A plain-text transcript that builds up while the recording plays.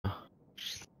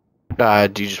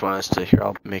Do you just want us to here?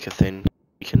 I'll make a thing.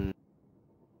 You can.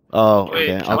 Oh, Wait,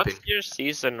 okay. what's your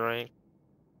season rank?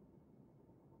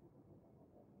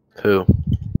 Who?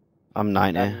 I'm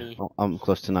 90. I'm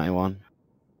close to 91.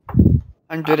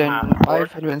 105,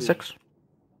 106.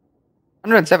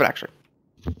 107 actually.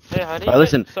 Hey, how do you Right,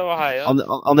 listen, get so high up?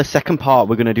 on the second part,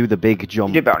 we're gonna do the big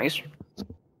jump. You do bounties.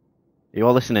 You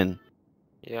all listening?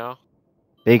 Yeah.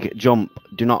 Big jump.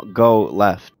 Do not go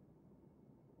left.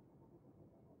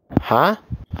 Huh?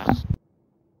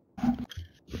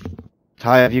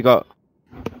 Ty, have you got?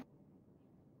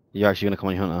 You're actually gonna come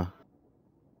on your hunter.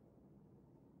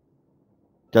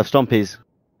 Do you have stompies?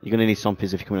 You're gonna need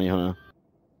stompies if you come on your hunter.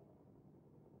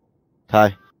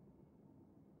 Ty.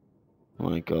 Oh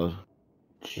my god.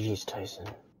 Jeez, Tyson.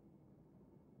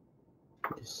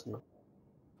 Is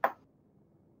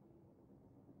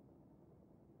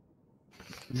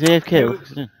he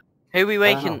AFK? Who are we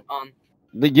waiting on?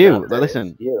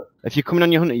 Listen. You. If you're coming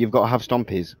on your hunter, you've got to have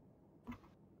stompies.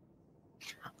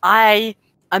 I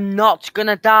am not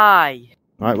gonna die.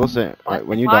 Right, we'll see. Right,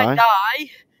 when you If die. I die,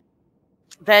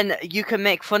 then you can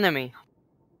make fun of me.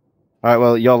 Alright,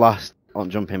 well, you're last on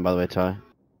jumping, by the way, Ty.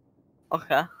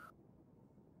 Okay.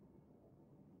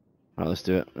 Right, let's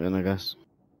do it then, I guess.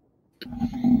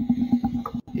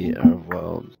 Eater of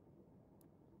Worlds.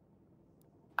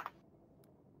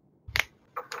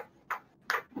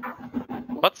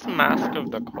 What's Mask of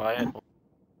the Quiet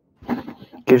One?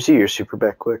 Gives you your super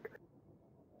back quick.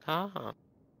 Ah.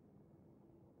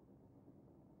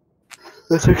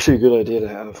 That's actually a good idea to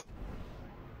have.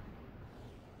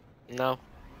 No.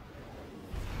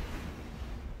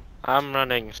 I'm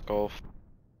running Skull.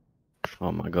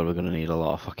 Oh my god, we're gonna need a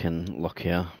lot of fucking luck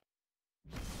here.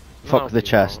 No, Fuck the we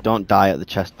chest, won't. don't die at the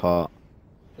chest part.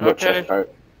 What Okay. chest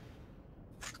part?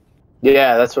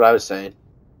 Yeah, that's what I was saying.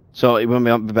 So it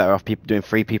wouldn't be better off people doing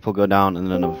 3 people go down and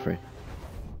then another 3.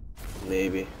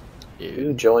 Maybe. Dude.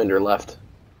 Who joined or left?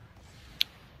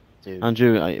 Dude.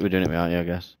 Andrew, we're doing it without you, I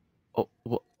guess. Oh,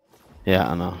 what? Yeah,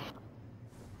 I know.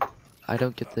 I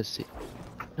don't get this seat.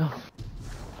 No.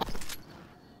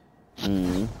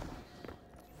 Mm.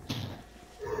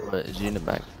 What, is he in the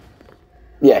back?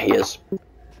 Yeah, he is.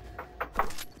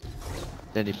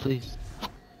 Daddy, please.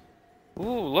 Ooh,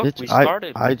 look, Bitch, we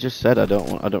started. I just said I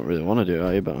don't really want to do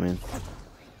it, but I mean.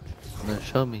 No,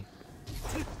 show me.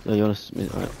 Yeah, you want to?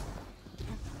 Right.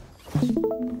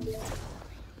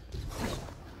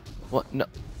 What? No.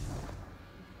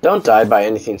 Don't die by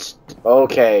anything.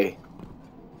 Okay.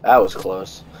 That was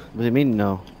close. What do you mean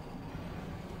no? Do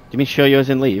you mean show yours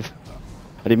and leave?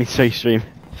 Or do you mean show your stream?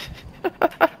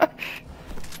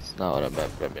 It's not what I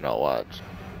meant, but I mean, I'll watch.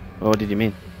 Well, what did you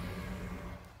mean?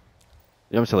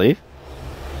 You want me to leave?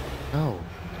 No.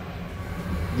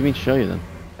 What do you mean show you then?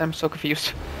 I'm so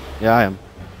confused. Yeah, I am.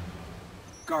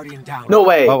 Guardian down. No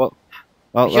way. Well,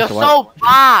 You're that's a what? so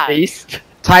bad. Beast.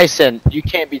 Tyson, you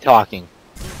can't be talking.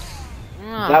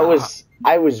 That was.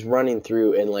 I was running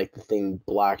through and like the thing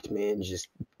blocked me and just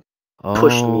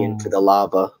pushed me into the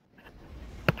lava.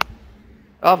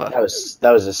 Lava.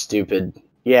 That was a stupid.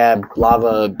 Yeah,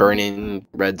 lava, burning,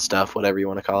 red stuff, whatever you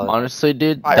want to call it. Honestly,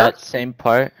 dude, Fire? that same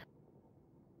part.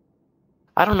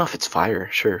 I don't know if it's fire.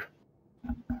 Sure.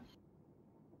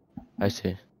 I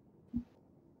see.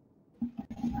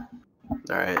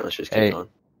 All right, let's just keep Hey. going.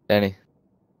 Danny.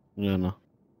 Yeah, no.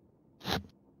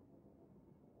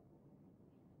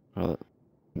 I'll let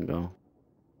him go.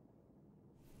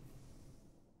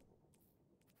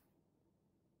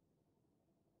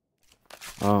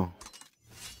 Oh.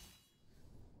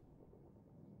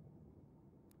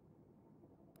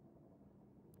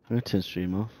 I'm gonna turn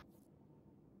stream off.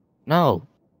 No.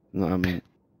 No, I mean.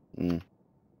 You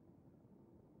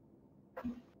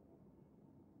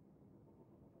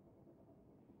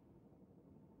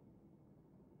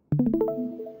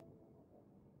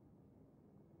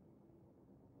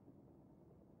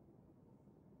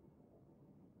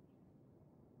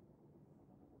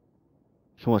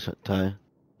can watch that, Ty.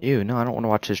 Ew, no, I don't want to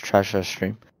watch his trash ass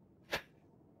stream.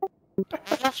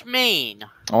 That's mean.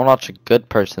 I want to watch a good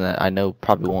person that I know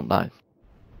probably won't die.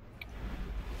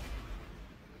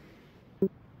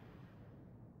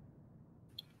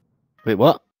 Wait,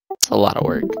 what? It's a lot of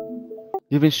work.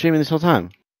 You've been streaming this whole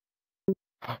time?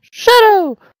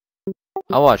 Shadow!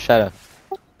 I watch Shadow.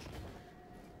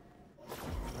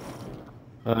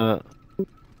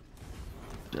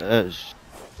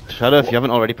 Shadow, if you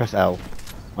haven't already, press L.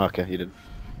 Okay, you did.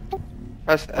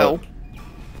 Press L.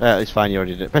 Yeah, it's fine, you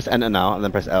already did. Press enter now, and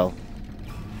then press L.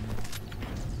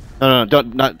 No,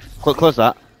 don't, not, close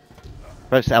that.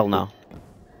 Press L now.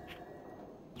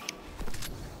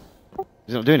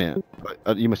 He's not doing it.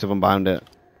 You must have unbound it.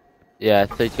 Yeah, I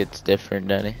think it's different,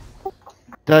 Danny.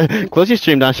 Close your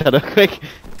stream down, Shadow, quick.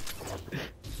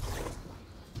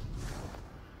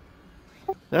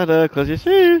 Shadow, close your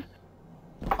stream.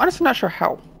 Honestly, not sure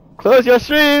how. Close your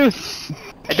stream.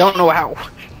 I don't know how.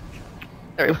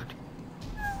 There we go.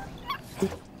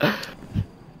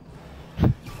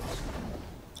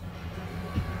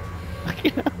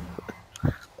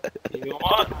 You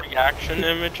want reaction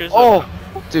images? Oh,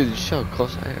 dude, show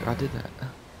close. I did that.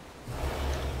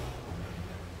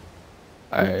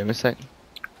 Alright, give me a sec.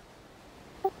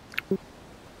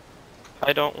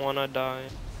 I don't wanna die.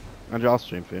 Andrew, I'll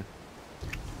stream for you.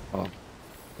 Yeah,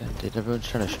 dude, everyone's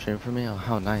trying to stream for me. Oh,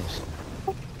 how nice.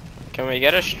 Can we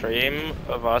get a stream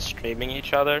of us streaming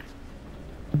each other?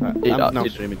 Dude, I'm not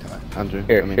dude, streaming, Andrew.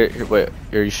 Here, I mean, here, wait.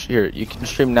 Here, you can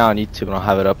stream now on YouTube, and I'll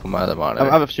have it up on my other monitor.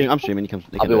 I'm streaming. You I'll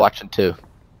can be do it. watching too.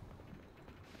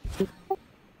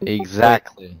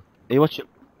 Exactly. Hey, watch it.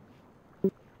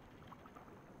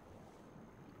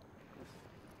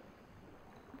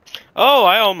 Oh,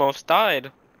 I almost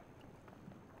died.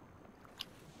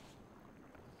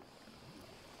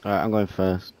 Alright, I'm going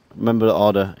first. Remember the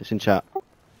order. It's in chat.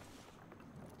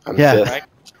 I'm Yeah. fifth.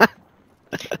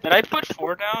 Did I put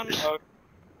 4 down? Oh,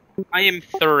 I am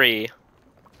 3.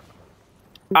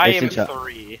 I It's in am chat.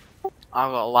 3. I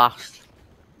got last.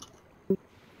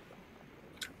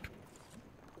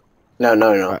 No.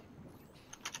 Right.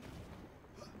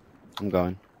 I'm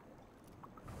going.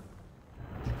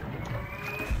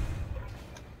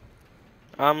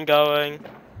 I'm going.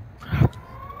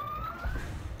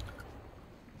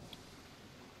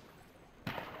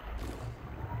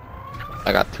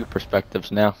 I got 2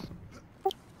 perspectives now.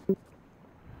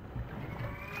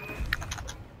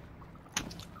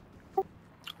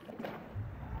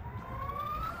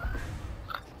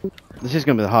 This is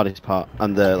gonna be the hardest part,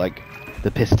 and the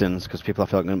pistons, because people I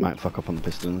feel like they might fuck up on the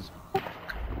pistons.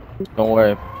 Don't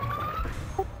worry.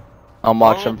 I'm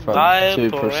watching Don't from die, 2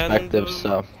 Brandon. perspectives,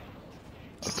 so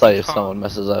I'll tell you if someone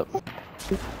messes up.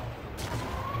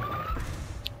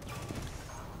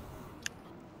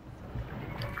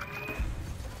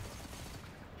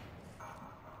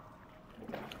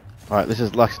 Alright, this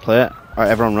is last player. Alright,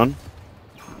 everyone run.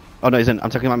 Oh no, it isn't. I'm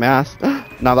talking about my ass.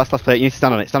 No, that's last player. You need to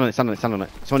stand on it. Stand on it. Someone needs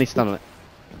to stand on it.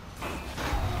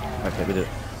 Okay, we did it.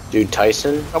 Dude,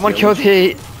 Tyson. Someone you killed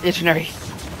the missionary.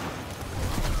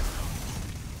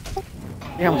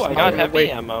 Yeah, Ooh, I got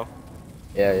heavy ammo.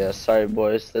 Yeah, sorry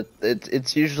boys.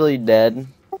 It's usually dead,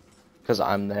 because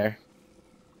I'm there.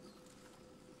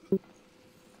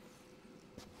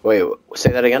 Wait,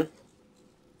 say that again?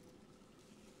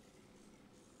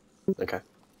 Okay.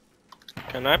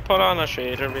 Can I put on a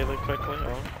shader really quickly?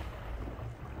 Oh.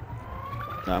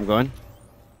 I'm going.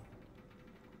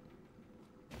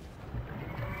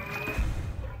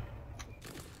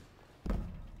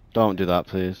 Don't do that,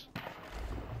 please.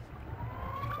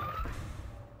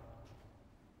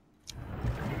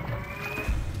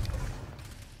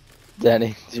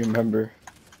 Danny, do you remember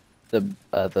the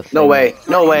thing? No way.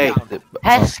 No way.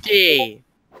 Pesky!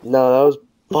 No, that was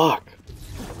fuck.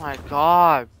 Oh my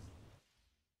god.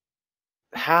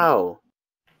 How?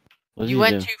 What did You you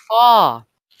went do? too far.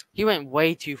 You went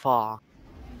way too far.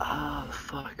 Ah,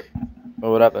 fuck.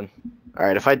 What happened?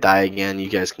 Alright, if I die again, you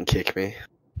guys can kick me.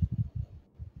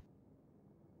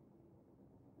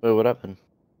 Wait, what happened?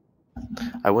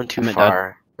 I went too I'm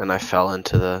far, and I fell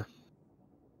into the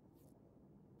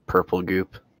purple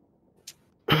goop.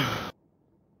 I'm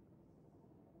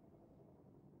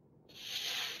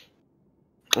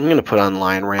gonna put on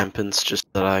line rampants just so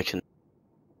that I can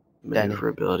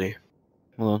maneuverability.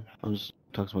 Hold on, I'm just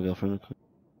talking to my girlfriend real quick.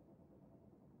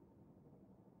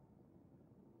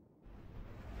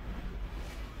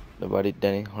 Nobody,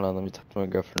 Danny, hold on, let me talk to my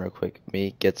girlfriend real quick.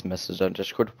 Me gets message on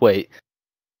Discord. Wait.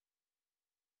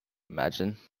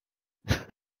 Imagine.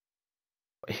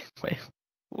 wait.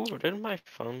 Ooh, where did my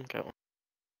phone go?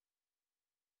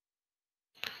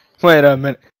 Wait a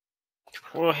minute.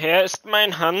 Woher ist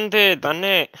mein Handy,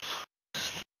 Danny?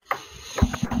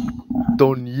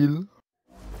 Daniel.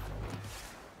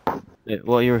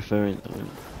 What are you referring to?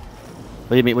 What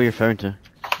do you mean? What are you referring to?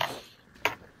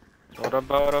 What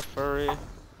about a furry?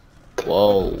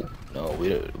 Whoa. No,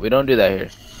 we don't do that here.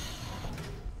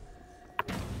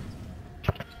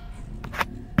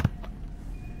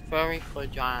 Very for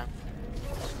John.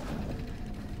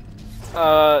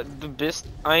 Du bist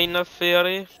eine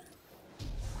Furry?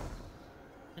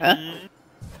 Huh?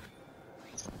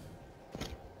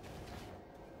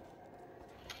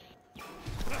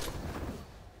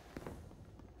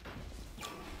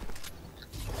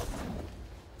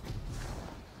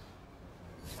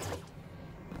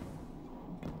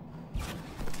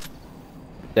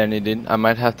 Danny, dude, I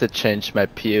might have to change my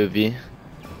POV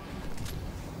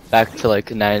back to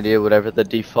like 90 or whatever the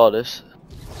default is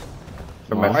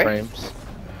for my Why? frames.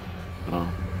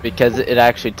 Oh. Because it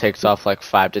actually takes off like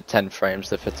 5 to 10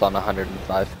 frames if it's on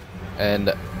 105.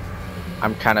 And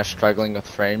I'm kind of struggling with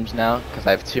frames now because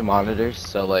I have 2 monitors,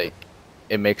 so like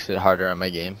it makes it harder on my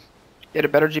game. Get a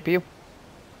better GPU.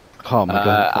 Oh my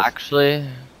god. Actually,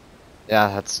 yeah,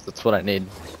 that's what I need.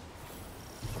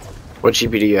 What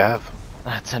GPU do you have?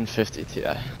 1050 Ti.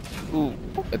 Ooh.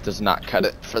 It does not cut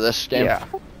it for this game. Yeah.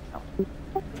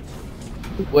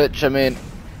 Which I mean,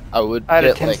 I would I had a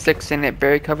get like 1060 and it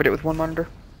barely covered it with one monitor.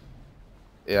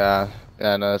 yeah,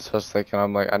 no, that's what I was thinking.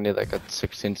 I'm like, I need like a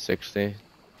 1660.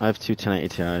 I have two 1080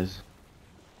 Ti's.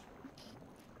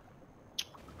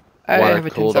 I Water have a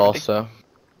cooled 1070. also.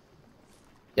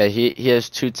 Yeah, he has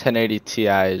two 1080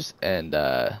 Ti's and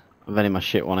If any of my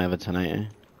shit one, I have a 1080.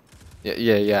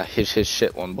 yeah, his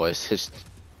shit one, boys. His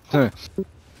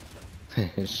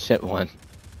his shit one.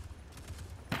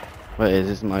 What is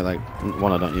this? My like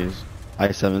one I don't use.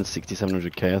 i7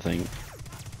 6700K, I think.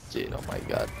 Dude, oh my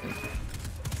god.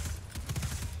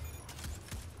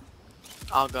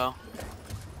 I'll go.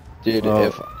 Dude,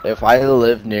 Oh. if I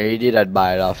lived near you, dude, I'd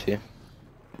buy it off you.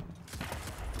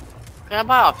 Can I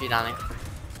buy off you, Donnie?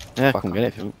 Yeah, Fuck come off. get it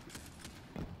if you want.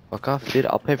 Fuck off, dude.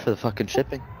 I'll pay for the fucking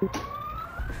shipping.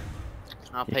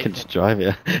 I'll You pay can for just drive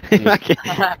it.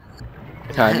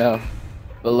 I know.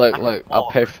 But look, I'll Oh.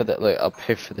 pay for the I'll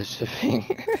pay for the shipping.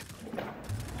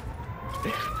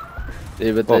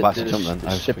 Dude, but Well, that's the a jump then.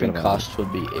 I was shipping forgetting about cost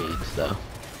would be AIDS though.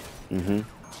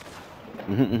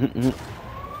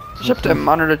 Shipped a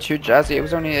monitor to Jazzy. It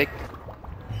was only like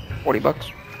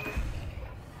 $40.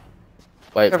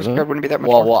 Wait, Service card wouldn't be that much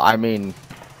well, more. I mean,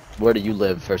 where do you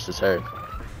live versus her?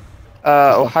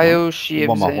 Ohio, she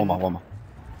One is more, in one more, one more.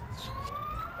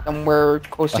 somewhere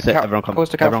close That's to it, everyone come. close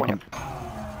to Everyone California.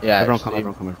 come. Yeah, Everyone come,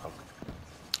 everyone come, everyone come.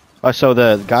 Oh, so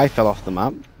the guy fell off the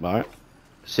map, right?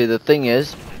 See, the thing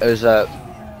is you're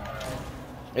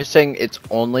saying it's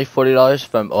only $40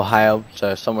 from Ohio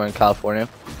to somewhere in California.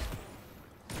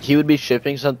 He would be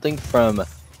shipping something from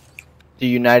the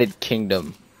United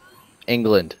Kingdom,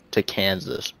 England to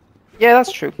Kansas. Yeah,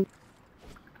 that's true.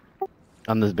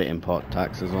 And there's a bit import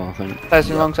tax as well, I think. That's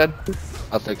the wrong side.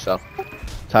 I think so.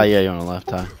 Ty, yeah, you're on the left,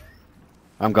 Ty.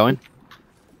 I'm going.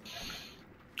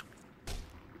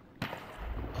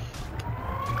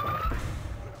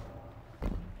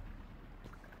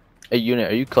 Hey,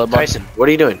 Unit, are you club Tyson, what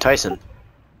are you doing, Tyson?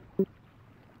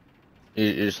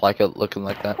 You just like it looking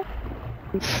like that?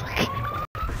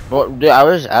 Well, dude, I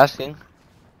was asking.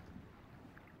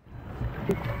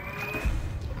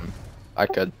 I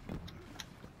could.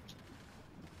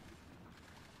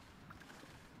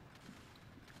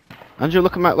 Andrew,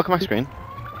 look at my screen.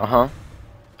 Uh-huh.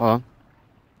 Hold on.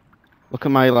 Look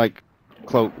at my like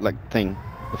cloak thing.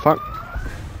 The fuck?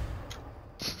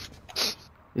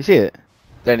 You see it?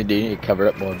 Danny, do you need to cover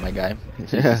up more, my guy?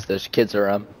 Yeah. There's kids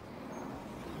around.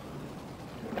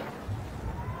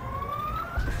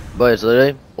 But it's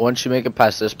literally, once you make it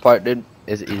past this part, dude,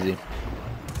 it's easy.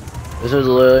 This is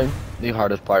literally the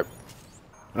hardest part.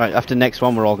 Right, after next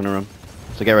one, we're all gonna run.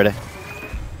 So get ready.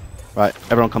 Right,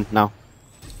 everyone come now.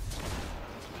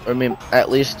 I mean, at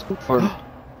least for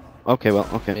Okay, well,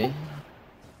 okay. me.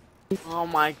 Oh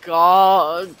my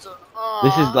god.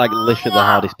 This is like literally the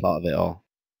hardest part of it all.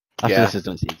 After Yeah. this is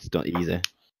done easy.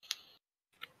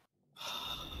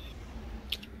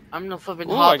 I'm the flipping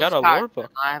Ooh, I hardest got a lore character, book.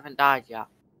 and I haven't died yet.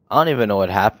 I don't even know what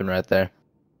happened right there.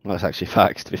 Well, that's actually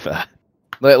facts, to be fair.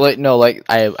 No,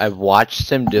 I watched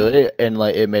him do it and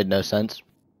like it made no sense.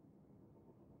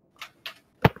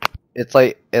 It's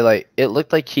it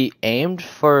looked like he aimed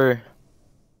for.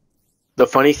 The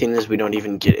funny thing is we don't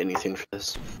even get anything for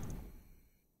this.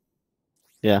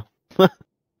 Yeah.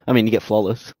 I mean, you get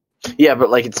flawless. Yeah, but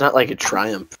like it's not like a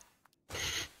triumph.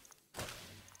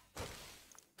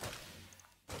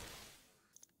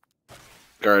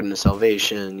 Garden of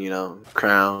Salvation, you know,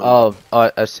 crown. Oh,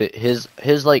 I see. His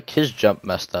jump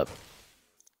messed up.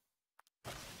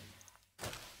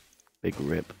 Big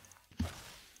rip.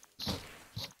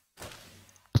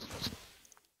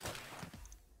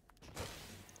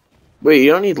 Wait,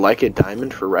 you don't need like a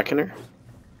diamond for Reckoner?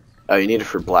 Oh, you need it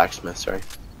for Blacksmith, sorry.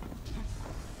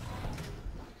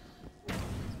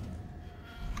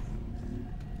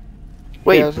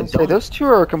 Wait, Yeah, I was gonna say, those two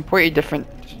are completely different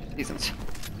seasons.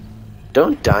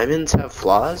 don't diamonds have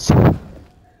flaws?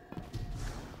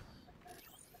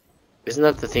 Isn't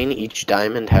that the thing? Each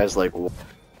diamond has like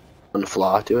one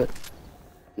flaw to it?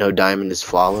 No diamond is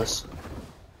flawless?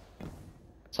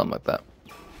 Something like that.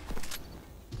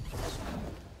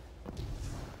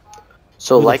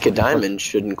 So Who the like a fuck is that? diamond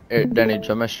shouldn't. Hey, Danny,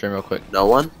 join my stream real quick. No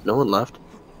one left.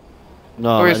 No,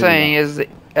 What I we're didn't saying is that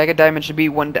Egg a Diamond should be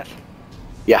 1 death.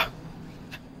 Yeah, know.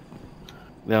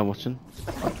 Yeah, I'm watching.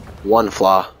 one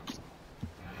flaw.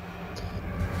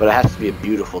 But it has to be a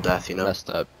beautiful death, you know. Messed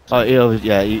up. Oh, he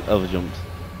overjumped.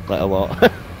 Like a lot.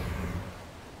 Alright,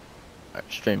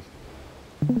 stream.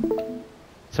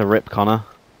 It's a rip, Connor.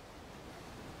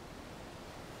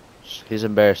 He's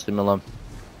embarrassed. Leave him alone.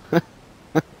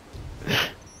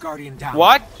 Guardian down.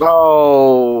 What?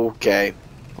 Okay.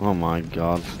 Oh my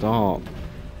god, stop.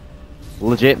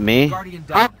 Legit me? Guardian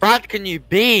How down. bad can you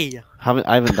be? I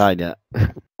haven't died yet.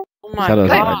 Oh my Shadow hasn't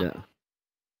god. died yet.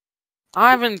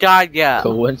 I haven't died yet.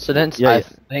 Coincidence? Yeah, I yeah.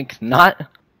 think not.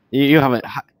 You haven't.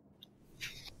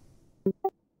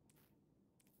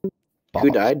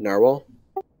 Who died? Narwhal?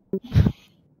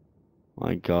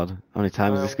 My god. How many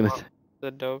times is this gonna take?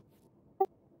 The dope. We're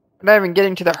not even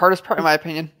getting to the hardest part, in my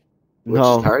opinion. Which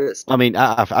No. is hardest? I mean,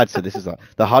 I'd say this is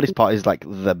the hardest part is like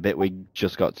the bit we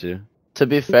just got to. To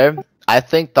be fair, I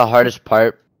think the hardest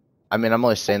part. I mean, I'm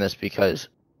only saying this because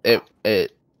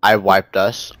I wiped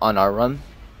us on our run.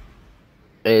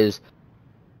 Is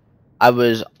I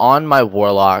was on my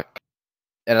warlock,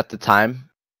 and at the time,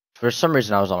 for some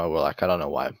reason, I was on my warlock. I don't know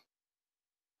why.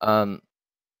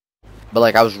 But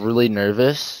like I was really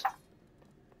nervous,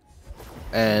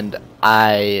 and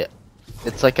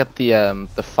it's like at the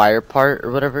fire part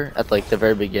or whatever, at like the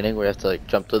very beginning where you have to like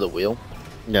jump through the wheel.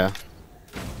 Yeah.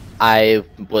 I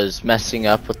was messing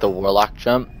up with the warlock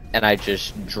jump, and I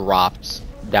just dropped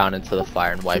down into the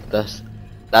fire and wiped us.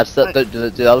 That's that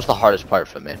was the hardest part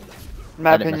for me. In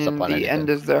my I didn't mess opinion, up on the end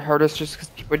anything. is the hardest just because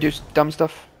people do dumb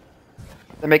stuff.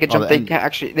 They make a jump the they end- can't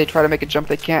actually. They try to make a jump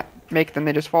they can't make, then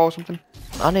they just fall or something.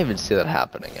 I don't even see that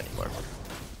happening anymore.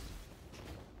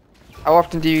 How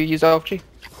often do you use OFG?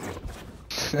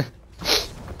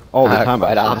 All the time.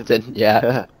 Quite actually. often,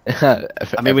 yeah.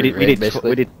 I mean, we Every raid, did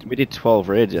basically. we did 12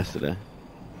 raids yesterday.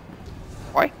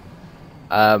 Why?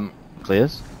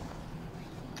 Clears.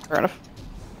 Fair enough.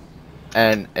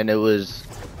 And it was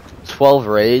 12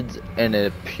 raids in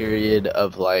a period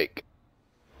of like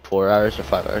 4 hours or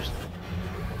 5 hours.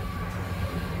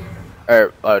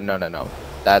 Or oh no,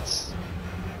 that's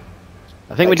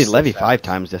I think we Like did levy 6 5 hours.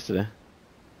 times yesterday.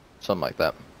 something like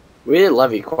that. We did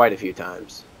levy quite a few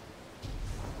times.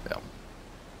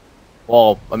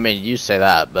 Well, I mean, you say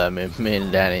that, but I mean, me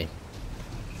and Danny,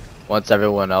 once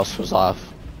everyone else was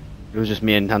off, It was just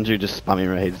me and Andrew just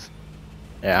spamming raids.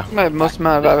 yeah. My most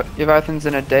amount of Leviathans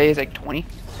in a day is like 20.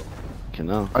 Okay,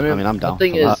 no. I mean, I'm down. The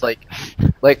thing for is,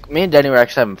 that. like me and Danny were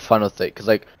actually having fun with it, cause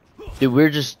like, dude, we were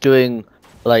just doing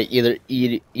like either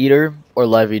eater or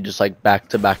levy, just like back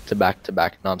to back to back to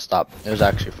back nonstop. It was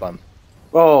actually fun.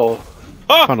 Oh,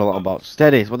 found a lot of bots.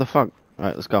 Steadies, what the fuck?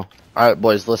 Alright, let's go. All right,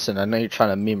 boys, listen. I know you're trying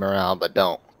to meme around, but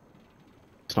don't.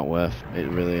 It's not worth it,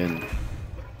 really isn't.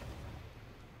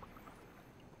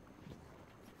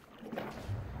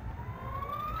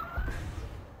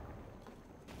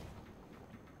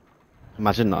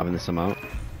 Imagine not having this amount.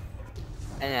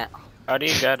 Yeah. How do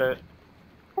you get it?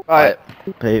 Alright.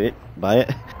 Pay it, buy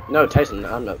it. no, Tyson,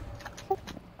 I'm not.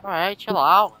 Alright, chill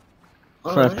out.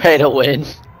 Pay to win.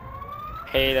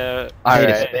 Pay to. All Pay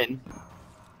to right. spin.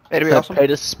 It'd be awesome. Pay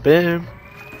to spin.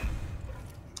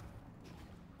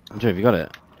 Andrew, have you got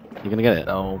it? You're gonna get it?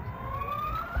 No.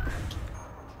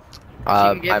 You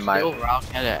can get I might. silver, I'll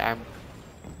get it.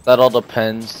 That all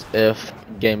depends if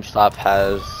GameStop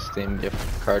has Steam gift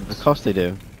Of cards. course they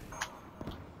do.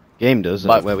 Game does,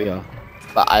 But- where we are.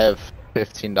 But I have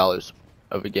 $15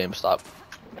 over GameStop.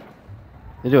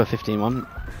 They do a 15 one.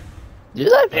 Do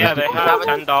that? Yeah, they have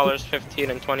 $10,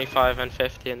 15, and 25, and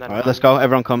 50, and then. Alright, let's go.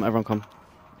 Everyone come, everyone come.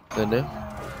 They do.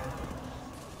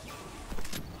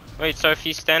 Wait, so if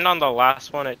you stand on the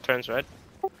last one, it turns red?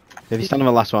 If you stand on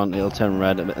the last one, it'll turn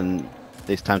red and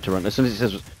it's time to run. As soon as it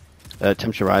says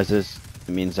temperature rises,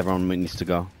 it means everyone needs to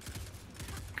go.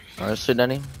 Honestly,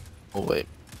 Danny. Oh wait.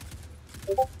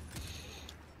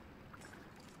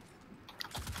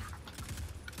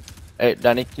 Hey,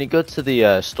 Danny, can you go to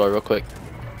the store real quick?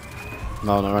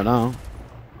 No, not right now.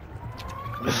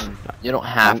 You don't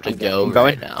have to I'm go going.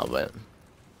 right now, but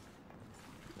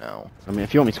no. I mean,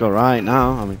 if you want me to go right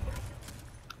now, I mean,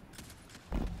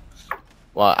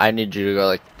 Well, I need you to go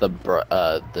like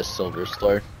the silver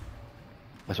store.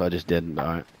 that's what I just did.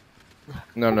 Alright.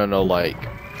 No, like,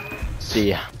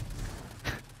 see,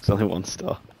 It's only one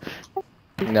store.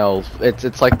 no,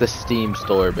 it's like the Steam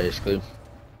store basically.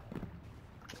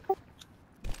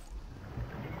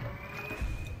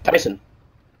 Tyson,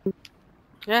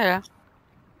 Yeah.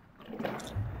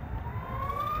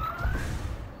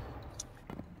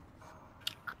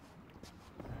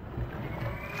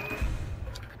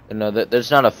 No, there's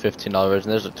not a $15 version.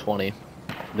 There's a 20.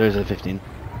 There's a 15.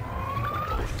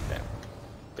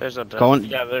 There's a Go on.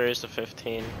 yeah, there is a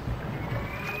 15.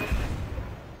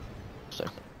 So,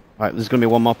 Alright, there's gonna be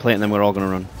one more plate and then we're all gonna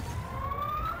run.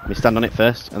 We stand on it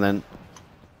first and then...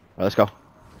 Right, let's go.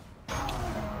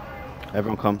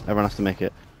 Everyone come. Everyone has to make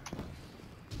it.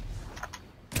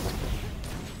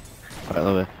 Right,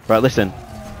 love it. Right, listen.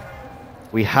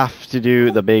 We have to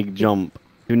do the big jump.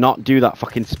 Do not do that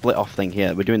fucking split off thing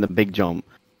here. We're doing the big jump.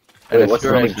 Wait, and what's if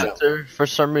the you're big a jump? hunter, for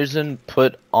some reason,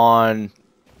 put on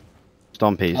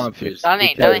Stompies. Stompies.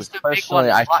 Danny, Because the big one.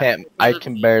 personally, I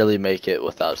can barely make it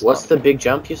without What's Stompies. the big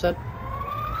jump you said?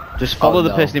 Just follow Oh, the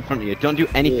no. person in front of you. Don't do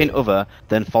anything Yeah. other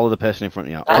than follow the person in front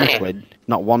of you. Danny. Honestly,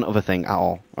 not one other thing at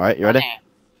all. Alright, you ready?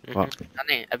 What?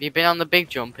 Danny, have you been on the big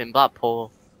jump in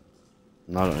Blackpool?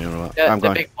 No, I don't even know what. The, I'm the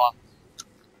going. big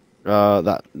one.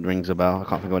 That rings a bell. I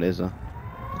can't think what it is though.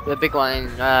 The big one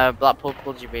in Blackpool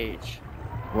Pudgy Beach.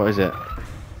 What is it?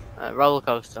 Roller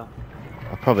coaster.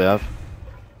 I probably have.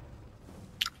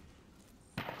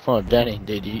 Oh, Danny,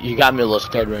 dude, you got me a little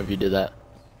scared whenever you did that.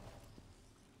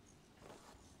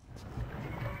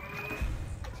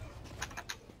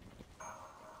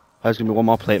 There's gonna be one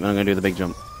more plate and I'm gonna do the big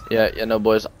jump. Yeah, no,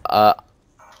 boys.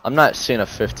 I'm not seeing a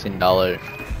 $15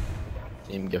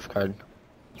 Steam gift card.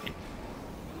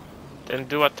 Then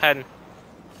do a 10.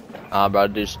 Bro,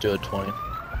 just do a 20.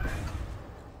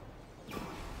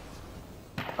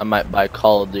 I might buy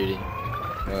Call of Duty.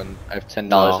 And I have $10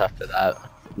 No. after that.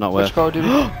 Not Which worth. Call of Duty?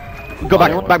 Go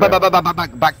back, Oh, back, back, back,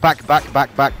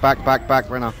 back, back, back,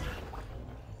 right now.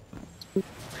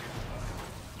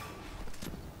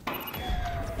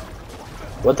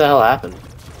 What the hell happened?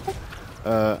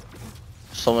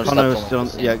 Someone Connor stepped was on still on,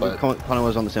 the same yeah, butt. Connor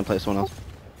was on the same plate as someone else.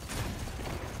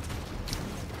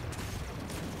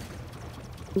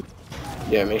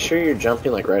 Yeah, make sure you're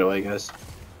jumping like right away, guys.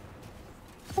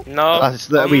 No, It's,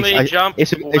 jump.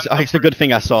 it's a good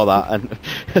thing I saw that. And if I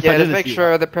Yeah, just didn't make see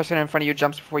sure the person in front of you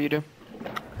jumps before you do.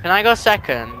 Can I go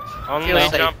second? Only Feel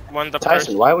safe. jump when the Tyson,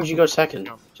 person. why would you go second?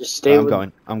 Just stay I'm with.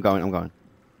 going. I'm going. I'm going.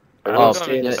 Everyone Oh,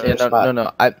 stay in the yeah, same no, spot.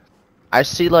 no, I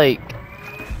see like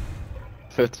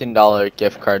 $15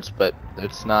 gift cards, but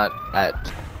it's not at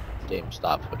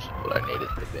GameStop, which is what I needed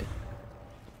to be.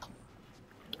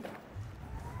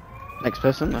 Next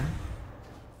person. No?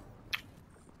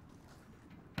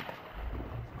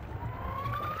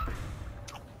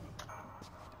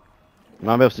 You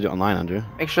might be able to do it online, Andrew.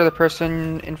 Make sure the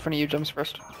person in front of you jumps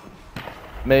first.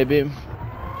 Maybe.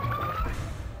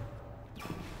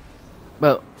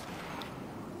 Well.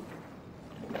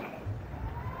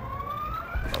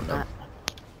 Oh no.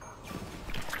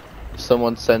 If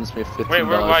someone sends me $15 Wait,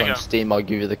 where do I go? on Steam, I'll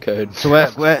give you the code. So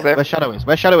where Shadow is?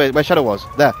 Where Shadow is? Where Shadow was?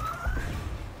 There.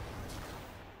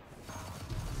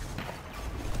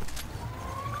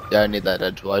 Yeah, I need that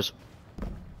edgewise.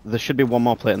 There should be one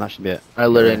more plate and that should be it. I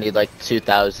literally need like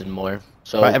 2,000 more.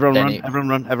 So Right, everyone Danny, run, everyone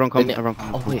run, everyone come, Danny- everyone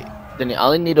come. Oh wait, Danny, I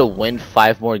only need to win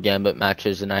 5 more Gambit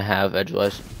matches and I have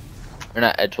edgewise. Or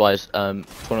not edgewise,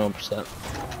 21%.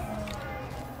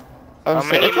 How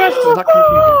many Edgewise does not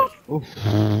come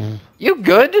from you. You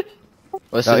good?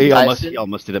 Listen, He Tyson,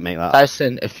 almost didn't make that.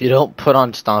 Tyson, if you don't put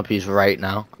on Stompies right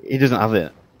now, He doesn't have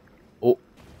it. bot.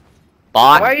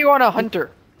 Why are you on a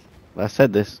hunter? I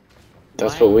said this.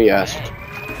 That's what we asked.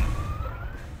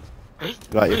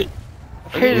 Right.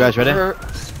 You guys ready?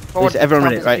 Is everyone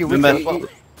ready? Right, remember,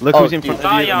 look Oh, who's in dude. front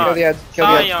of you. Zion. Kill the ads. Kill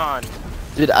the ads. Zion.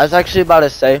 Dude, I was actually about to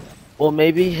say, well,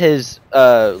 maybe his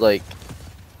like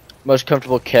most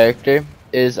comfortable character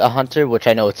is a hunter, which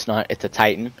I know it's not. It's a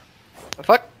Titan. The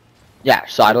fuck? Yeah,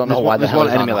 so I don't know why the There's hell one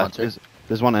he's on enemy a left. hunter.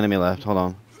 There's one enemy left. Hold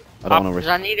on. I don't want to Because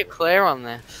risk. I need a clear on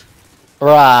this.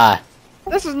 Bruh.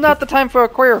 This is not the time for a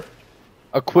queer.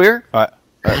 A queer? Alright,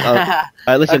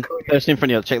 listen. Person in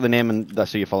front of you. Check the name and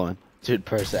that's who you're following. Dude,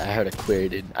 person, I heard a queer,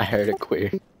 dude. I heard a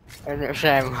queer.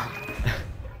 Shame.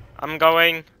 I'm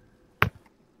going.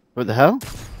 What the hell?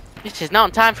 This is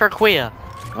not time for a queer.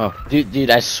 Oh, Dude,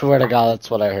 I swear to God, that's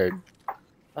what I heard.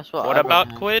 That's what. What I about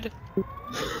heard. Quid?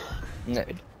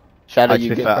 Shadow, to you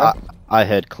be good, fair, bro? I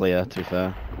heard clear. To be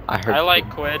fair, I heard. I like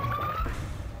Quid.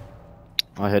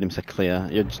 I heard him say clear.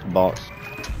 You're just bots.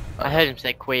 I heard him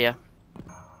say queer.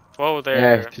 Whoa Yeah,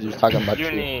 there. because you're talking about you.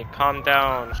 Uni, calm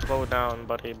down, slow down,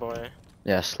 buddy boy.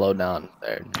 Yeah, slow down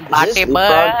there. Is this Body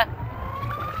leapfrog?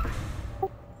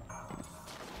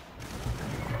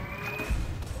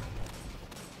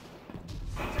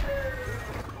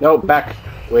 No, back.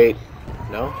 Wait.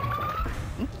 No?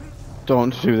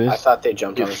 Don't do I this. thought they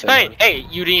jumped on the same Hey, one. hey,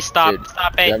 Uni, stop, Dude, stop, You know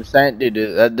what hey. I'm saying?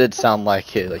 Dude, that did sound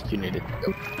like it, like you needed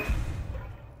to go.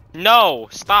 No,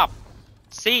 stop.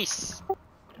 Cease.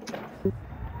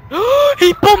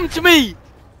 He bumped me!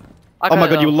 Oh my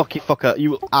god, you lucky fucker.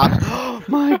 You oh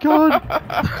my god.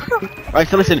 Right,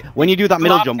 so listen, when you do that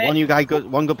middle Stop jump, it.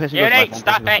 one good person You're goes left, late, one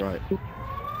stop person goes right.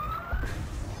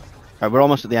 Right, we're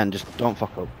almost at the end, just don't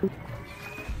fuck up.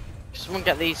 Someone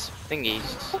get these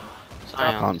thingies.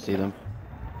 I can't see them.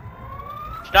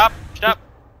 Stop! Stop!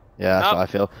 Yeah, that's Nope. what I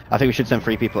feel. I think we should send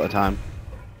 3 people at a time.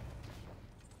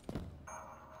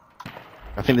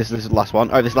 I think this is the last one.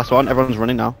 Alright, this is the last one. Everyone's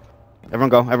running now. Everyone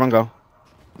go, everyone go.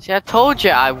 See, I told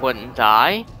you I wouldn't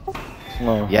die.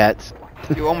 No. Yet.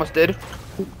 You almost did.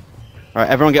 Alright,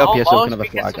 everyone get up here so we can have a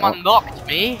because flag. someone knocked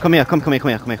me. Come here, come here.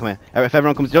 Alright, if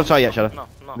everyone comes, don't start yet, Shadow.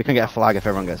 No. We can get a flag if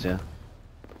everyone gets here.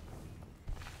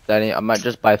 Danny, I might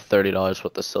just buy $30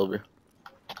 worth of silver.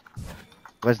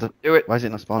 Where's the? Do it. Why is it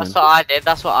not spawning? That's what I did.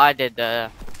 That's what I did.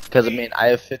 Because I mean, I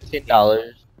have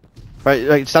 $15.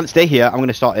 Right, stay here. I'm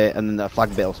gonna start it, and then the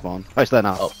flag bit will spawn. Oh, it's there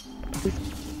now. Oh.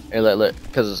 Here, look,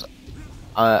 because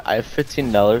I have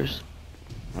 $15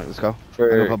 Right, let's go.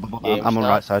 for I'm on the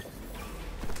right side.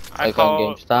 I like on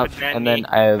call GameStop, Danny- and then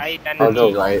I have I'll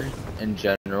go right. in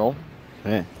general.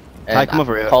 Yeah. And Ty, come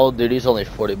over here. Call of Duty's only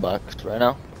 $40 right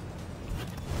now.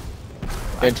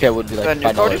 Guarantee I would be like The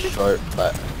new Call of $5 Duty? short,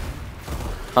 but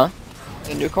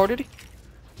The new Call of Duty?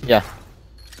 yeah,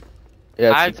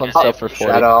 it's on sale for 40.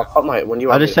 Shadow, I'll put my when you.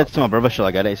 I want just me- said to my brother, shall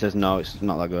I get it? He says no, it's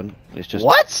not that good. It's just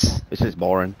What? It's just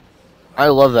boring. I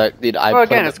love that, dude. I Well, put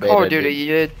again, in it's the Call of beta, Duty.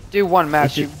 dude. You do one match,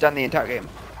 It's just- you've done the entire game.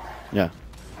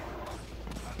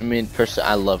 I mean, personally,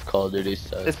 I love Call of Duty,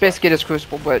 so It's basically just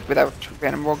Crucible, but without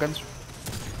random rail guns.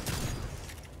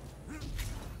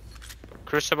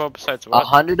 Crucible besides what?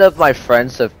 100 of my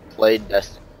friends have played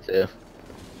Destiny 2.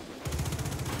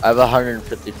 I have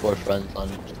 154 friends on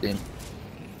Steam.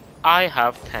 I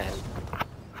have 10.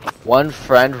 One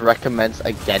friend recommends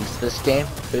against this game.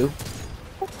 Who?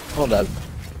 Hold up.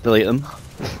 Delete them.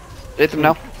 Hit them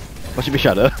now. What should be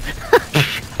Shadow?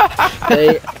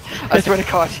 They I swear to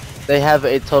God. they have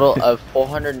a total of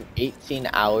 418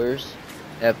 hours.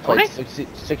 They have played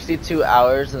 62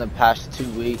 hours in the past 2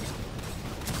 weeks.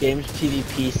 Game's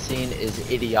PvP scene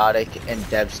is idiotic and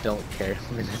devs don't care.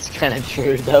 I mean, that's kind of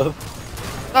true though.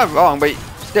 Not wrong, but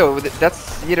still,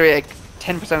 that's literally like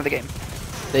 10% of the game.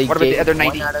 They What about the gave other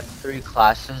 90? 1 out of 3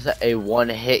 classes a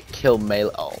one-hit kill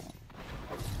melee. Oh.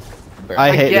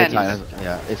 I hate Again. the titles.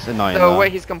 Yeah, it's annoying. So though. what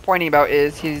he's complaining about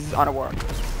is he's on a war.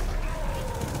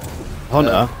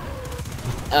 Hunter.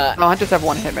 No, hunters have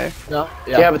one hit, maybe. No.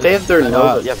 Yeah, but they have their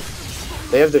Nova. yeah.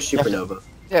 They have their supernova.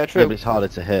 Yeah, Yeah, true. but it's harder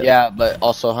to hit. Yeah, but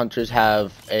also hunters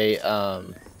have a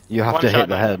You have One to hit shot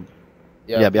the knife. head.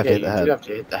 yeah, Yeah, but you have to Yeah, hit you the do head. have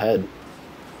to hit the head.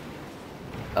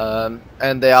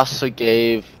 and they also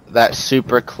gave that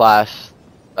super class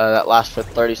that lasts for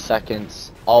 30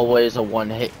 seconds, always a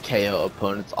one-hit KO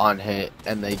opponents on hit,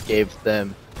 and they gave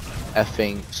them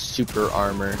effing super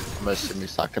armor. I'm assuming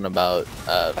he's talking about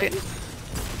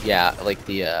yeah, like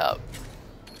the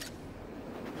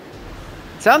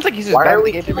Sounds like he's just Why bad are at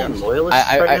we the game, to be killing honest.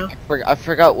 loyalists right now? I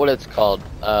forgot what it's called.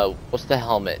 What's the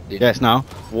helmet, dude? Yes, now.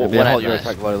 What It'll be a I halt your missed.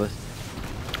 attack loyalist.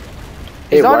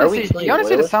 Hey, He's why are honestly, we killing he honestly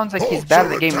just loyalists? sounds like he's bad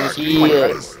at the game when he's He 20, right?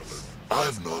 is.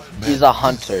 He's a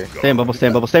hunter. Stay in bubble, stay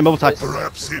in bubble, stay in bubble type.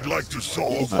 Perhaps he'd like to He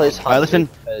solve. plays hunter. Alright, listen.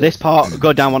 because- This part,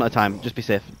 go down one at a time. Just be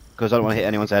safe. Because I don't want to hit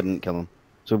anyone's head and kill them.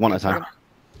 So one at a time.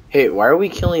 Hey, why are we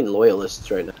killing loyalists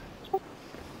right now?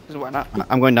 Because why not?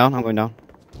 I'm going down, I'm going down.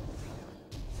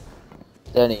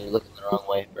 Danny, you're looking the wrong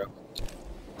way, bro.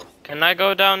 Can I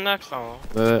go down next? Oh.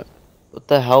 What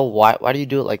the hell? Why do you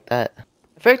do it like that?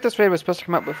 I feel like this raid was supposed to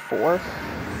come out before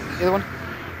the other one.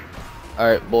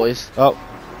 Alright, boys. Oh,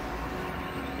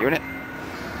 You in it?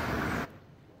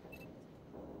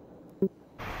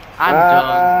 I'm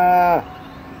done.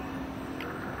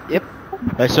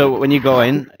 Ah, so when you go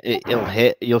in, it'll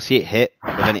hit. You'll see it hit,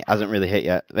 but then it hasn't really hit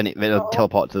yet. Then it'll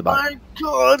teleport to the back. My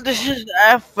God, this is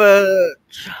effort.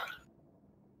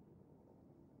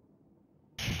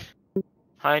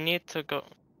 I need to go.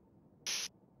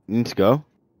 You need to go.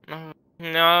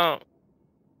 No.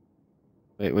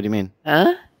 Wait, what do you mean?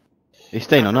 Huh? Are you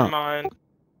staying or Never not? mind.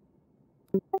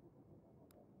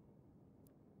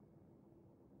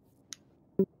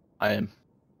 I am.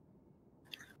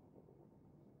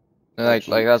 And like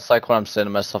that's like what I'm saying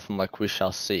to myself. I'm like, we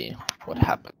shall see what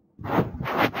happens.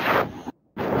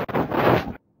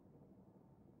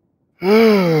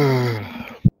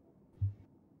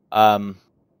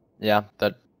 Yeah,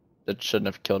 that shouldn't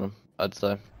have killed him. I'd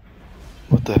say.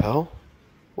 What the hell?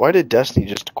 Why did Destiny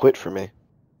just quit for me?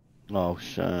 Oh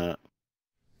shit.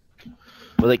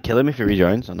 Will it kill him if he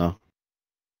rejoins or no?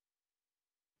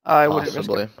 I wouldn't risk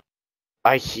Possibly. it.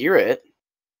 I hear it.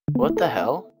 What the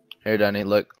hell? Here, Danny,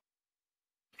 look.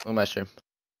 On my stream.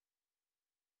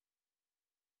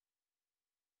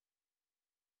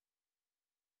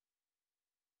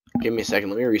 Give me a second.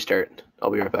 Let me restart.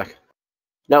 I'll be right back.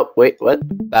 No, wait, what?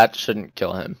 That shouldn't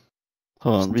kill him.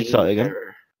 Hold on, Steam restart again.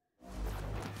 error.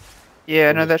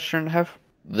 Yeah, no, that shouldn't have.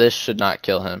 This should not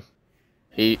kill him.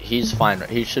 He's fine.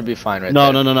 He should be fine right No,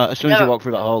 there. no, no, no. As soon as you No. walk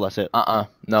through that hole, that's it.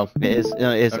 No. It is.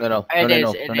 No, it is. No. It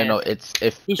is, No. it It's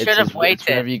if He it's should have it's waited.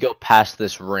 whenever you go past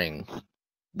this ring.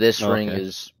 This ring Okay.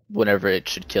 is whenever it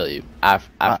should kill you.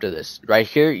 After this, right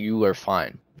here, you are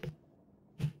fine.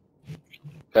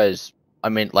 Because I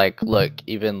mean, like, look,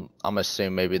 even I'm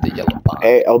assuming maybe the yellow box.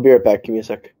 Hey, I'll be right back. Give me a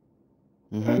sec.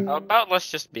 Mm-hmm. How about let's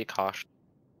just be cautious?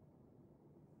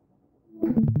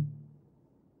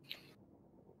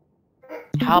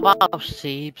 How about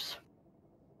Siebes?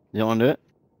 You don't want to do it?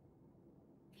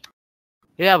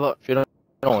 Yeah, but If you don't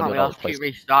can't want to we do all it, keep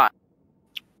restarting?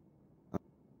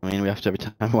 I mean, we have to every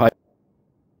time. Why?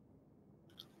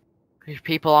 Because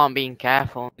people aren't being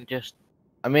careful and just...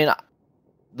 I mean,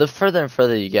 the further and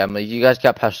further you get, I mean, you guys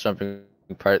got past jumping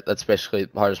part. That's basically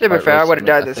the hardest To be part. fair, I right? would have So,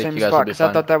 died at the think same you guys spot will be because I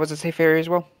fine. thought that was a safe area as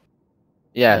well.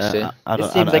 Yeah, see. I don't,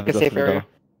 It seems I like don't a go safe through the area. door.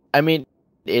 I mean,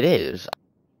 it is.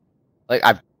 Like,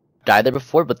 I've died there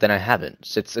before, but then I haven't.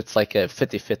 So it's like a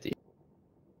 50-50.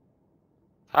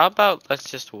 How about let's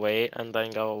just wait and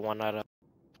then go one at a...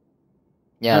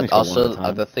 Yeah, Only for one also, at a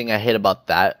time. the thing I hate about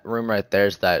that room right there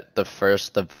is that the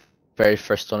very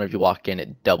first one, if you walk in,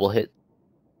 it double hit.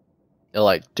 You're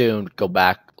like, doom, go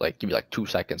back, like, give you like 2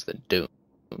 seconds, then doom.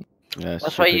 Yeah, it's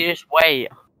That's why stupid. you just wait.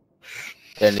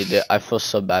 Then you did. I feel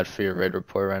so bad for your raid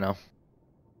report right now.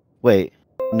 Wait,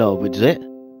 no, but does it?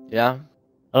 Yeah?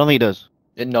 I don't think it does.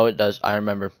 No, it does. I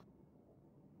remember.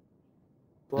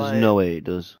 There's no way it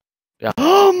does. Yeah.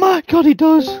 Oh my god, it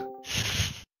does!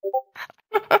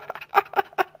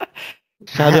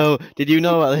 Shadow, did you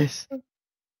know about this?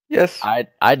 Yes.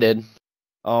 I did.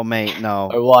 Oh mate, no.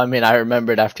 Or, well, I mean, I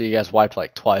remembered after you guys wiped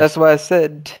like twice. That's why I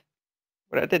said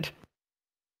what I did.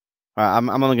 Alright, I'm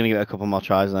only gonna give it a couple more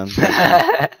tries then.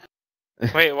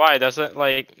 Wait, why? Does it,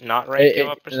 like, not rank you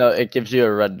up or no, something? it gives you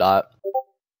a red dot.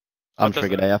 I'm What does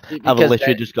triggered it- AF.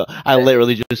 Because I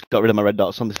literally just got rid of my red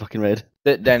dots on this fucking raid.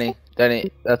 Denny,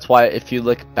 that's why if you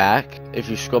look back, if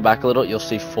you scroll back a little, you'll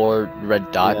see 4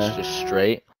 red dots Yeah. just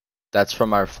straight. That's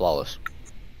from our flawless.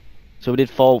 So we did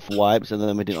 4 wipes and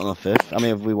then we did it on the 5th. How many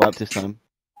have we wiped this time?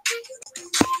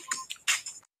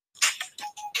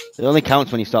 It only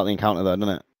counts when you start the encounter though,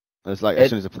 doesn't it? It's like as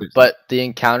soon as the police. But the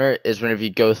encounter is whenever you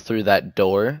go through that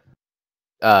door,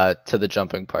 to the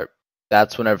jumping part.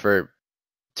 That's whenever,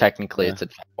 technically, Yeah. it's a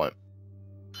checkpoint.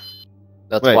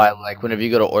 That's Wait. why, like, whenever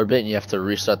you go to orbit and you have to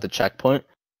restart the checkpoint,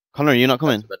 Connor, you're not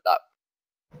coming? that's a red dot.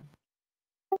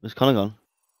 Where's Connor gone?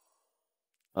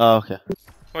 Oh, okay.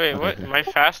 Wait, what? Okay. My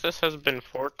fastest has been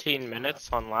 14 minutes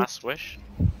on Last Wish?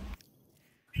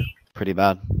 Pretty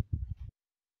bad.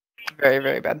 Very,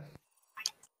 very bad.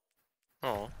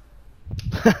 Oh.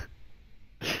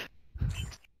 It's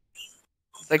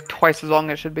like twice as long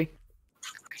as it should be.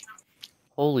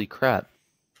 Holy crap.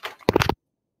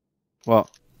 What?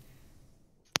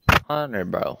 Hunter,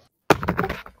 bro.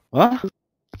 What?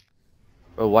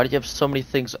 Bro, why do you have so many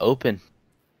things open?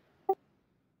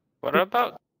 What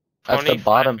about At the 25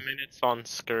 bottom. minutes on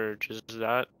Scourge? Is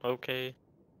that okay?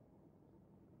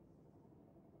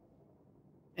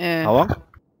 Eh. How long?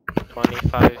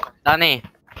 25. Danny,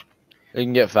 You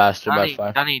can get faster by Danny,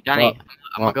 5. Danny, What? I'm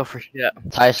gonna What? go for shit.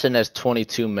 Tyson has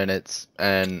 22 minutes,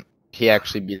 and he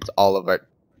actually beats all of our...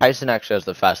 Tyson actually has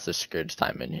the fastest Scourge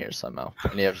time in here somehow.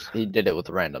 And he did it with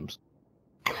randoms.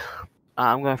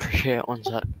 I'm going for shit, one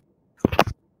sec.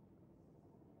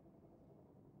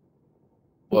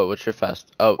 What's your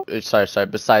fast? Oh, sorry.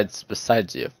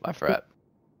 Besides you, I forgot.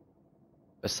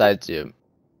 Besides you,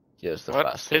 he has the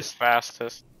What's his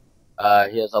fastest.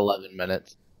 fastest? He has 11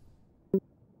 minutes.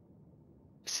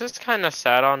 This is kind of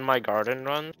sad on my garden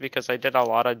runs because I did a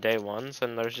lot of day ones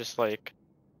and there's just like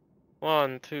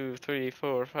 1, 2, 3,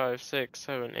 4, 5, 6,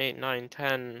 7, 8, 9,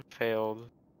 10 failed.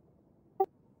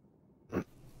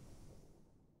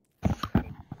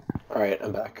 Alright,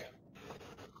 I'm back.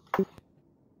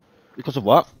 Because of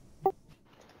what?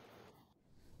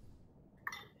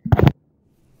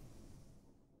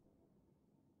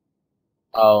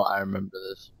 Oh, I remember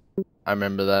this. I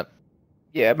remember that.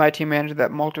 Yeah, my team managed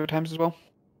that multiple times as well.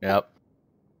 Yep.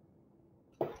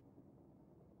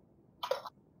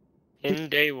 In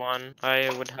day one, I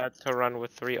would have to run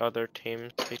with 3 other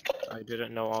teams because I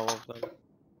didn't know all of them.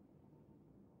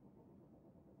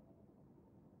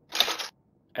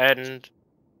 And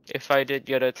if I did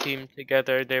get a team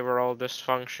together, they were all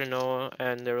dysfunctional,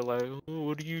 and they were like, oh,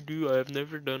 "What do you do? I've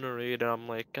never done a raid." And I'm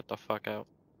like, "Get the fuck out."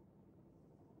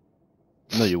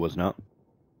 No, you was not.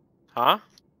 Huh?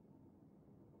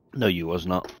 No, you was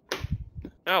not.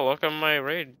 Yeah, look at my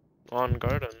raid on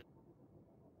Garden.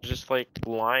 Just like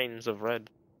lines of red.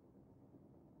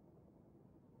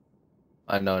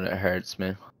 I know, and it hurts,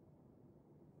 man.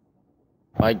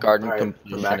 My garden Alright, I'm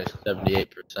completion back. is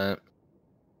 78%.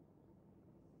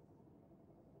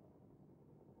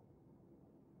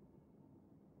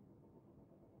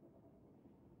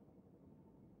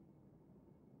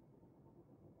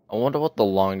 I wonder what the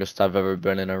longest I've ever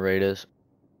been in a raid is.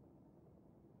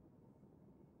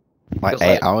 Like Because,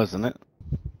 8 hours, isn't it?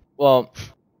 Well,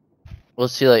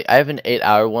 let's see, like, I have an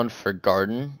 8-hour one for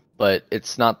garden, but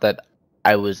it's not that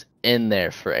I was in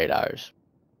there for 8 hours.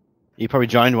 You probably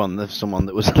joined one of someone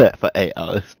that was there for 8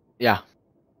 hours. Yeah.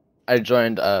 I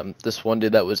joined this one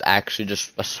dude that was actually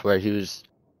just, I swear he was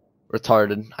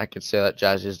retarded. I could say that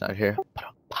Jazzy is not here.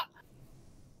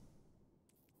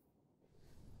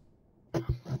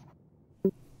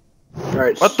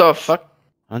 Alright. What the fuck?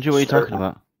 Andrew, what are you Start- talking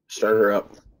about? Start her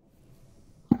up.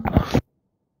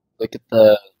 Look at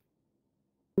the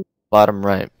bottom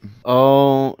right.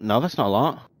 Oh, no, that's not a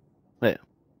lot. Wait.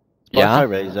 Yeah?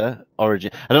 Spotify Razer,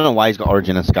 Origin. I don't know why he's got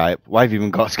Origin and Skype. Why have you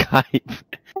even got Skype?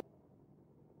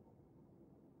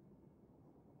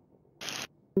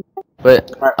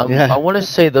 But Yeah. I want to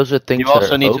say those are things You that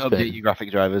also are need to open. update your graphic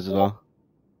drivers as well.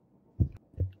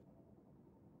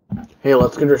 Hey,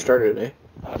 let's get her started, eh?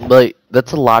 Like,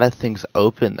 that's a lot of things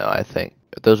open, though, I think.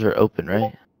 Those are open,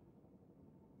 right?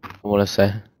 I want to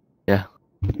say.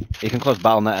 You can close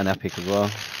Battle.net and Epic as well.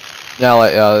 Yeah,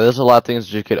 like, there's a lot of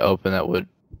things you could open that would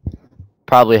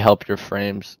probably help your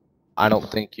frames. I don't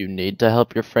think you need to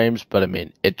help your frames, but I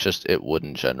mean, it would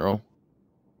in general.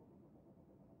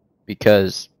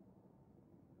 Because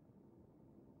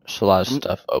there's a lot of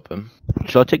stuff open.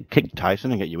 Shall I kick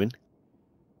Tyson and get you in?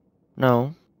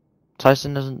 No.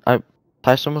 Tyson doesn't,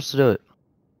 Tyson wants to do it.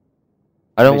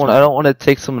 I don't want to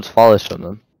take someone's flawless from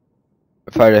them.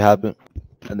 If I already have it,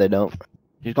 and they don't.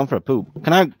 He's gone for a poop.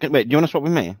 Wait, do you want to swap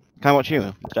with me? Can I watch you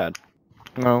instead?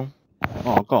 No.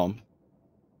 Oh, go on.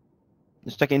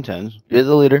 Let's take it in turns. You're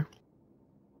the leader.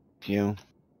 You.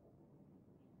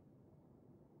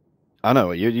 I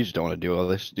know, you just don't want to do all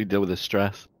this. You deal with this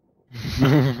stress.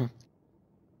 A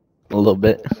little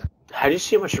bit. How do you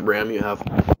see how much RAM you have?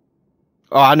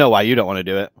 Oh, I know why you don't want to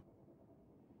do it.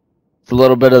 It's a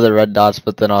little bit of the red dots,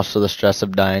 but then also the stress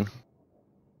of dying.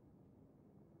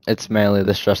 It's mainly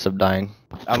the stress of dying.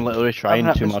 I'm literally trying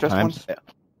not 2 been more stressed times. once.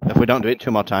 If we don't do it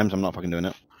 2 more times, I'm not fucking doing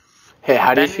it. Hey,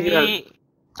 how do you figure out? Benny,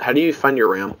 How do you find your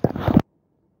RAM?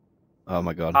 Oh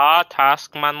my god.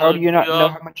 task man. How do you not know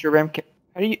how much your RAM?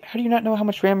 How do you not know how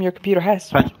much RAM your computer has?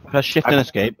 Press shift and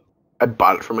escape. I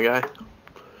bought it from a guy.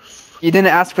 You didn't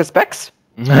ask for specs?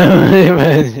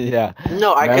 Yeah.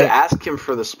 No, I Right. could ask him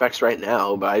for the specs right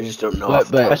now, but I just don't know. off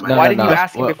the But- top of my no, Why head. didn't you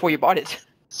ask him What- before you bought it?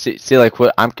 See, like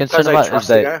what I'm concerned Because I about is trust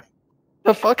the that guy.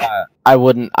 The fuck? I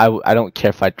wouldn't. I don't care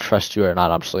if I trust you or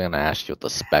not. I'm still gonna ask you what the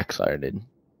specs are, dude.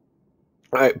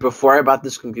 All right, before I bought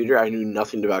this computer, I knew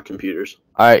nothing about computers.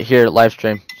 All right, here, live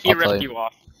stream. He I'll tell ripped you. you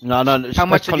off. No, just How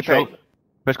much press did you control. pay?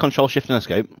 Press control, shift and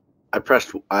escape. I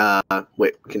pressed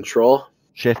control.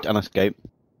 Shift and escape.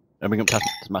 And bring up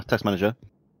test manager.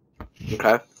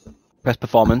 Okay. Press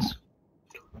performance.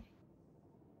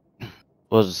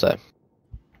 What does it say?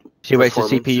 See where it says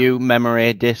Performance. CPU,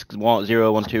 memory, disk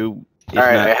 1012. All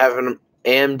right, I have an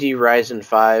AMD Ryzen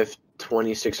 5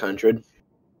 2600,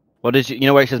 What is you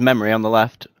know where it says memory on the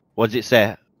left? What does it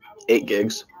say? 8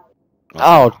 gigs.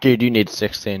 Oh, dude, you need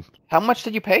 16. How much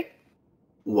did you pay?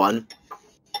 1.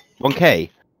 1K.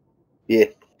 Yeah.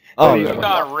 Oh, you You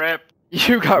got ripped.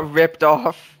 You got ripped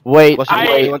off. Wait, What's your-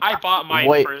 wait, I bought mine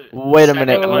wait, for wait a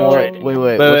minute. 700. Wait.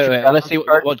 Wait, What's your let's see graphics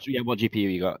card? what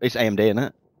GPU you got. It's AMD, isn't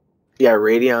it? Yeah,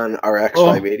 Radeon RX Oh.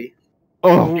 580.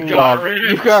 Oh, You got ripped.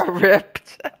 You got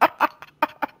ripped.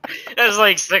 It's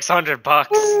like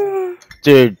 $600.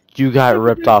 dude, you got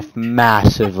ripped off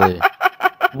massively.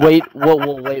 Wait,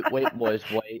 boys,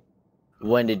 wait.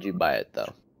 When did you buy it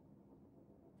though?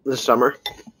 This summer.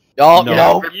 Oh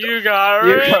No. You got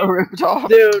You ripped. got ripped off.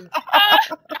 dude,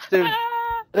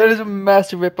 That is a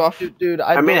massive rip off. dude.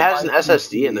 I mean, it built has an mine-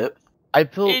 SSD in it. I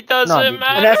built. It doesn't no, dude,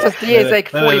 matter. An SSD is like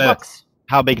Wait, 40 wait. bucks.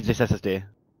 How big is this SSD?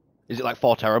 Is it like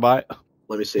 4 terabyte?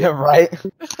 Let me see. Yeah, right.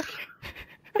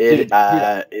 It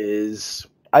dude. is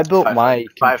I built my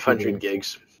 500 computer.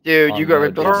 gigs. Dude, you got no,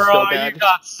 ripped dude. off so Bro, you bad.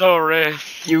 got so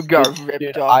ripped. You got ripped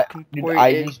Dude, off Dude, completely.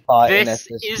 I just bought an This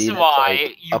SSD is that's why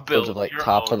like you upwards build of like your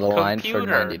top of the own line for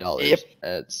computer. $90. Yep.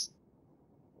 It's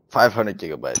 500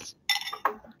 gigabytes.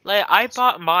 Like, I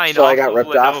bought mine So I off got of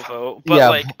ripped off? Lenovo, but Yeah,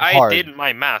 like, I hard. did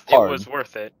my math. Hard. It was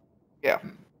worth it.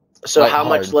 So Like how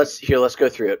much? hard. Let's go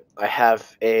through it. I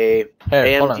have a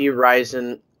Here, hold AMD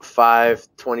Ryzen 5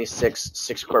 26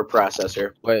 6-core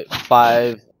processor.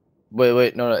 on.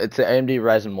 Wait, no, it's an AMD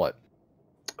Ryzen what?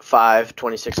 5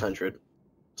 2600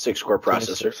 6-core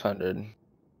processor. 2600.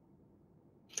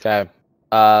 Okay.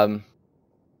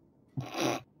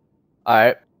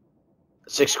 Alright.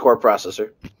 6-core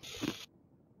processor.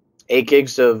 8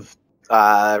 gigs of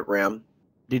RAM.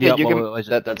 Yeah, you can-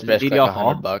 That's basically like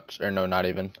DDR4? $100, or no, not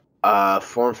even.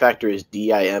 Form factor is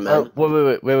DIMM. Oh,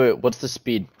 wait. What's the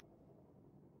speed?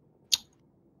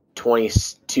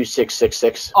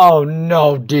 2666. Oh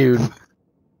no, dude.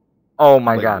 Oh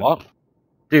my god. What?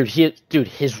 Dude,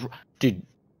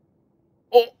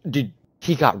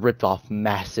 he got ripped off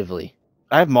massively.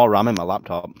 I have more RAM in my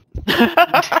laptop.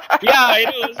 Yeah, I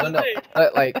know. That's No, the no, thing.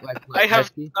 like I have,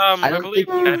 Husky, I I don't believe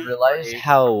think you realize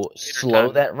how slow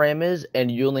 10. that RAM is, and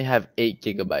you only have 8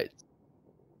 gigabytes.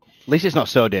 At least it's not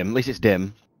so dim. At least it's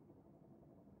dim.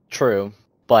 True,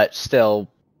 but still,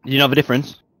 You know the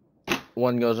difference?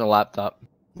 one goes on a laptop.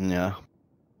 Yeah.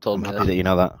 Told I'm me happy that. that you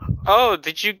know that. Oh,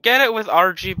 did you get it with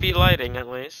RGB lighting at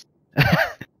least?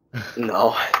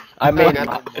 No. I mean,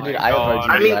 Oh dude, my I have God. RGB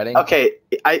I mean, lighting. okay,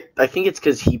 I think it's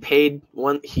because he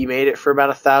made it for about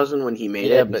 1,000 when he made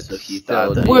Yeah, it, and but so he still,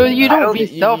 thought that. dude. Well, you I don't don't-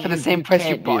 resell for the same price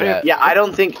you can't do bought it. that. Yeah, I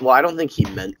don't think he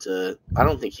meant to. I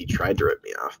don't think he tried to rip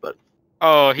me off, but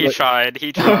Oh, he Look- tried.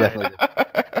 He tried. Definitely.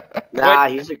 nah,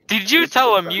 he's a. Did you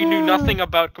tell him you knew nothing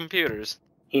about computers?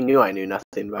 He knew I knew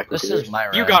nothing about This computers. is my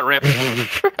RAM. You got ripped.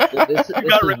 This got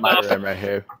is ripped my off. RAM right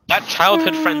here. That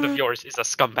childhood friend of yours is a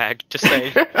scumbag. Just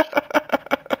saying.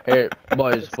 Here,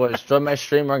 boys, join my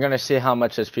stream. We're gonna see how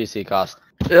much this PC cost.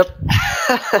 Yep.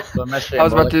 Join my stream. I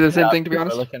was we're about to do the looking same it up. thing, to be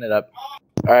honest. We're looking it up.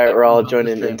 All right, we're all On the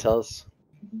joining stream. Intels.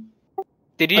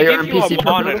 Did he Are you give on you a PC per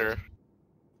monitor?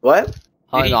 What?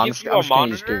 Hang he on, give you I'm a just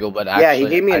gonna use monitor? Google, but Yeah, he actually-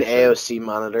 gave me an actually- AOC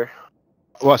monitor.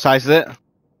 What size is it?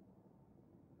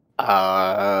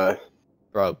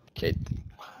 Bro, Kate.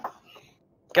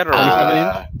 Get a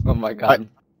Uh, Oh my god.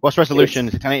 What's resolution?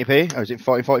 Is it 1080p or is it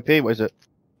 4040p? What is it?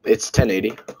 it's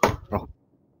 1080.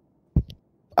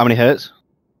 How many hertz?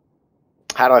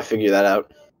 How do I figure that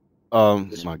out? Oh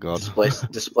my god.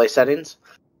 Display settings?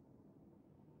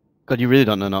 God, you really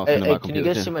don't know nothing Hey, about can you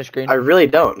computers. guys see my screen? I really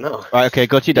don't know. Right, okay,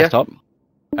 go to your Yeah. desktop.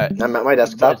 I'm at my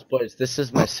desktop. Boys, this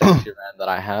is my 60 RAM that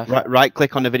I have. Right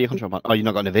click on the video control button. Oh, you're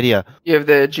not got the video. You have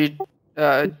the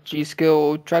G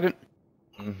skill trident.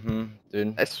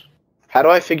 Dude. Nice. How do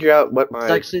I figure out what It's my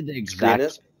actually the screen exact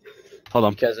is? Hold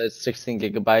on. because it's 16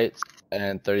 gigabytes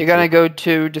and 30. You're gonna go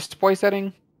to display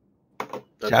setting.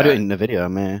 See, I do it in the video,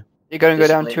 man. You're gonna go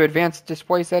down Display. to advanced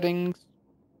display settings,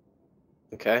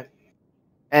 Okay.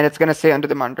 and it's gonna say under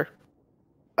the monitor.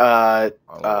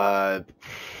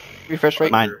 Refresh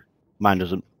rate. Mine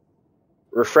doesn't.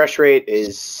 Refresh rate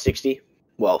is 60.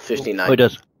 Well, 59. Oh, it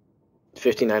does.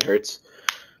 59 hertz.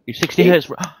 You're 60 hertz.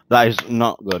 That is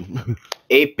not good.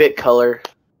 8-bit color.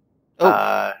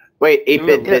 Oh. Wait,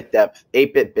 8-bit Ooh. bit depth.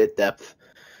 8-bit bit depth.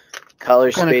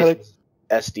 Color Kinda space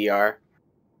color- SDR.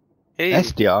 Hey,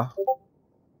 SDR.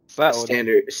 that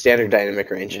one. Standard dynamic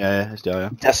range. Yeah,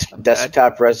 SDR. Yeah.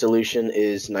 Desktop resolution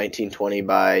is 1920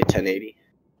 by 1080.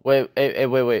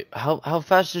 Wait. How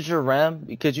fast is your RAM?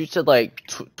 Because you said like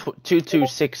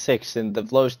 2266, and the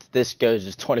lowest this goes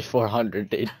is 2400,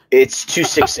 dude. It's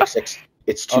 2666.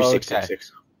 It's Oh, okay.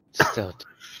 2666. Still.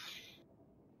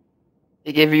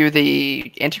 He gave you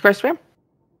the Antichrist RAM.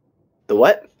 The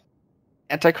what?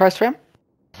 Antichrist RAM.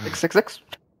 666.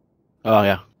 Oh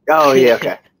yeah. Oh yeah,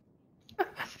 okay. I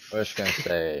was just gonna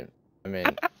say. I mean.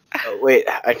 Oh, wait,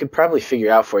 I could probably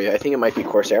figure out for you. I think it might be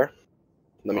Corsair.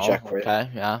 Let me Oh, check for you. Okay.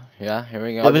 Yeah. Here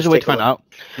we go. Oh, there's a way to take a find out.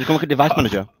 You can look at device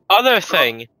manager. Other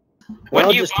thing, when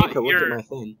I'll you just bought take a look at your my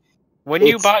thing. when you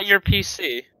It's- bought your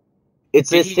PC, It's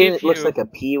Did this he thing give that looks you- like a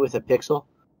P with a pixel.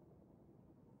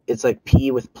 It's like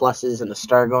P with pluses and a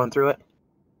star going through it.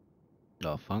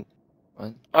 Oh fuck.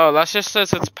 oh, that just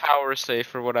says it's power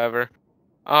safe or whatever.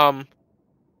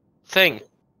 Thing,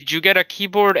 did you get a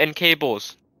keyboard and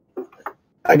cables?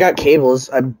 I got cables.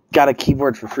 I got a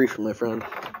keyboard for free from my friend,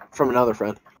 from another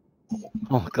friend.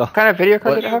 Oh god. What kind of video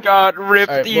card What did it You have? got ripped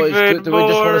Alright, boys. even Do we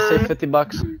just want to say more.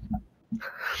 $50?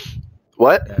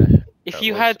 What? If That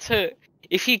you was- had to,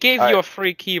 if he gave Alright. you a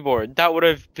free keyboard, that would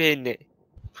have been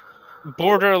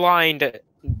borderline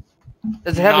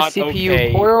Does it have Not a CPU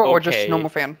okay, coil or just okay. normal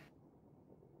fan?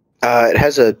 It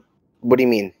has a. What do you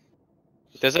mean?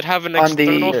 Does it have an On the-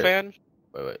 external Here. fan?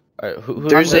 Wait. Alright, who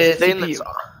There's On a the thing CPU. that's.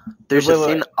 There's Wait, a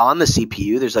thing wait. on the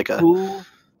CPU. There's like a. who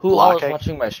all block is egg?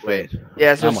 watching my stream?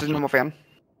 Yeah, so I'm it's just a watching. normal fan.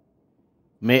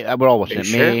 Me, we're all watching Are it.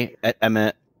 you Me,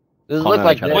 Emmett. Does it Connor look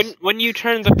like and each other. this? When you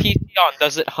turn the PC on,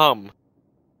 does it hum?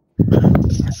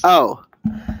 Oh.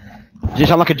 Does it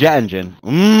sound like a jet engine?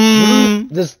 Mmm.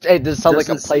 This sounds like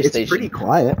a PlayStation. It's pretty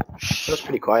quiet. That's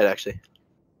pretty quiet, actually.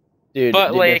 Dude, But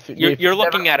dude, like, if you're you've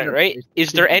looking never at it, owned a right?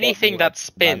 Is there PlayStation, you don't anything know that what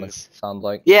spins? sound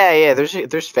like? Yeah.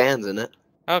 There's fans in it.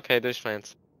 Okay, there's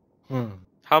fans. Hmm.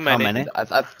 How many? many? I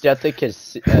think his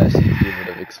CPU would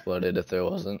have exploded if there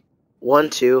wasn't. 1,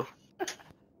 2.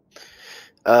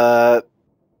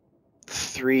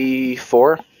 3,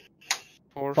 4.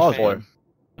 Four Four. fans.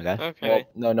 Okay. Okay.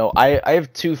 Well, no. I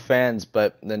have 2 fans,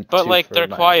 but then. But 2 like for they're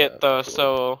my, quiet though,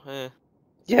 so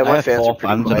Yeah, I my have fans are 4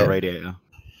 pretty fans and a quiet. radiator.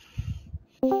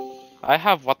 I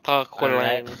have water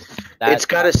cooling. It's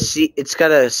got a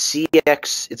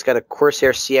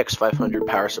Corsair CX 500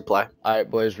 power supply. Alright,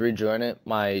 boys, rejoin it.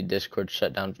 My Discord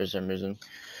shut down for some reason.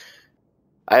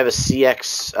 I have a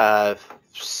CX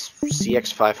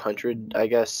 500, I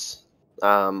guess.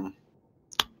 Power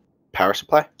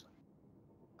supply.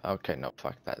 Okay, no,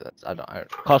 fuck that.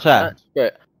 Corsair.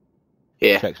 Great.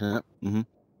 Yeah, Checks in it.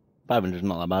 500 is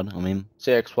not that bad. I mean,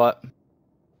 CX what?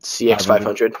 CX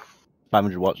 500.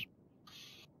 500 watts.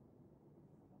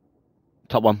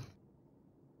 Top one.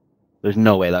 There's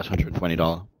no way that's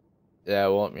 $120. Yeah,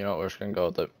 well, you know what? We're just gonna go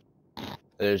with it.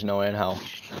 There's no way in hell.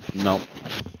 No,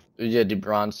 Yeah, the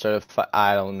bronze certified.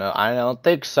 I don't know. I don't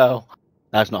think so.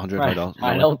 that's not $120.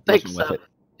 I No, don't think that's not so. worth it.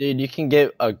 Dude, you can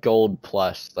get a gold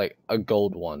plus, like a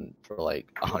gold one for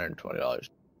like $120. What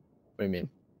do you mean?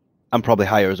 I'm probably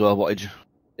higher as well, wattage.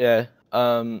 Yeah.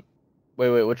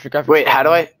 Wait. What's your graphics? Wait, how card?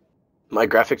 do I? My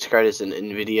graphics card is an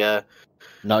NVIDIA,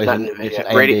 No, not it's NVIDIA,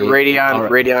 an AMD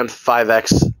Radeon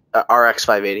 5X RX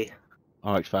 580.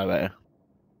 RX 580.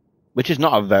 Which is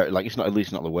not a very it's not at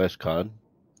least not the worst card.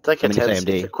 It's like I mean, it's it's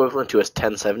AMD. equivalent to a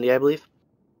 1070, I believe.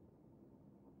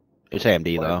 It's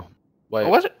AMD though. Wait.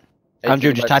 What was it? 8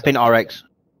 Andrew, just gigabytes type in of- RX.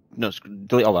 No,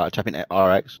 delete all that. Type in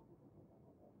RX.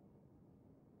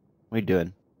 What are you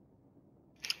doing?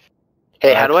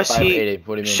 Hey, how do I RX see? 580,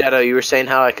 what do you mean? Shadow, you were saying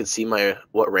how I could see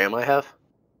what RAM I have?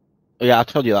 Oh, yeah, I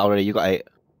told you that already. You got 8.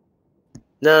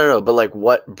 No, but like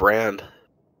what brand?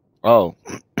 Oh,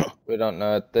 We don't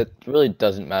know. That really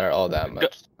doesn't matter all that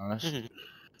much, to be honest.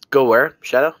 Go where?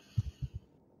 Shadow?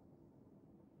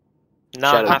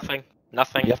 No, Shadow.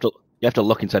 nothing. you have to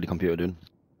look inside the computer, dude.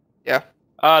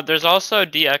 There's also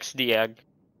DXD egg.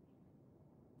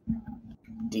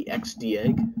 DXD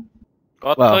egg?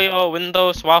 Go Well- to your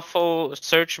Windows waffle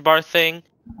search bar thing.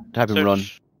 Type in run.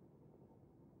 Search.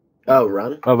 Oh,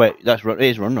 run. Oh wait, that's run. It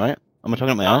is run, right? Am I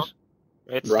talking about my No. ass?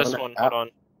 It's Run this it one. up. Hold on.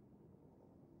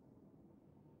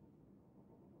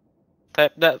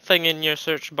 Type that thing in your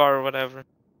search bar or whatever.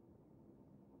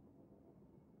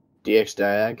 DX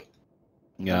diag.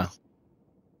 Yeah.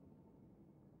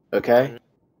 Okay.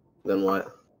 Then what?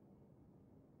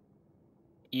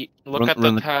 Look Run- at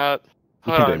run the the- tab.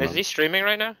 You Hold can do on, it, is man. he streaming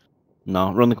right now?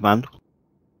 No, run the command.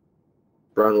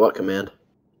 Run what command?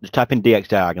 Just type in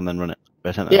DXDiag and then run it.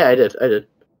 Press enter. Yeah, I did.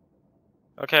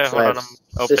 Okay, So hold I on, have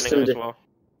I'm opening system it as di- well.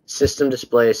 System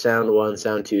display, sound 1,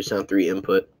 sound 2, sound 3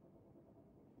 input.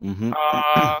 Mhm.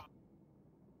 I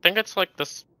think it's like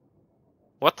this.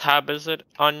 What tab is it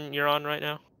you're on right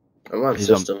now? I'm on He's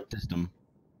on system. System.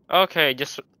 Okay,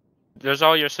 just there's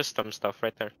all your system stuff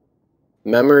right there.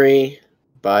 Memory,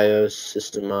 BIOS,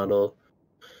 system model.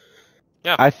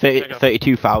 Yeah. I have there you go.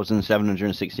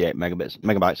 32,768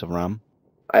 megabytes of RAM.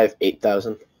 I have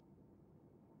 8,000.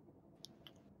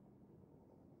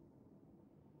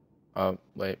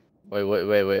 Wait.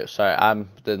 Sorry, I'm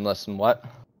didn't listen. What?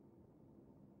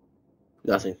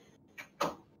 Nothing.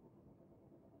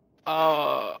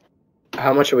 Uh,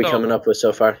 How much are we So- coming up with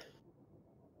so far?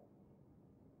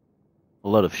 A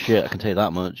lot of shit, I can tell you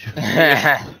that much.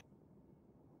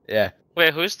 Yeah.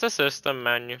 wait, who's the system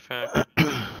manufacturer?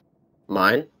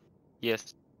 Mine?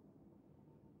 Yes.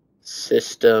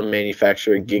 System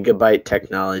manufacturer Gigabyte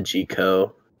Technology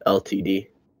Co. Ltd.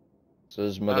 So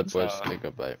this That's, motherboard's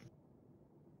gigabyte.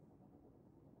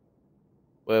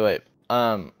 Wait.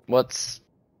 What's?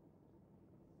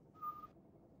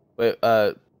 Wait.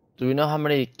 Do we know how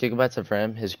many gigabytes of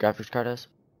RAM his graphics card has?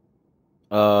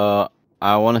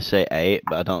 I want to say 8,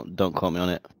 but don't quote me on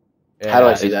it. How do I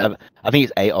Yeah, see that? I think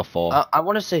it's 8 or 4. I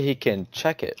want to say he can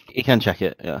check it. You can check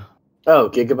it, yeah. Oh,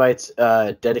 gigabytes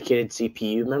dedicated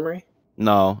CPU memory?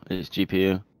 No, it's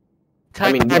GPU.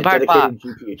 I mean, Type dedicated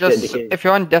GPU. Just Dedicated. if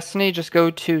you're on Destiny, just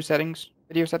go to settings,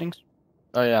 video settings,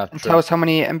 Oh yeah. and True. tell us how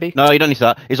many MB. No, you don't need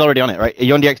that. It's already on it, right? Are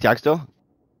you on the XTX still?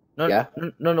 No, Yeah.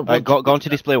 no. Right, go on to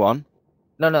display one.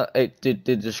 No. Hey, dude,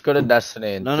 just go to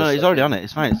Destiny and. No, just, it's already on it.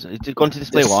 It's fine. It's go on to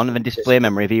display one and then display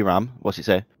memory VRAM. What's it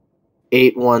say?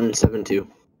 8172.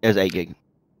 It's 8 gig.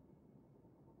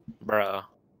 Bruh.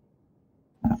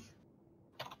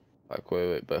 Like,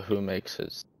 wait, but who makes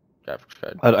his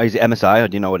graphics card? Is it MSI or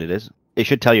do you know what it is? It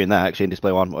should tell you in there actually in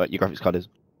display one what your graphics card is.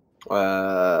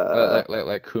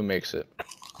 Like who makes it?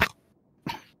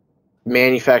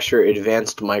 Manufacturer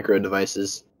Advanced Micro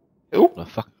Devices. Oh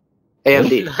fuck.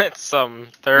 AMD. That's some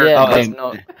third. Yeah, Oh,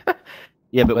 no,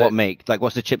 Yeah, but what But- make? Like,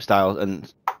 what's the chip style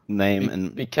and name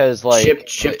and? because like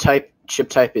Chip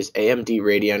type is AMD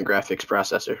Radeon graphics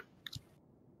processor.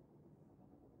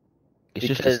 It's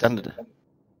just a because- standard.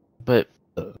 but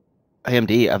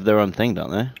AMD have their own thing, don't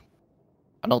they?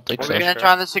 I don't think We're so. gonna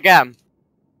try this again.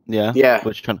 Yeah. Yeah.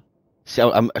 We're just trying to see.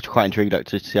 I'm actually quite intrigued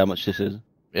actually to see how much this is.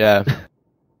 Yeah,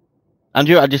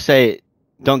 Andrew, I'd just say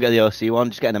don't get the OC one.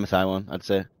 Just get an MSI one. I'd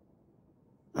say.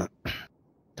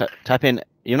 Type in.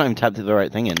 You're not even typed the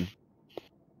right thing in.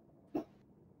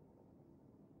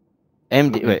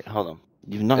 AMD. Wait, hold on.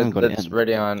 You've not even got it it's in.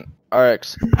 Radeon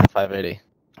RX 580.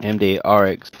 AMD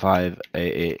RX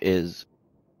 580 is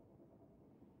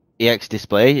EX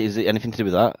display. Is it anything to do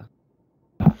with that?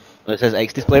 Well, it says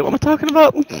X display. What am I talking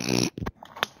about?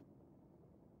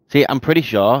 See, I'm pretty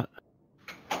sure.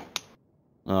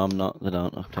 No, I'm not. They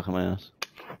don't. I'm talking my ass.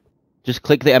 Just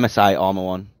click the MSI armor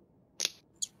one.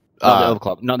 Not the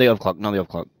overclock. Not the overclock. Not the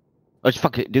overclock. Oh, just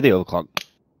fuck it. Do the overclock.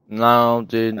 No,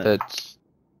 dude, that's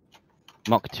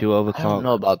Mach 2 I overclock. don't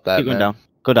know about that. Keep going man. down.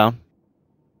 Go down.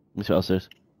 Let's see what else there is.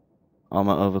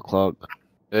 Armor overclock.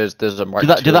 There's a Mark Do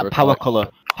that. II Do that power overclock. color.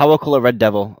 Power color Red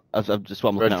Devil. That's what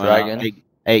I'm looking Red at right now. Dragon.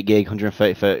 8 gig,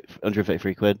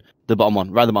 133 quid. The bottom one.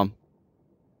 Right at the bottom.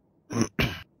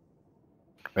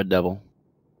 Red Devil.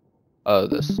 Oh,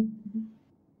 this.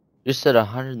 You said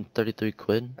 133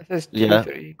 quid? It says Yeah.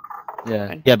 230.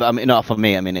 Yeah. Yeah, but I mean, not for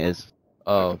me. I mean, it is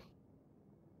Oh,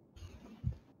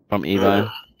 from eBay.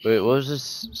 wait, what was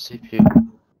this CPU?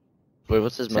 Wait,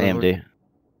 what's this It's motherboard?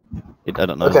 AMD. I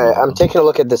don't know. Okay, I'm taking a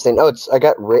look at this thing. Oh,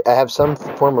 I have some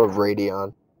form of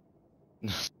Radeon.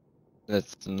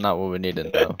 That's not what we need to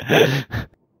know.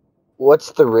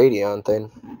 What's the Radeon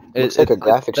thing? Looks like a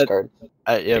graphics card.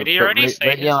 Yeah, Did he but already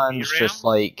say his Radeon's VRAM? just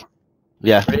like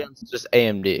Yeah. Radeon's just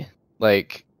AMD.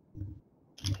 Like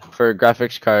for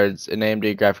graphics cards, an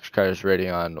AMD graphics card is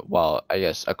Radeon, while I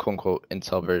guess a quote unquote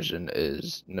Intel version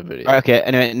is NVIDIA. Right, okay,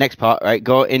 anyway, next part, right?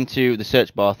 Go into the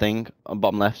search bar thing on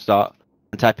bottom left, start,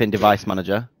 and type in device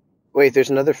manager. Wait, there's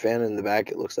another fan in the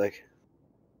back, it looks like.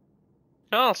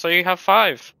 Oh, so you have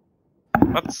 5.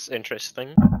 That's interesting.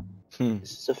 Is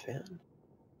this a fan?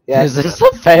 Yeah, Is this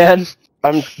a fan?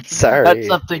 I'm sorry. That's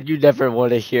something you never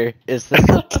want to hear. Is this?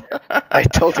 I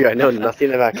told you I know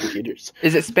nothing about computers.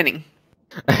 Is it spinning?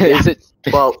 Is it?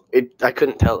 Well, I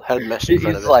couldn't tell. It had mesh in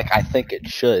front of He's it. like, I think it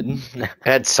should. It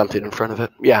had something in front of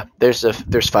it. Yeah, there's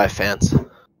 5 fans.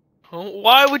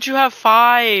 Why would you have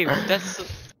 5? That's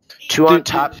 2 on Dude,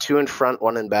 top, 2 in front,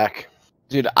 1 in back.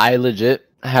 Dude, I legit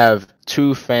have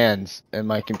 2 fans in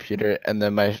my computer and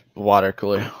then my water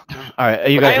cooler. Alright, are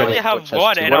you I guys only ready? have Which has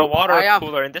one two. and a water I have-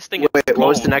 cooler, and this thing Wait, is what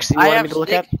was the cold. next thing you I wanted have me to look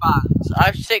 6 at? fans. I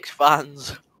have 6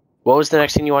 fans. What was the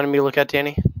next thing you wanted me to look at,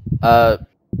 Danny? I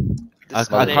This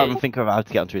can't thing- even think of how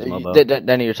to get onto his mobile.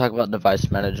 Danny, you're talking about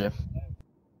device manager.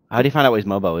 How do you find out what his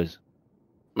mobile is?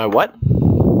 My what?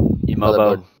 Your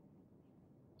mobile?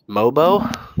 Mobo?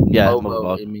 Yeah, Mobo,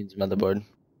 mobile. it means motherboard.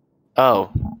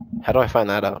 Oh, how do I find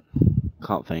that out?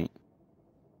 Can't think.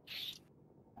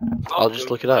 I'll just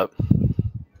look it up.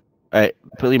 Alright,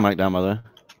 put your mic down, mother.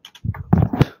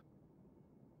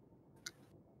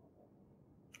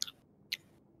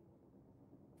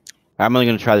 I'm only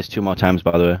gonna try this 2 more times,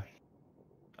 by the way.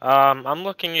 I'm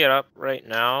looking it up right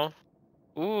now.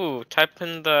 Ooh, type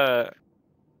in the.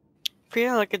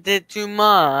 Feel like I did too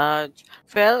much.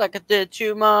 Feel like I did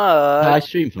too much. Hi,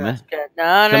 stream for me. Let's get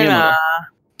na Show me your na monitor.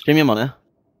 Show me your monitor.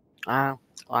 na.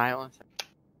 Alright, one second.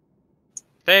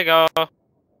 There you go. Oh.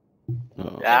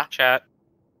 Yeah. Chat.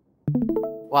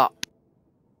 Wow.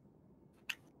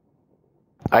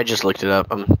 I just looked it up.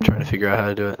 I'm trying to figure out how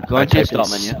to do it. Go I into your typed in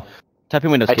start menu. Type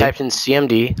in Windows I key. typed in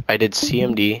CMD. I did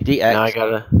CMD. DX. Now I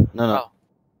gotta No. Oh.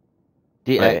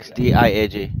 DX. Right.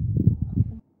 DIAG.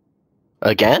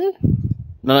 again.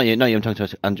 No, not you. No, you. I'm talking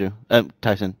to Andrew.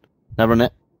 Tyson. Now run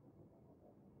it.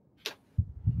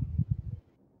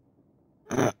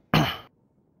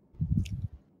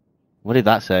 What did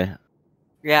that say?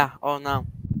 Yeah, oh no.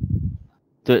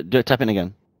 Do it, tap in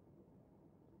again.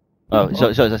 Oh,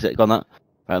 so that's it. Go on that.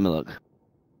 Right, let me look.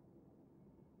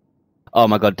 Oh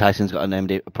my god, Tyson's got an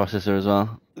AMD processor as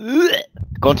well.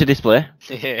 Go on to display.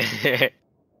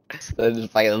 So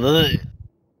just like,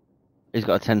 He's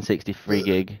got a 1060 3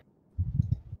 gig.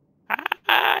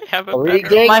 I have a 3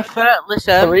 better. gig? My first,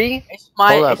 listen. 3? It's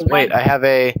my. Hold up, it's wait. My, I have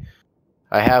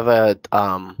a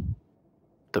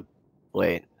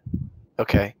wait.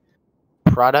 Okay.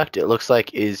 Product it looks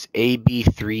like is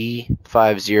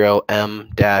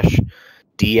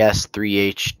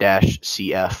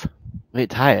AB350M-DS3H-CF. Wait,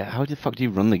 Ty, how the fuck do you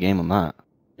run the game on that?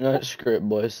 Screw it,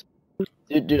 boys.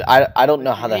 Dude, I don't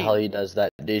know how the hell he does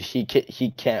that, dude. He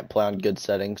can't play on good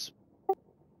settings.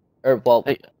 Or well,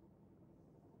 Hey.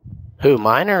 Who,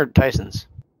 mine or Tyson's?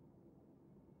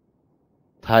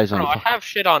 Ty's on. Bro, I have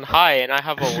shit on high and I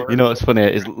have a word. You know what's funny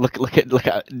is look at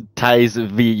Ty's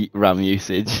VRAM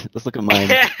usage. Let's look at mine.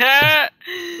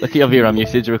 Look at your VRAM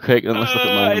usage real quick, and let's look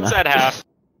at mine. It's at half.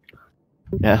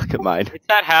 Yeah, look at mine. It's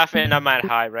at half and I'm at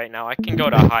high right now. I can go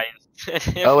to highest.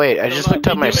 Oh wait, I just looked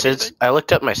up my system. I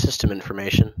looked up my system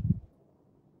information.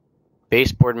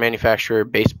 Baseboard manufacturer,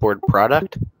 baseboard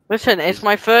product. listen, it's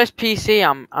my first PC.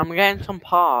 I'm getting some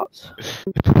parts.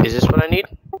 Is this what I need?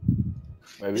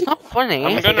 maybe. It's not funny.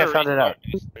 I'm think gonna I found it out.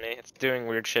 restart Destiny. It's doing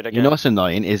weird shit again. You know what's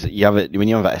annoying is when you have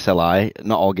an SLI,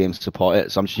 not all games support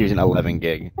it, so I'm just using 11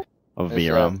 gig of It's,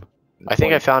 VRAM. I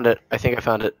think I found it.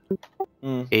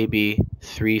 Mm.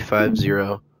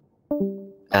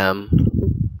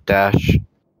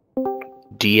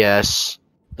 AB350M-DS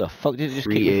The fuck did you just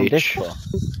kick me from disk for?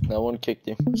 No one kicked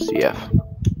you. CF.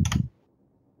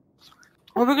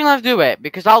 Well, we're gonna have to do it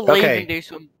because I'll leave Okay. and do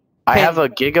some. I have a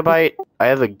gigabyte.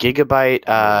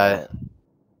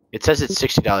 It says it's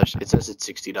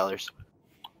 $60.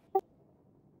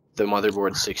 The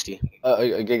motherboard's 60. A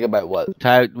gigabyte what?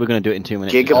 Ty, we're gonna do it in 2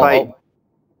 minutes. Gigabyte.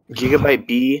 Gigabyte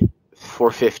B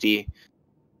 450.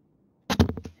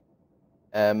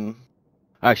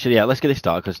 Actually, yeah, let's get this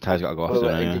started because Ty's gotta go off Wait, soon.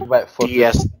 wait, a Anyway. gigabyte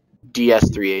 450.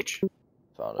 DS3H.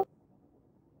 Found it.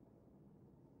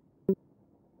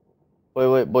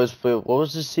 Wait, boys, what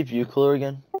was the CPU cooler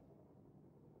again?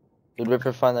 Did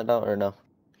Ripper find that out or no?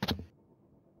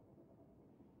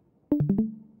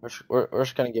 We're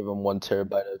just gonna give him 1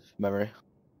 terabyte of memory.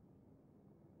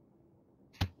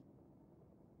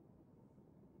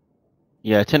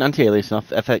 Yeah, turn anti-aliasing off.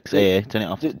 FXAA, turn it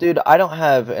off. Dude, I don't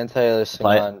have anti-aliasing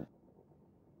Play it. on.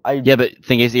 Yeah, but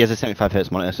thing is, he has a 75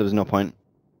 Hz monitor, so there's no point.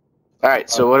 Alright,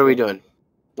 so what are we doing?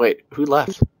 Wait, who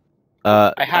left?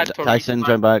 I had to Tyson restart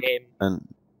joined back, the game. and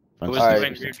It was Alright.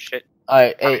 doing weird shit.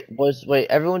 Alright, hey, boys, wait,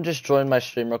 everyone just join my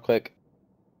stream real quick.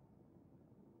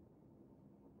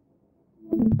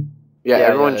 Yeah, Yeah,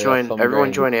 everyone yeah, join. phone Everyone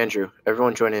brain. join Andrew.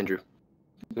 Everyone join Andrew.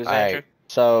 Who's Alright, Andrew?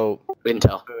 so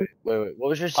Intel. wait, what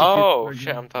was your CPU? Oh, cooler shit,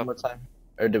 again? I'm tough. One more time.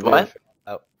 Or did we? What?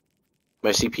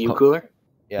 My CPU Oh. cooler.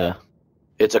 Yeah.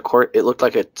 It's a core. It looked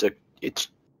like it's.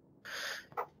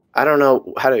 I don't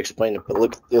know how to explain it, but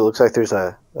it looks like there's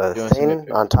a You wanna send me a thing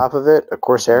picture? on top of it, a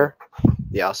Corsair.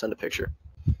 Yeah, I'll send a picture.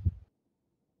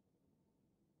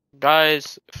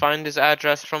 Guys, find his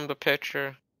address from the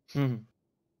picture.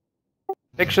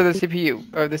 Picture the CPU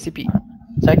or the CP.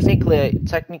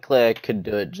 Technically, I could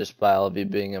do it just by all of you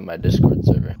being in my Discord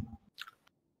server.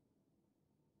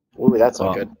 Ooh, that's not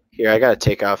Wow. good. Here, I gotta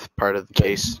take off part of the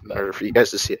case in order for you guys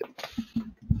to see it.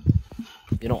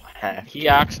 You don't have He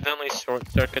accidentally short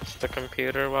circuits the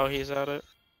computer while he's at it.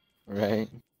 right?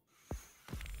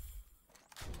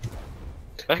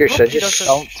 Here, should I hope he just- doesn't-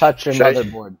 Don't touch your Should I-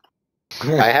 motherboard.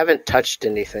 I haven't touched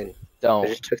anything. I Don't.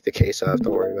 just took the case off.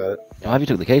 Don't worry about it. Why have you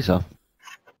took the case off?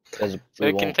 Because So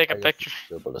you can take a picture.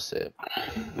 Be able to see it.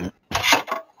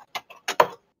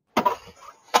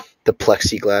 The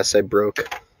plexiglass I broke.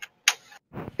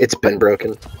 It's been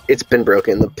broken. It's been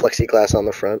broken. The plexiglass on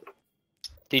the front.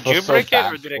 Did Feel you so break it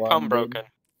or bad did it for come him, broken?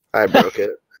 I broke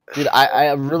it. Dude,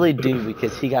 I really do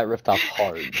because he got ripped off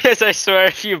hard. Because I swear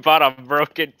if you bought a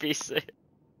broken piece of...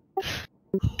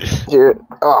 Here.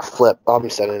 Oh, flip. I'm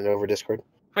sending it over Discord.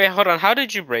 Wait, hold on. How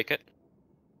did you break it?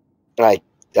 I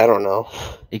don't know.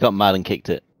 He got mad and kicked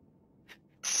it.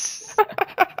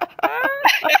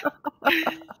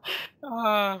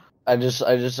 I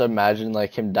just imagine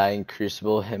like him dying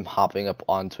Crucible, him hopping up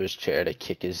onto his chair to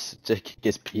kick his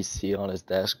PC on his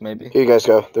desk, maybe. Here you guys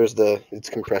go. It's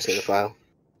compressing the file.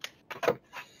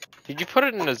 Did you put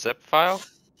it in a zip file?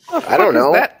 I don't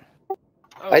know. That?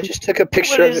 I just took a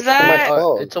picture What of is it from my that?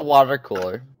 phone. It's a water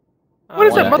cooler. What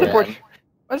is that Oh, yeah. motherboard?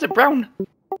 Why is it brown?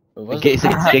 It's a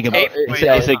gigabyte.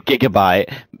 It's a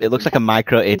gigabyte. It looks like a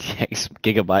micro ATX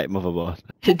gigabyte motherboard.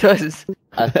 It does.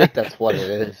 I think that's what it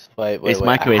is. Wait, It's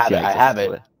micro ATX. I have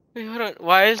it. Wait, hold on.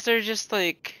 Why is there just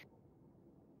like?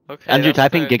 Okay. Andrew, that's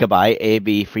type in good. gigabyte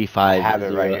I have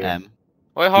it right AB350M.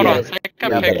 Wait, hold Yeah. on. Take a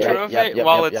Yep, picture yep, of yep, it yep,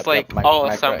 while yep, it's yep, like yep, all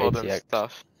micro assembled and ATX.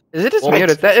 stuff. Is it just Well, me or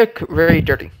does that look very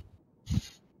dirty?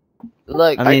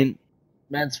 Look, I mean,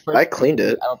 man's first. I cleaned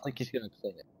it. I don't think he's gonna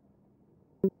clean it.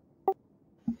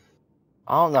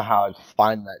 I don't know how I'd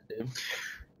find that, dude.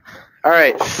 All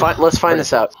right, let's find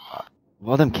this out.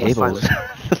 what are them Let's find cables?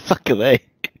 the fuck are they?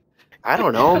 I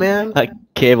don't know, man. Like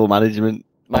cable management.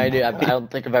 My dude, I don't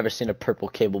think I've ever seen a purple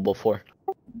cable before.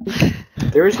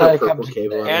 There is no Like, purple I'm-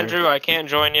 cable. on there. Andrew, I can't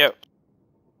join you.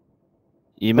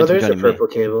 You Oh, meant to be there's a joining me. purple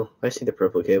cable. I see the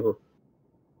purple cable.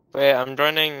 Wait, I'm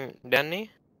joining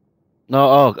Danny.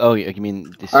 No, you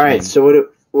mean this? All right, so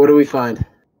what do we find?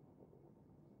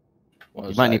 What You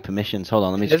was might that? need permissions. Hold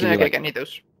on, let me It just doesn't give you look like like, any of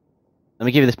those. let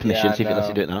me give you this permission. Yeah, See if it lets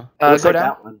you no. do it now. It looks Go like down.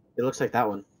 that one. It looks like that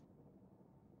one.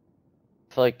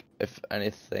 I feel like if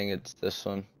anything, it's this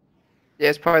one. Yeah,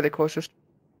 it's probably the closest.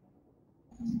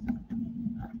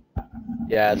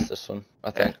 Yeah, it's this one.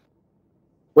 I think.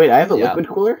 Wait, I have a Yeah. liquid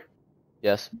cooler.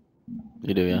 Yes.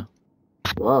 You do, yeah.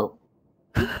 Whoa.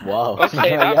 Wow.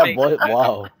 Okay, that yeah, makes boy, sense.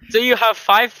 wow. So you have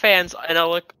 5 fans and a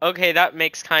look. Okay, that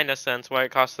makes kind of sense why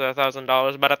it costs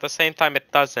 $1,000, but at the same time,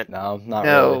 it doesn't. No, not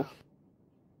No. really.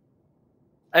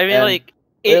 I mean, And like,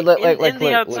 Here, in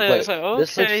the outside, it's like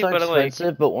This looks okay, so but like,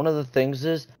 expensive, but one of the things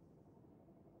is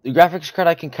the graphics card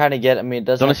I can kind of get. I mean, it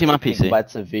doesn't Wanna have see my 2 PC?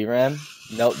 gigabytes of VRAM.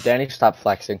 Nope, Danny, stop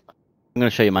flexing. I'm gonna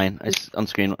show you mine. It's on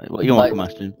screen. What you want from my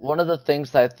stream? One of the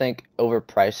things that I think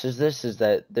overprices this is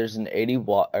that there's an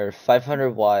 80-watt or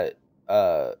 500-watt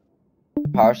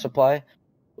power supply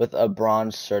with a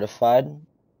bronze certified,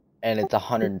 and it's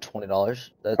 $120.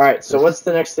 That's, All right, so what's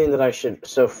the next thing that I should?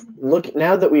 So look,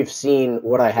 now that we've seen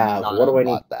what I have, what do I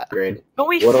need to that? upgrade? Can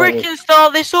we What do I need? freaking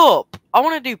start this up? I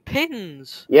want to do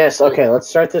pins. Yes. Okay, let's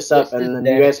start this up, This is and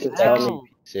then you guys can Danny's tell Hell.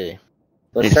 me. See.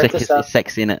 Let's It's, start sexy, this up, it's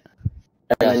sexy, innit?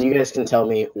 and then you guys can tell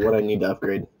me what I need to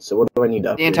upgrade. So what do I need to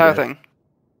The upgrade? entire guys? thing.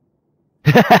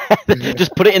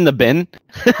 Just put it in the bin.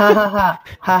 Ha ha ha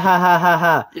ha ha ha ha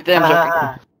ha. You're damn Ha,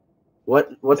 ha, joking.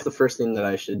 ha. What's the first thing that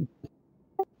I should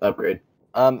upgrade?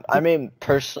 I mean,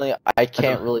 personally, I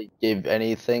can't really give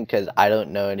anything because I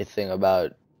don't know anything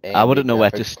about. I wouldn't know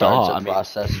where to graphics cards start, or I mean-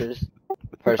 processors.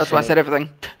 That's why I said everything.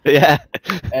 Yeah.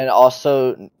 And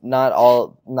also,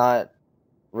 not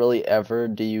really ever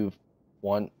do you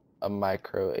want a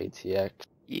micro ATX.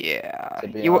 Yeah. To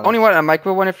be You only honest. want a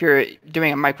micro one if you're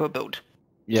doing a micro build.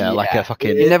 Yeah, like Yeah. a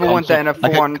fucking. You never want that in a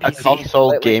like full-on a PC.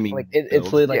 console gaming. it's build.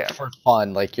 literally like Yeah. for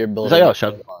fun. Like you're building. that it yours,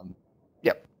 for Sean? fun.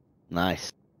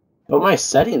 Nice. But my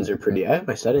settings are pretty. I have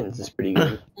my settings is pretty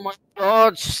good. Oh my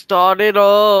god, start it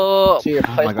up. So your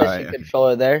Oh my God, PlayStation yeah.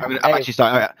 controller there. I'm Hey, actually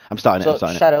starting. I'm starting it. so I'm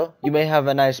starting it. Shadow, you may have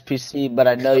a nice PC, but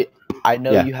I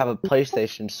know Yeah. you have a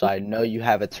PlayStation, so I know you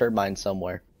have a turbine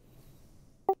somewhere.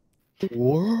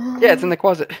 Yeah, it's in the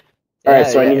closet. All right,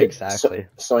 so I yeah, need exactly.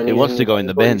 So I need It wants a to new go in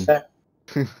the motherboard, bin.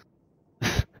 you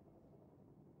say?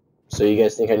 So you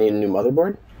guys think I need a new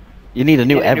motherboard? You need a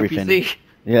new And a new everything. PC.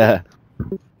 Yeah.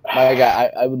 My guy,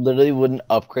 I would literally wouldn't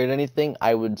upgrade anything.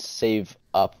 I would save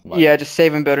up money. Yeah, just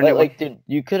save and build a new one. Like, dude,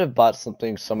 you could have bought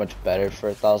something so much better for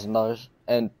 $1,000,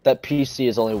 and that PC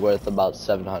is only worth about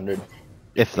 $700.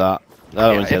 If that. I don't Yeah,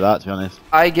 want to say if- that, to be honest.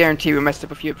 I guarantee we messed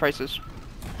up a few prices.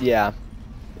 Yeah.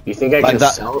 You think I Like can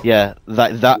that. sell? Yeah.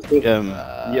 That. You think-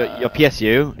 Your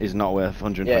PSU is not worth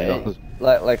 $120.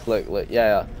 Look,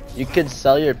 yeah. You could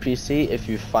sell your PC if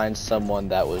you find someone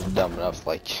that was dumb enough,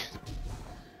 like.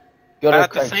 Go but to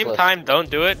at the same Craigslist. time, don't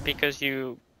do it because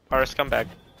you are a scumbag.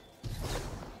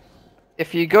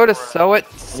 If you go to sell it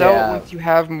Yeah. once you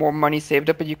have more money saved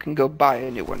up and you can go buy a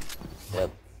new one.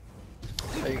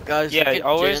 Are you guys Yeah, looking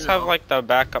always gin have or- like the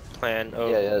backup plan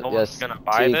of Yeah, no one's yes. gonna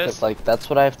buy See, this. 'cause, like, that's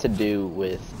what I have to do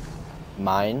with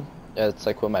mine. It's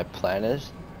like what my plan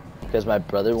is. Because my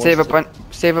brother wants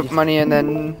Save up money and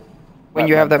then when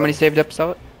you have that money saved up,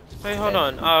 sell it. Wait, hold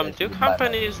and on. if Do you buy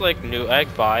companies like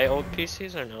Newegg buy old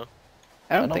PCs or no?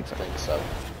 I don't think so.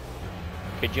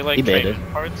 Could you like eBay trade did.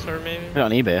 in parts or maybe? Put it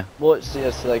on eBay. Well, see,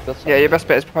 like, that's Yeah, your best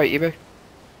bet is probably eBay.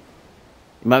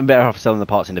 You might be better off selling the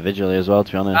parts individually as well,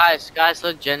 to be honest. Guys,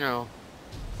 look general.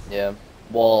 Yeah.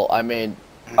 Well, I mean,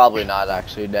 probably not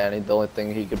actually, Danny. The only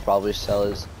thing he could probably sell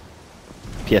is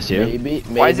PSU. maybe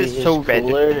Why is it his so red?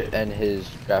 cooler and his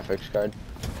graphics card.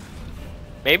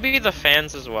 Maybe the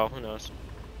fans as well. Who knows?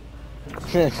 Are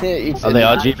they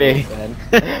RGB?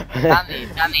 Danny,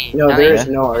 No, Danny, there is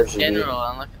no RGB. general,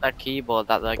 and look at that keyboard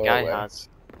that Go guy away. has.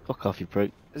 Fuck off, you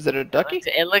prick. Is it a ducky?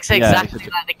 It looks Yeah, exactly it's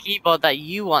a- like the keyboard that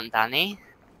you want, Danny.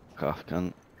 Fuck off,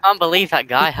 cunt. Can't believe that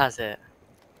guy has it.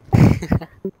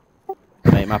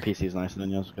 Mate, my PC's nicer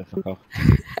than yours. Go fuck off.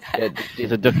 Yeah,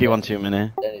 It's a ducky 1-2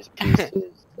 mini. Danny's PC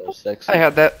is so sexy. I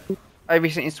had that. I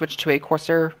recently switched to a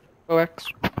Corsair OX.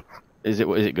 Is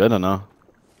it good or no?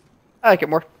 I like it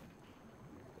more.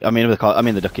 I mean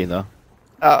the ducky though.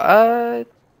 Oh,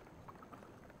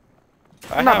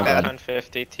 I Not have bad. a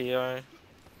 1050 Ti.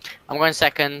 I'm going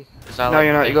second. no,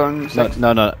 you're not. You're going No, six.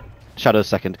 no. Shadow's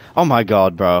second. Oh my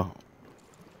god, bro.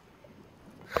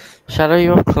 Shadow,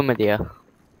 you have chlamydia.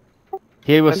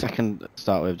 He was second to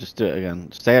start with. Just do it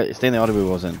again. Stay in the order we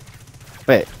was in.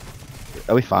 Wait,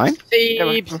 are we fine?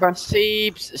 we're fine.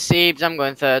 Siebes, I'm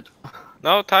going third.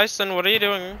 No, Tyson, what are you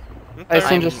doing? I'm I third.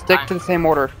 think just stick to the same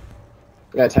order.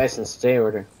 Yeah, Tyson, stay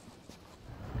order.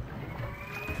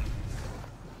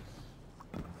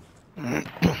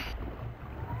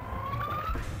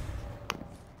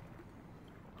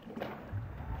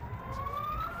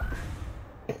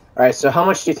 Alright, so how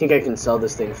much do you think I can sell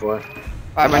this thing for?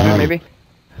 500 maybe.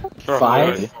 For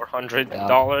Five? $400.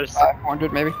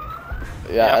 500 maybe.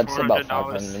 Yeah, Yeah, it's about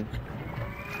 $400.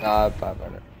 500.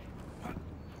 500.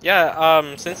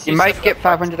 Yeah, since You you might said get that-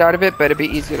 500 out of it, but it'd be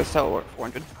easier to sell at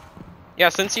 400. Yeah,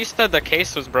 since you said the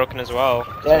case was broken as well.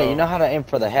 Danny, so- you know how to aim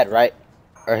for the head, right?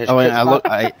 Or his Oh wait, kick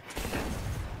spot?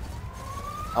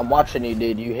 I'm watching you,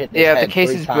 dude. You hit his Yeah, if head the case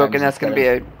 3 is broken, times that's gonna be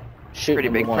instead a of shooting pretty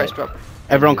him big once. price drop.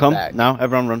 Everyone His come back. now.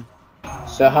 Everyone run.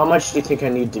 So how much do you think I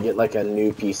need to get like a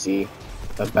new PC?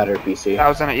 A better PC?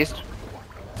 1,000 at least.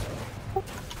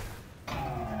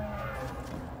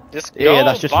 Just Yeah, go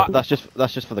that's just buy-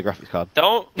 that's just for the graphics card.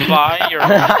 Don't buy your own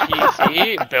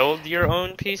PC. Build your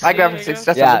own PC. My I graphics guess.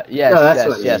 is Yeah, yes, No, that's yes,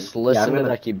 what I yes. mean. Listen Yeah, I'm to gonna-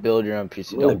 Lucky, build your own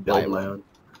PC. I'm gonna Don't buy build my one. own.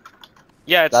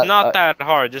 Yeah, it's That- not that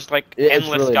hard. Just like it's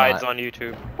endless really guides not. on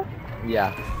YouTube.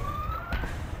 Yeah.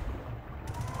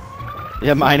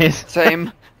 Yeah, mine is.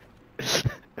 Same.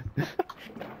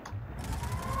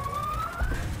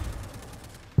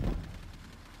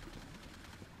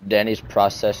 Danny's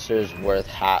processor is worth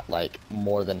like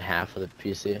more than half of the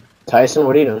PC. Tyson,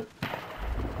 what are you doing?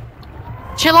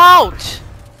 Chill out!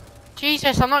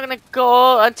 Jesus, I'm not gonna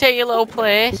go and take your little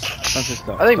place.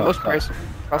 I think most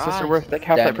processors are worth like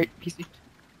half that Damn. PC.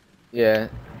 Yeah.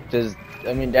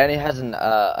 I mean, Danny has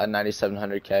a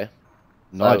 9700K.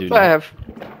 No, I do But I not. have.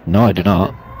 No, I do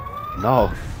not.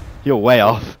 No, you're way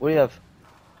off. What do you have?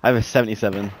 I have a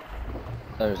 77.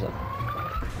 There's a.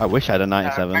 I wish I had a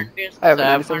 97. I have a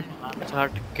 97. It's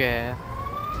hard to get.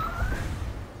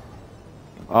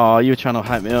 Oh, you were trying to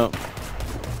hype me up.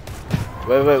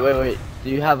 Wait. Do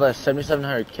you have a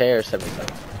 7700K or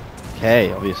 77?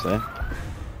 Okay, obviously.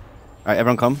 Alright,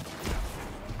 everyone come.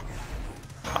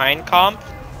 Fine comp.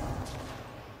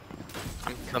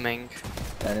 I'm coming.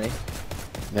 Danny?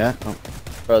 Yeah. Oh.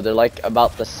 Bro, they're like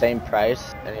about the same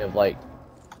price, and you have like.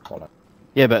 Hold on.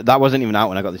 Yeah, but that wasn't even out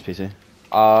when I got this PC.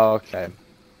 Oh, okay.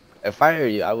 If I hear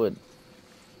you, I would.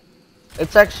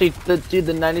 It's actually the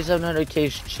 9700K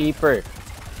is cheaper.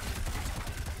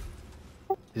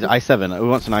 Is it i7? Who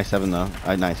wants an i7 though?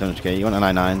 i9 You want an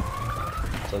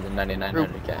i9? So the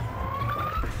 9900K.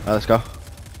 Alright, let's go.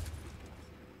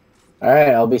 Alright,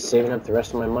 I'll be saving up the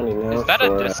rest of my money now. Is that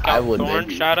for, a I discount would thorn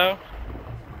maybe. shadow?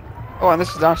 Oh, and this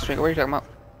is downstream. What are you talking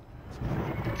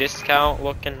about? Discount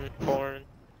looking thorn.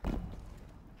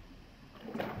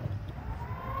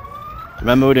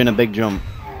 Remember we're doing a big jump.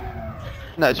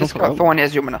 No, This just one's got Thorn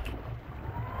is Yumina.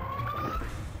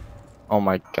 Oh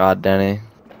my god, Danny.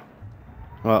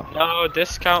 Well, No,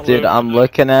 discount. Dude, Luna. I'm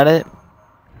looking at it,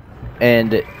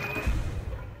 and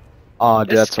oh,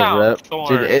 dude, that's a Discount rip.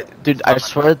 Thorn. Dude, I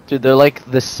swear, dude, they're like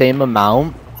the same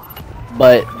amount,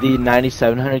 but the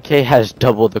 9700K has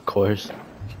double the cores,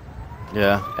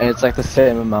 yeah. and it's like the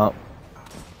same amount.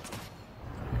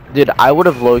 Dude, I would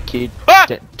have low keyed. Ah!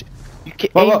 You can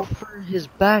Whoa, aim whoa. for his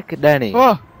back, Danny.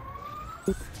 Oh!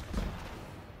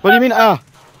 What do you mean? Ah!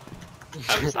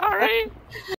 I'm sorry.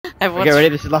 Everyone's Okay, ready?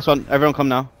 This is the last one. Everyone come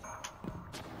now.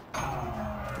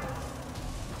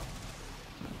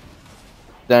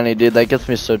 Danny, dude, that gets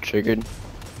me so triggered.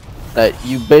 That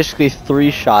you basically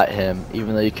 3-shot him,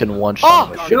 even though you can 1-shot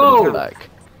him with shooting no! his back.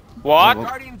 What?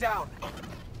 Guardian down.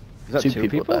 Is that Two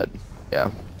people dead.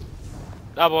 Yeah.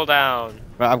 Double down.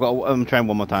 Right, I'm trying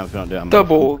one more time. If we don't do it, I'm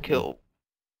Double kill.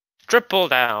 Triple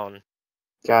down.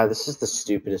 God, this is the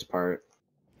stupidest part.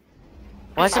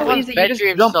 Why is So everyone's easy, you just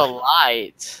bedroom jump. so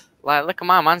light? Like, look at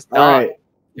mine, mine's dark. Alright.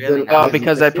 Really then, nice.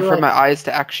 Because I feel prefer like- my eyes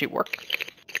to actually work.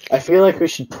 I feel like we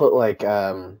should put like me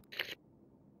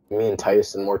and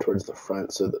Tyson more towards the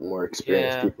front so that more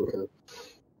experienced Yeah. people can.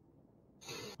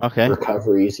 Okay.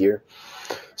 recover easier.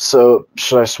 So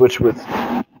should I switch with?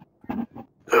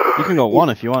 You can go 1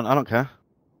 if you want. I don't care.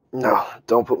 No,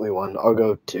 don't put me 1. I'll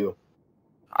go 2.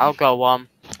 I'll go 1.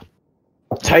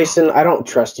 Tyson, I don't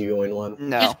trust you going 1.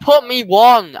 No. Just put me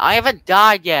 1. I haven't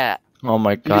died yet. Oh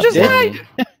my god, just Danny.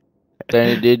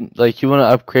 Danny, dude, like, you want to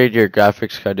upgrade your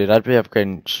graphics card, dude? I'd be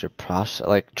upgrading your process.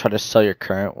 Like, try to sell your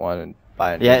current one and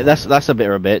buy a new Yeah, one. that's a bit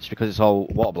of a bitch because it's all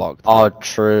water blocked. Oh,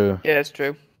 true. Yeah, it's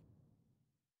true.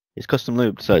 It's custom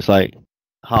looped, so it's like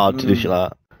hard to do shit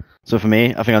like that. So for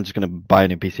me, I think I'm just gonna buy a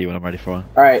new PC when I'm ready for it.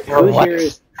 All right, What?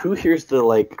 who here's the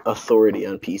like authority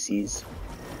on PCs?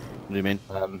 What do you mean?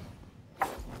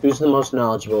 Who's the most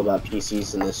knowledgeable about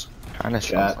PCs in this? Kind of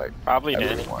Chat. sounds like Probably Danny.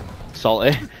 everyone.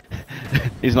 Salty.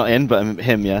 He's not in, but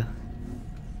him, yeah.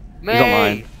 Me. He's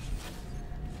online.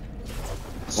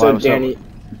 So Why, what's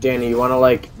up? Danny, you want to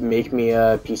like make me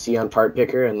a PC on part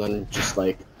picker and then just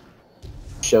like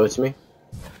show it to me?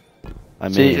 I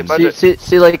See, mean,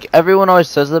 see, like, everyone always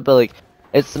says that, but, like,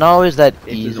 it's not always that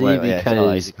it's easy just- well, yeah, it's not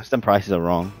because, easy, 'cause them prices are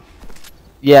wrong.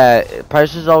 yeah,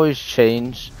 prices always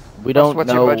change. We don't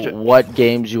what's your know budget? what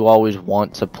games you always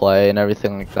want to play and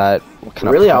everything like that. What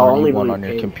kind Really, of I'll power only you want be on your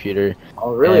paying- computer.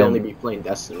 I'll really And- only be playing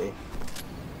Destiny.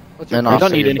 What's your And You also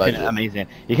don't need your anything budget. amazing.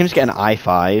 You can just get an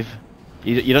i5.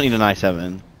 You don't need an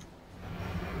i7.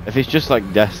 If it's just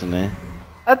like Destiny.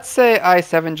 I'd say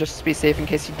i7 just to be safe in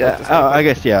case you die. Oh, I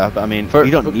guess yeah, but I mean,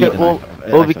 you don't need an well,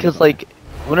 i5. well, because like,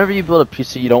 whenever you build a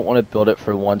PC, you don't want to build it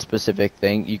for one specific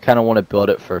thing. You kind of want to build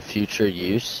it for future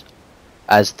use,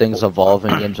 as things evolve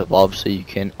and games evolve, so you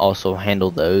can also handle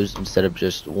those instead of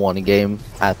just one game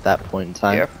at that point in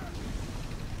time. Yeah.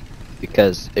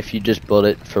 Because if you just build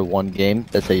it for one game,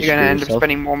 that's how you You're gonna screw end up yourself.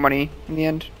 spending more money in the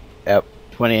end.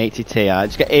 2080 Ti.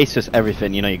 Just get Asus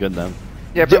everything. You know you're good then.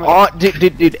 Yeah, Dude, pretty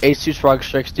much. dude, Asus ROG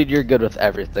Strix, dude, you're good with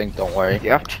everything. Don't worry.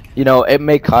 Yeah. You know, it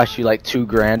may cost you like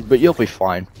 $2,000, but you'll be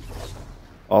fine.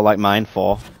 Or like mine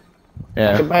 4.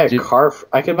 Yeah. I could buy a dude, car.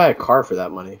 I could buy a car for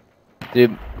that money.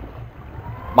 Dude,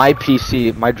 my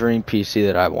PC, my dream PC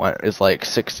that I want is like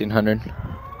 1600.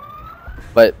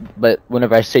 But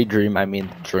whenever I say dream, I mean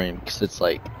dream, because it's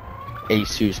like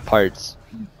Asus parts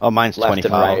Oh, mine's left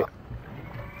 25. and right.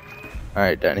 All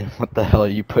right, Danny, what the hell are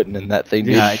you putting in that thing?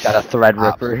 Dude, Yeah, you got a thread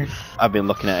ripper. I've been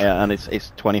looking at it and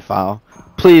it's 25.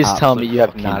 Please tell me Absolute you have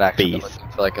fucking not actually been beast.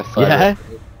 looking for like a thread Yeah.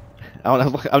 ripper.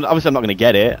 Obviously, I'm not gonna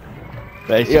get it,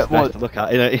 but it's Yeah, just nice well- to look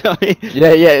at. You know what I mean?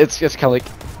 Yeah, it's just kind of like,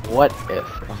 what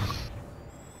if?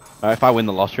 Or if I win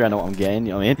the lottery, I know what I'm getting.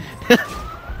 You know what I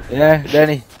mean? Yeah,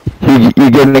 Danny. You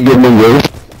gonna give me this?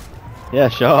 Yeah,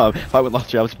 sure. If I win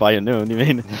lottery, I'll just buy a new one. You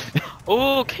mean?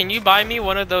 Ooh, can you buy me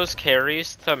one of those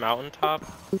carries to Mountaintop?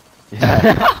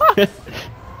 Yeah.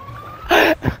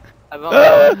 I won't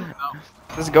go.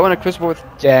 Let's go in a crucible with.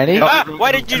 Danny. Ah,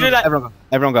 why did you do that?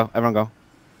 Everyone go. Everyone go.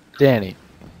 Danny.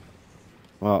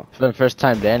 Well, For the first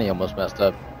time, Danny almost messed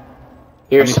up.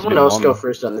 Here, I need to someone do else one. go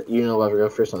first on. You know, whoever go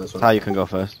first on this Ty, one. you can go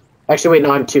first. Actually, wait,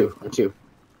 no, I'm 2. I'm 2.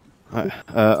 Right.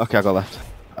 Okay, I'll go left.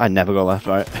 I never go left,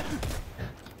 right?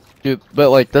 Dude, but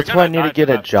like, that's You're why I gonna need to die get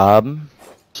a for that. job,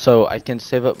 so I can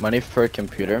save up money for a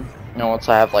computer. And once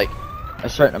I have like a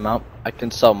certain amount, I can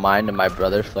sell mine to my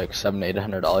brother for like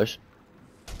 $700-800.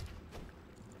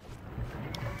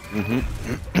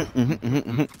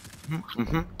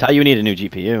 Ty, you need a new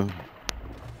GPU.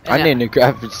 I need a new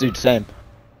graphics, dude. Same.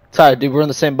 Ty, dude, we're in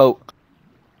the same boat.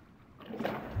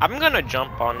 I'm gonna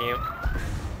jump on you.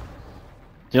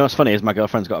 You know what's funny is my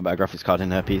girlfriend's got a better graphics card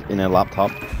in her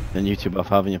laptop than you two both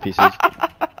have in your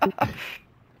PCs.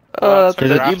 Oh,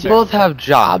 Dude, you both have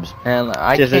jobs, and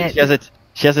I she, has a, can't.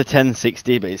 she has a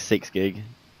 1060, but it's 6 gig.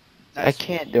 I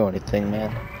can't do anything,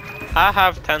 man. I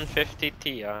have 1050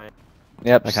 Ti. Yep,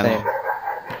 I kinda-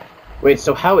 same. Wait,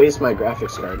 so how is my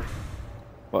graphics card?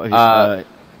 What, see,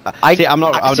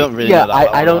 I don't really yeah, know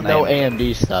that. I don't well know on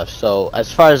AMD stuff, so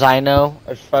as far as I know,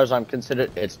 as far as I'm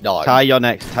considered, it's dog. Ty, you're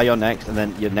next, and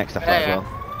then you're next after that as Yeah,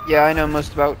 well. Yeah, I know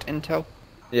most about Intel.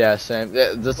 Yeah, same.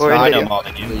 That's Or I Nvidia. know more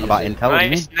than you about Intel. What do you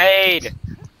Nice mean? nade!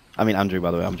 I mean Andrew,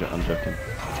 by the way. I'm joking.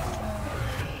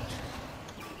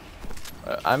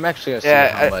 I'm actually gonna see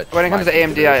Yeah, how much. when it comes my to AMD,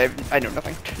 computer is. I know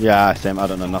nothing. Yeah, same. I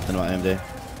don't know nothing about AMD.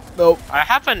 Nope. I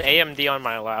have an AMD on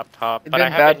my laptop, It's but been I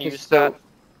bad haven't for used so. that.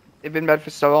 It's been bad for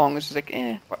so long. It's just like,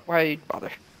 why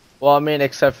bother? Well, I mean,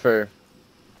 except for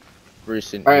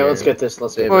recent. All right, years. let's get this.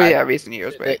 Let's get Oh this. yeah, recent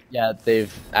years, right? Yeah,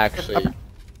 they've actually.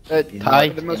 Ty,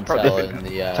 for the most part, Intel they've and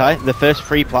been- the, Ty, the first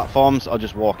 3 platforms are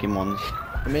just walking ones.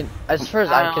 I mean, as far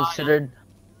as I'm considered,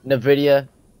 Nvidia,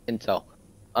 Intel.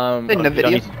 Say You don't,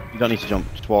 Nvidia. you don't need to jump.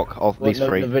 Just walk all Well, these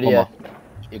 3. One Nvidia more.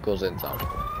 equals Intel.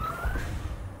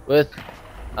 With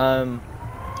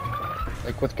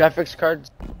Like with graphics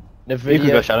cards, You can go,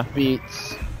 NVIDIA Shadow.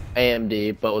 beats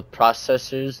AMD, but with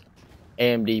processors,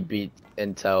 AMD beats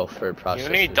Intel for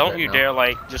processors. Don't right you now.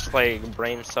 dare just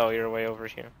brain cell your way over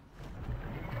here.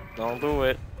 Don't do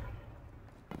it.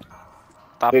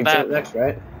 Stop Big that. jump next,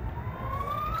 right?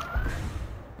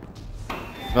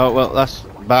 Oh well, that's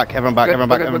back. Everyone back. Good, Everyone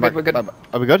we're back. good, Everyone we're back. good, we're good.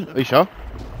 Are we good? Are you sure?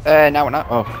 No, we're not.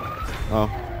 Oh.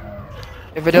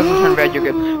 If it doesn't turn red, you're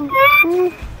good.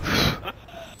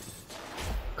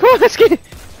 Come on, let's get it.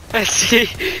 I see.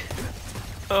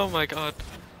 Oh my god.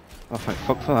 Oh, thank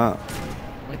fuck for that.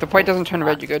 If the point doesn't turn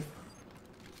red, you're good.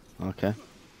 Okay.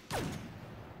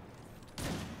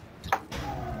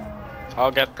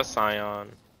 I'll get the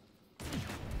Scion.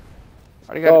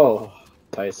 Already got it. Oh,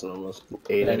 Tyson almost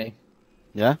ate it. Danny,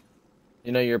 Yeah.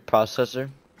 you know your processor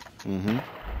Mm-hmm.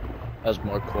 has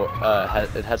more core.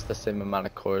 It has the same amount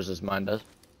of cores as mine does.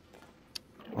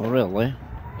 Oh really?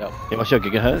 Yep. Yeah, what's your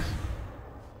gigahertz?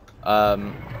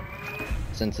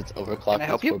 Since it's Can overclocked, I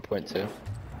help it's you? 4.2.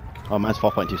 Oh, mine's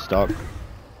 4.2 stock.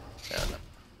 Yeah, no.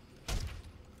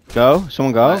 Go.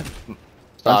 Someone go.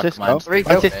 Stock, Francis, mine's Three, go.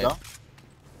 3.8. Francis,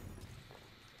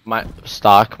 My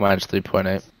stock, mine's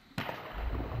 3.8.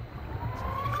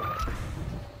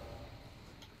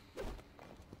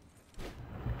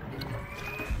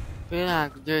 Feel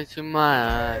like I did too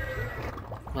much.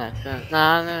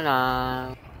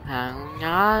 No.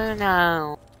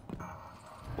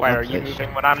 Why are you Okay.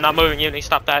 moving when I'm not moving? Uni,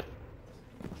 stop that.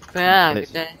 Feel like I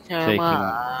It's did too shaking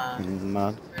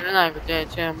much. mad. Feel like I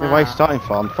did too Hey, why are you much. starting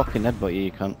for? I'm fucking headbutt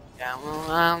you cunt.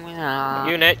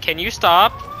 Unit, can you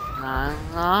stop?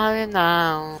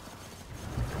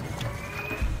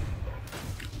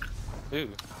 Ooh.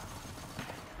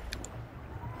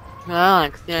 Feel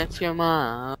like I did too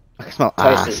much. I can smell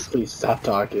Tyson, ass. please stop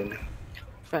talking.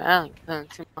 Feel like I did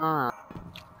too much.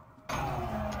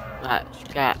 Let's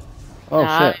get. Oh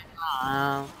shit.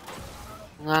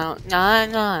 No.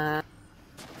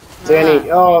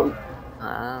 Danny, oh,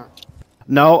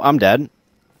 No, I'm dead.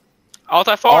 Alt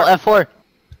F4. All F4.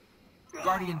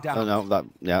 Guardian Oh down. no,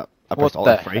 yeah. I What pressed Alt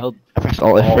the F3. hell? I pressed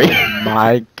Alt F3. Oh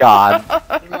my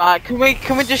god. Can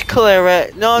we just clear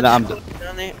it? No, No, I'm just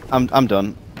clear it. I'm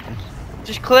done.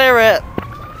 Just clear it.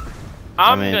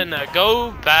 I'm I mean- gonna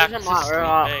go back to Doesn't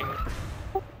matter. sleeping.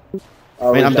 are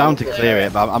I mean, we I'm down done? to clear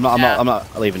it, but I'm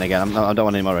not leaving again. I don't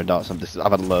want any more red dots. I've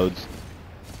had loads.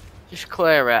 Just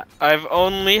clear it. I've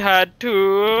only had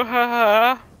 2.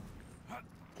 Haha.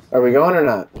 Are we going or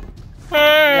not?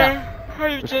 Yeah.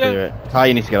 Just clear it. Ty,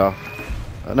 you need to get off.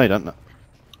 No, you don't. No.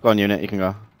 Go on, unit. You can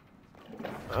go.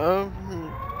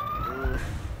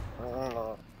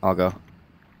 I'll go.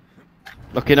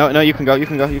 Okay, no, you can go. You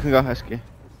can go. SQ.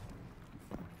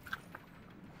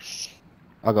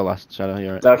 I'll go last. Shadow,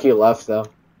 you're it. Ducky left though.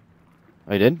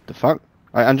 Oh, you did? The fuck?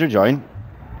 Alright, Andrew, join.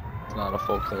 It's not a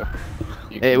full clear.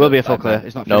 It will be a full clear.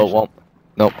 It's not No, it finished. won't.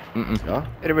 Nope. Mm-mm. Yeah?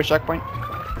 Hit a checkpoint.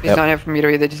 He's Yep. not here for me to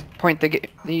read. They just point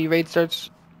the raid starts.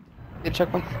 Get a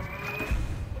checkpoint.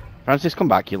 Francis, come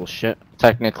back, you little shit.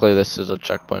 Technically, this is a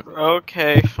checkpoint.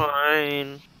 Okay,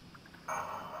 fine.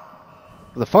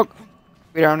 What the fuck?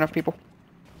 We don't have enough people.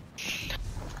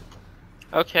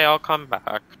 Okay, I'll come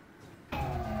back.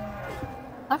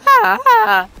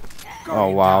 Oh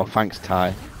wow, thanks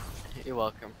Ty. You're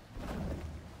welcome.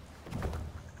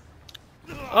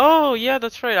 Oh, yeah,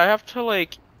 that's right. I have to,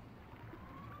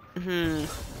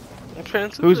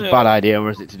 Whose bad idea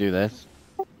was it to do this?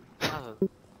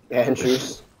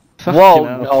 Andrews. Whoa,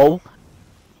 Fucking hell. no.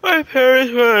 My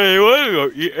parents were like,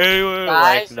 "What do you eat anywhere?"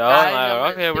 Guys, No, guys, I'm I'm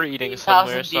like, at okay, we're eating 16,000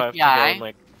 somewhere, so I have to DPI. go in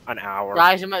like an hour.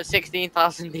 Guys, I'm at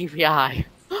 16,000 DPI.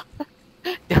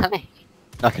 Danny.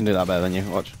 I can do that better than you,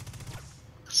 watch.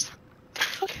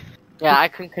 Yeah, I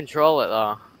can control it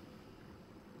though.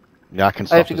 Yeah, I can I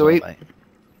stop have to as go well, eat. mate.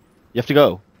 You have to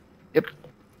go? Yep.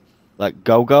 Like,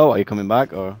 go? Are you coming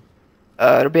back, or?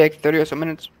 It'll be like 30 or so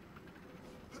minutes.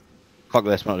 Fuck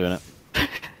this, we're not doing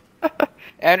it.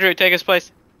 Andrew, take his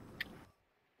place.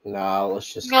 No,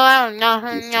 let's just.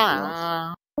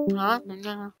 No.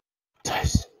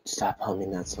 Tyson, stop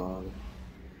humming that song.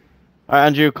 Alright,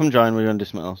 Andrew, come join, we're gonna do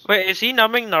something else. Wait, is he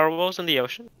numbing narwhals in the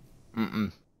ocean?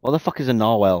 Mm-mm. What the fuck is a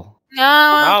narwhal?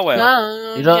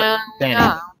 No. You don't-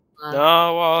 Danny.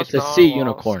 Narwhals. It's a sea narwhals.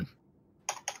 unicorn.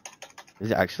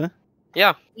 Is it actually?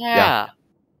 Yeah.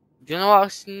 Do you know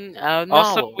what's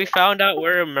Also, no. we found out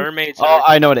where mermaids Oh, are.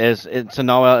 I know what it is. It's a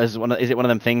narwhal. Is it one of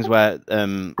them things where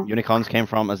unicorns came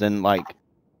from? As in, like.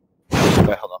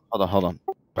 Wait, hold on.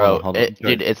 Bro, Hold on.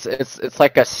 dude, it's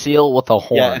like a seal with a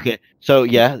horn. Yeah. Okay. So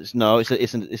yeah,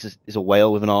 it's a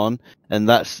whale with an horn, and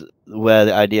that's where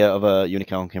the idea of a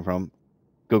unicorn came from.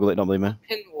 Google it. Don't believe me.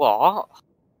 In what?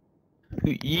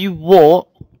 You what?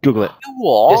 Google it. You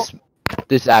what?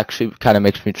 This actually kind of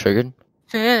makes me triggered.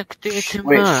 Feel like I did too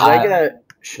Wait, much.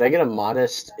 should I get a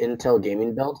modest Intel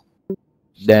gaming build?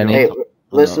 Danny. Hey,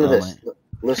 listen to no, this.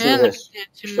 Listen Feel to like this. I did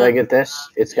too Should I much. get this?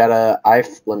 It's got a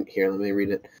let me read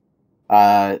it.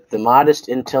 The modest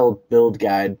Intel build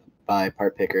guide by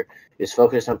Part Picker is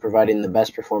focused on providing the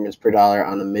best performance per dollar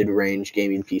on a mid-range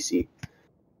gaming PC.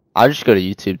 I'll just go to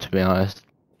YouTube to be honest.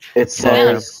 It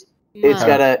says it's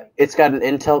got an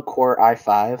Intel Core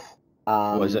i5.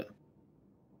 What is it?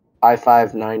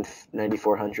 i5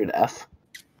 9400F.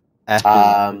 F is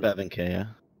better than K, yeah.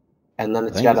 And then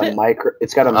it's think got is a it? micro.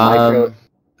 It's got a micro.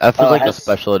 F is Oh, it like a has-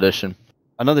 special edition.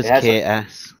 I know there's It has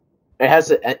KS. It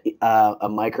has a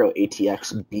micro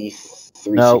ATX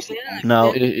B360.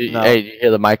 No, Hey, you hear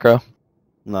the micro?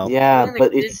 no. Yeah,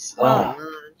 but it's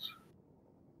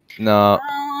No.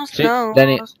 See,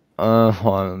 Danny. No.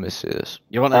 Hold on, let me see this.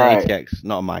 You want an Alright. ATX,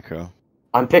 not a micro.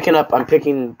 I'm picking.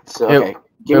 So Here, okay,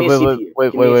 give me a CPU.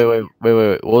 Wait. Give me a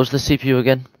CPU. What was the CPU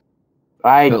again?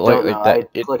 I Like- don't know. like that-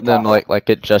 I clicked then off. like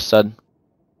it just said.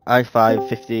 i5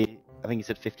 50. I think he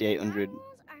said 5800. All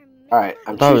right,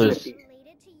 I'm That choosing was- it.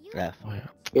 F.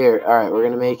 Here. All right, we're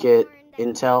gonna make it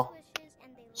Intel.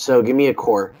 So give me a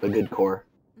core, a good core.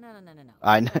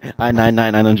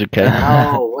 i9-9900K.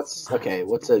 Oh,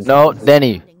 what's a No,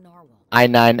 Danny.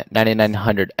 i9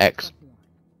 9900X.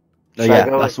 Oh, Should I yeah,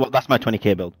 go that's my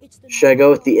 20K build. Should I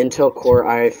go with the Intel Core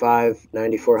i5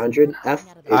 9400F?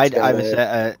 I'd either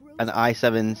set an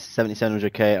i7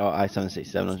 7700K or i7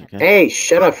 6700K. Hey,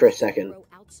 shut up for a second.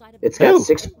 It's got Who?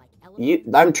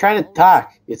 I'm trying to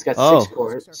talk. It's got Oh. 6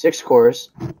 cores. 6 cores.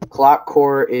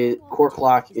 Core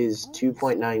clock is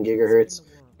 2.9 gigahertz.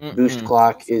 Boost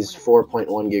clock is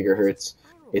 4.1 gigahertz.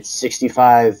 It's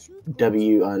 65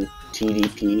 W on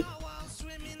TDP.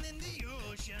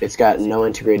 It's got no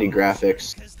integrated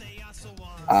graphics.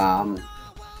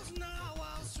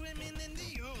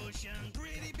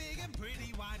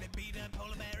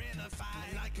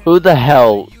 Who the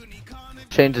hell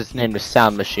changed its name to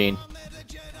Sound Machine?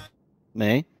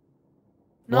 Me?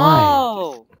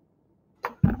 No.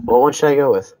 What one should I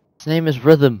go with? Its name is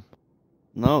Rhythm.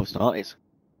 No, it's not. It's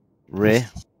Ray.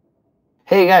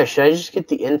 Hey guys, should I just get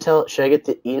the Intel? Should I get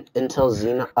the Intel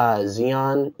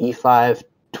Xeon E5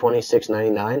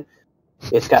 2699?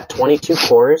 It's got 22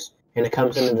 cores and it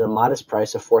comes in at a modest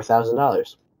price of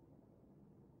 $4,000.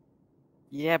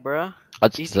 Yeah, bro.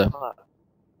 That's Easy a clap.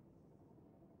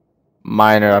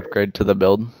 minor upgrade to the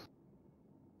build.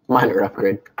 Minor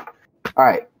upgrade. All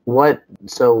right. What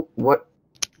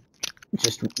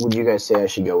just would you guys say I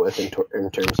should go with in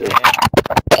terms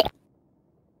of?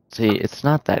 See, it's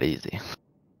not that easy.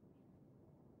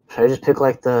 Should I just pick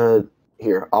like the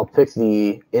here? I'll pick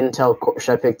the Intel.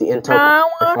 Should I pick the Intel?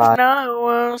 Core i5?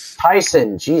 No.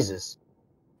 Tyson, Jesus.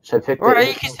 Should I pick the? Right,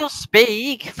 you can still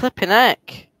speak. Flipping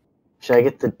heck. Should I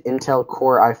get the Intel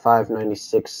Core i5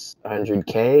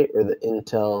 9600K or the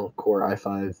Intel Core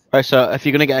i5? Right, so if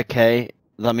you're gonna get a K,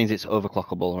 that means it's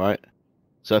overclockable, right?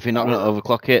 So if you're not gonna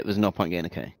overclock it, there's no point getting a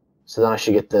K. So then I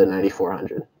should get the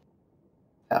 9400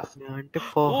 F.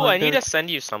 Oh, I need to send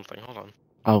you something. Hold on.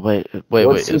 Oh wait.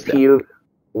 What Is that... CPU?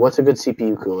 What's a good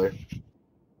CPU cooler?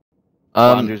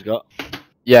 What Andrew's got.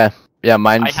 Yeah, I have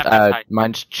that type.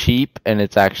 mine's cheap and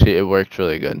it works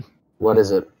really good. What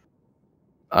is it?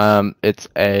 It's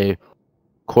a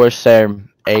Corsair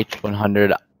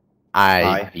H100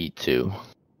 IV2.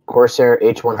 Corsair I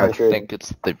H100. think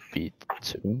it's the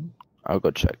V2. I'll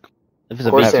go check. If it's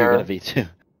a Corsair. V2, get a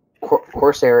V2.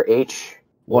 Corsair H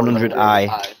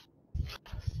 100i.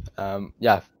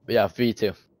 Yeah,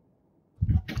 V2.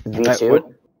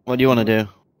 V2. What do you want to do?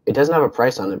 It doesn't have a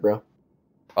price on it, bro.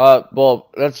 Well,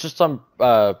 that's just on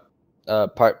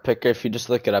Part Picker. If you just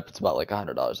look it up, it's about like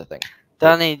 $100, I think.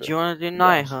 Danny, do you want to do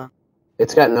night, huh?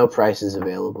 It's got no prices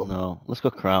available. No, let's go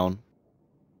Crown.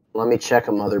 Let me check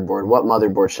a motherboard. What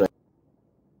motherboard should I?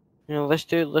 You know, let's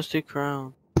do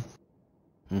Crown.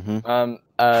 Mm-hmm.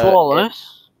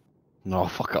 Flawless. No,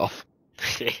 fuck off.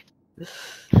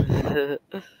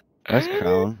 That's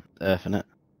Crown. Infinite.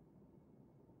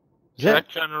 Is Check it?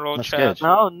 general That's chat. good.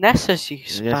 No, necessary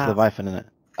Yes, the spam. Wi-Fi in it.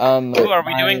 Ooh, are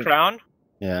we doing Crown?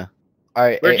 Yeah.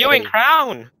 Alright, We're doing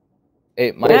Crown!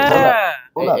 my Yeah.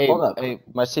 Hold up.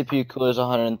 my CPU cooler is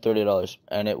 $130,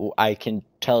 and I can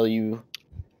tell you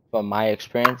from my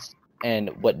experience and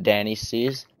what Danny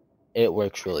sees, it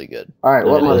works really good. All right.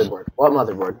 What There it is. motherboard? What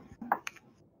motherboard?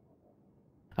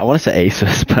 I want to say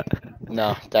Asus, but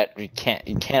No, that you can't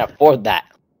afford that.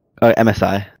 oh,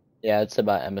 MSI. Yeah, it's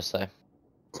about MSI.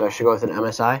 So I should go with an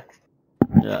MSI.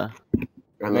 Yeah.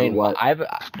 I mean, what?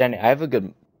 Danny, I have a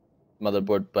good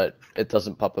motherboard, but it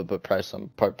doesn't pop up a price on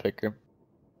part picker.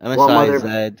 MSI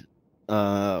Z.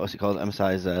 What's it called?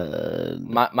 MSI Z.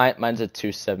 Mine's a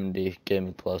 270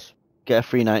 Gaming Plus. Get a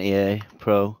 390A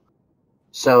Pro.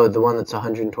 So the one that's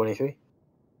 123?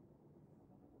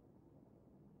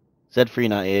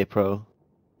 Z390A Pro.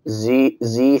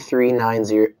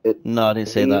 Z390. No, I didn't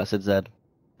say that. I said Z.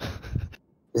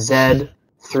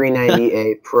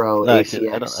 Z390A Pro No, ATX I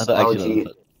don't actually know LG.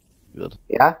 if good.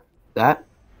 Yeah, that.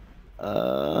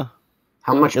 How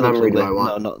much It looks memory do ugly. I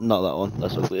want? No, not that one.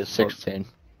 That's ugly. It's 16.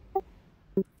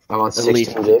 I want At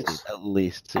least 16 gigs 16. At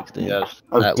least 16. Yes.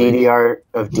 of at least.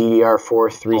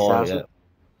 DDR4 3000. Yeah.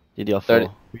 DDR4. 30.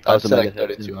 I would 3000 say like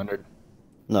megahertz. 3200.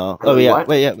 No. Oh Really, yeah. what?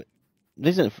 Wait, yeah.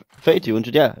 This isn't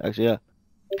 3200. Yeah, actually, yeah.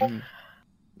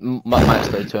 Mine's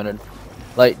 3200.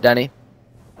 Like, Danny,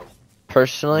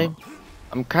 personally,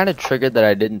 I'm kind of triggered that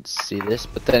I didn't see this,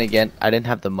 but then again, I didn't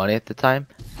have the money at the time.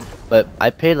 But I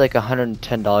paid like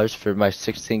 $110 for my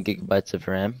 16 gigabytes of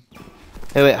RAM.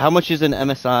 Hey, wait. How much is an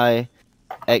MSI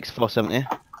X470?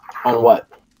 On what?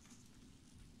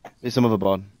 It's some other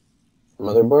board.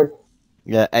 Motherboard?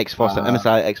 Yeah, X470.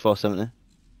 MSI X470.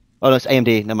 Oh no, it's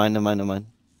AMD. Never mind.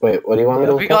 Wait, what do you want me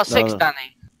to We look got up? 6, no.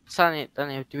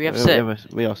 Danny, do we have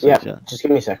 6? We are Yeah, 6, yeah. just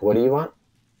give me a second. What do you want?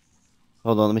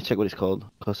 Hold on, let me check what it's called.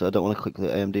 Because I don't want to click the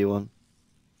AMD one.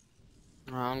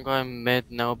 I'm going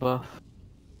mid, no buff.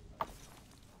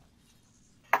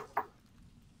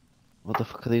 What the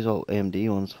fuck are these all AMD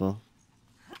ones for?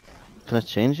 Can I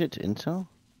change it to Intel?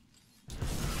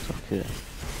 Okay.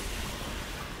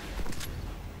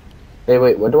 Hey,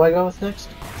 wait, what do I go with next?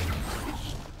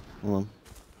 Hold on.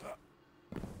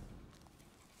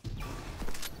 Do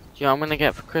you know what I'm gonna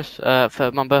get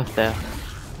for my birthday?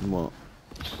 What?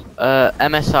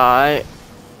 MSI,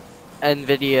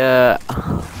 NVIDIA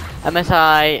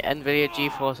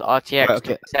GeForce RTX Right,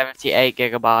 okay. 78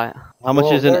 gigabyte. How much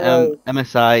Well, is an where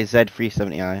MSI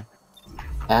Z370i? Wait,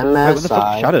 what the fuck?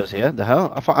 MSI. Shadows here? The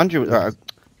hell? I thought Andrew.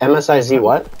 MSI Z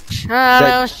what?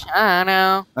 Shadow.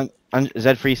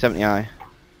 Z370i.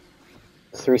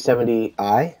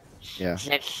 370i? Yeah.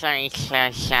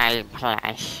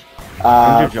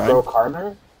 Pro joined?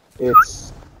 Carbon?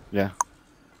 It's... Yeah.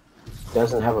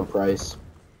 Doesn't have a price.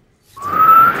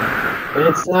 And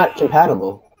it's not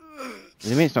compatible. What do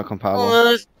you mean it's not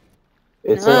compatible?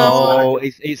 It's Oh,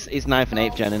 it's 9th and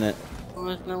 8th gen, innit?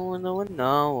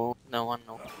 No.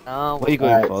 What are you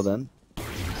going Alright. for then?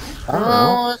 I don't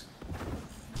know.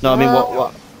 No, I mean,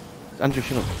 what? Andrew,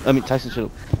 shut up. I mean, Tyson, shut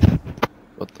up.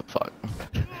 What the fuck?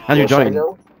 Andrew, Where should I join.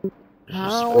 go?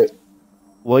 No. Wait,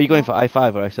 What are you going for,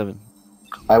 i5 or i7?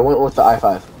 I went with the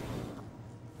i5.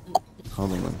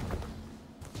 Hold on, then.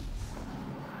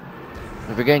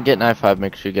 If you're gonna get an i5,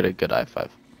 make sure you get a good i5.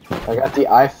 I got the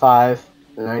i5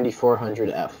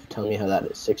 9400F. Tell me how that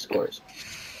is. 6 cores.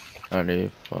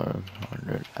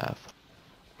 9400F.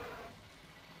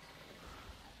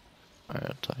 Alright,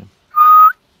 I'll tell you.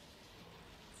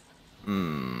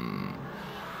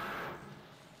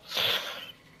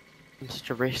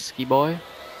 Mr. Risky Boy.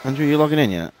 Andrew, you logging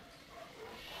in yet?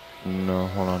 No,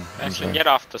 hold on. I'm Actually, sorry. get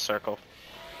off the circle.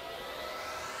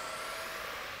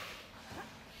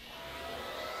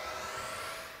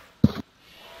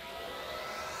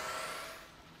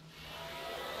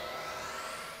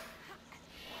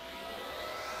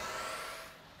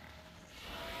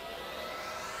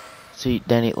 See,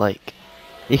 Danny, like,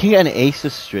 You can get an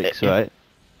Asus Strix, right?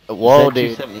 whoa,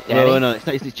 dude. Z270 Danny? No, it's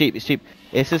not. It's cheap. It's cheap.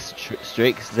 Asus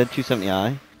Strix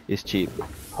Z270i is cheap.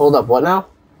 Hold up, what now?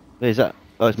 Wait, is that?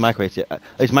 Oh, it's micro ATX.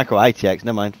 It's micro ITX.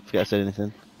 Never mind. Forget I said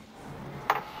anything.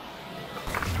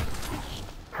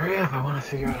 Hurry up, I want to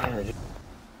figure out how to do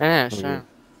Yeah, sure.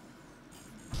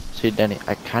 See, Danny,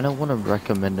 I kind of want to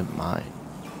recommend mine.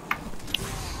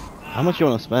 How much you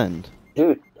want to spend?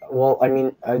 Dude, well, I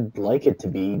mean, I'd like it to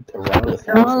be around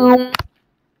 1,000.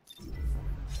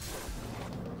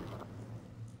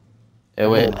 Yeah,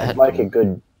 wait. I'd like a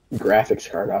good graphics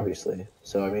card, obviously.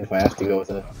 So, I mean, if I have to go with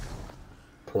a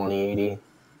 2080.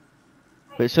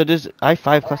 Wait, so does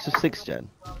i5 class as 6th gen?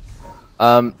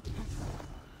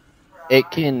 It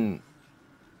can.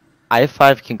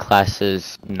 i5 can class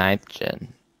as 9th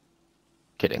gen.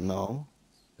 Kidding. No.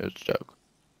 It was a joke.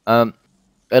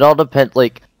 It all depends.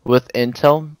 Like with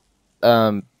Intel,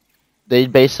 they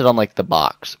base it on like the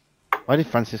box. Why did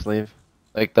Francis leave?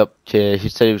 Like the yeah, he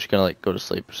said he was gonna like go to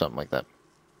sleep or something like that.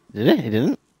 Did he? He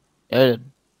didn't? Yeah, he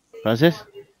did. Francis?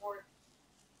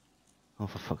 Oh,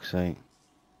 for fuck's sake.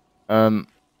 So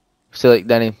like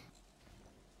Danny,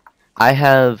 I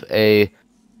have a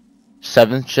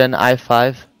 7th gen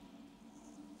i5,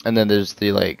 and then there's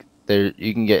the like there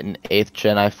you can get an 8th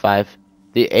gen i5,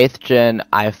 The 8th gen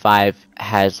i5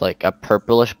 has like a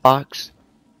purplish box.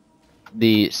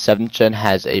 The 7th gen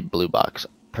has a blue box.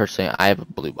 Personally, I have a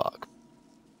blue box.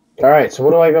 All right, so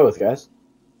what do I go with, guys?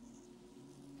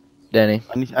 Danny,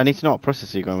 I need to know what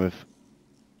processor you're going with.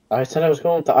 I said I was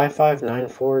going with the i5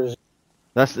 94s.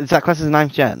 Is that class as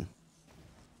 9th gen?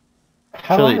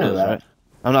 How Surely do I it know does, that? right?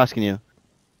 I'm not asking you.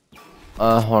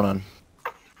 hold on.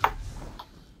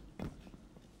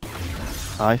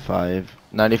 i5.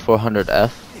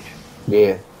 9400F.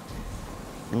 Yeah.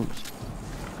 Oops.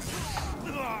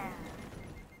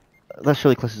 That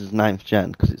surely classes as 9th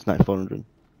gen because it's 9400.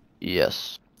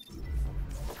 Yes.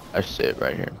 I see it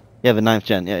right here. Yeah, the 9th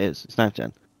gen. Yeah, it is. It's 9th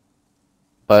gen.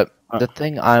 But the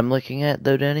thing I'm looking at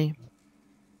though, Danny,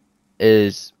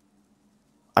 is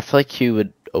I feel like you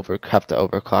would have to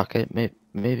overclock it,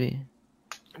 maybe.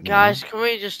 Guys, can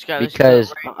we just go?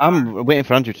 Because I'm waiting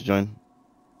for Andrew to join.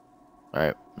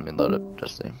 alright, let me load up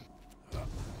just see.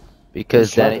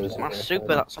 Because Danny, My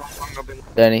super, that's how long I've been.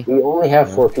 Danny, We only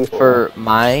have 4 people. for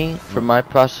my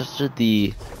processor,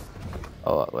 the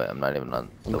wait, I'm not even on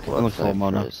the Look for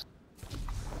mono.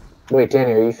 Wait,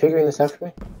 Danny, are you figuring this out for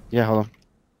me? Yeah, hold on.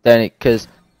 Danny, because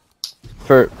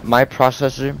for my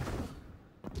processor,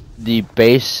 the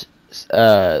base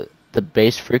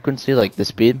frequency, like the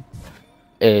speed,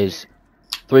 is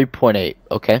 3.8.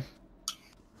 Okay.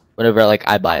 Whenever like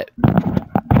I buy it,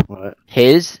 Right.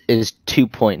 his is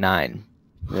 2.9.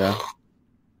 Yeah.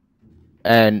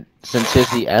 And since his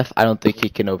the F, I don't think he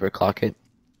can overclock it.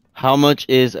 How much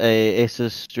is a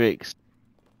Asus Strix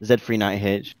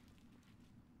Z390H?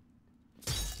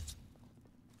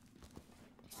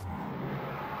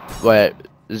 Wait,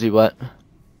 is he what?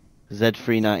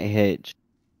 Z390H.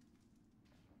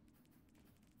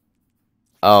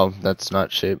 Oh, that's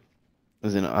not cheap.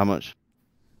 Is it not, how much?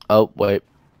 Oh, wait.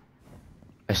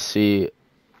 I see.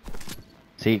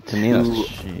 See, to me that's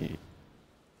cheap.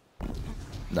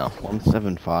 No.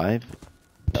 175?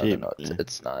 Cheap. No,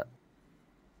 it's not.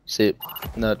 See,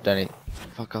 no, Danny.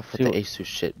 Fuck off with the Asus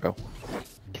shit, bro.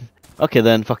 Okay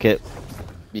then, fuck it.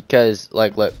 Because,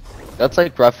 like, look. That's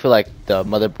like roughly like the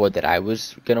motherboard that I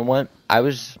was gonna want.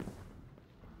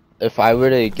 If I were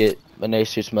to get an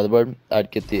Asus motherboard, I'd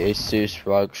get the Asus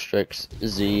ROG Strix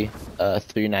Z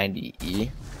 390E.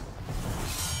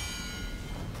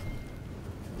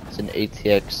 It's an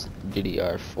ATX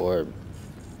DDR4.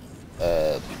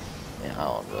 Yeah, I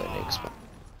don't really need explain.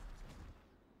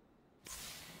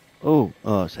 Oh,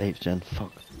 it's 8th gen.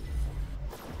 Fuck.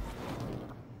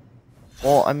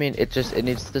 Well, I mean, it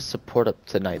needs to support up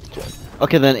to 9th gen.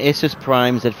 Okay then, Asus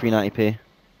Prime Z390p.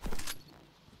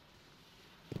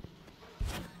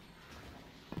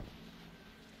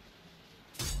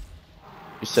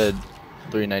 You said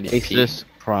 390p. Asus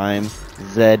Prime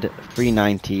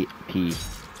Z390p.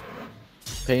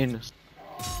 Penis.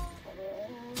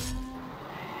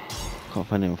 Can't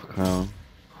find anyone for Crown.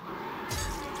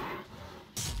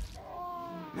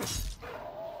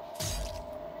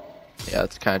 Yeah,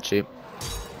 it's kind of cheap.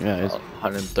 Yeah, it is.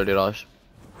 $130.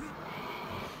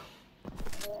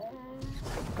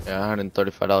 Yeah,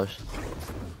 $135.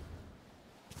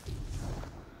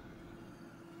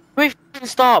 Can we f***ing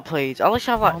start, please? I'll let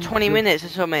you have like 20 minutes or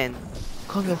something.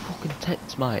 Can't get fucking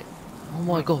text, mate. Oh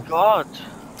my god. God.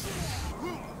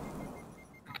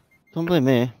 Don't blame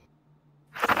me.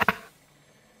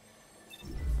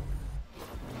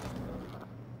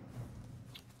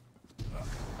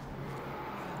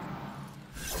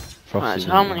 Right, so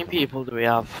how many people do we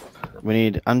have? We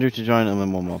need Andrew to join and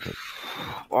then one more pick.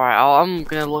 Alright, I'm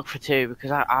gonna look for 2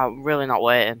 because I'm really not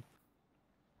waiting.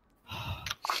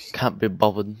 Can't be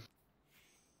bothered. Do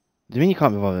you mean you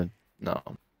can't be bothered? No.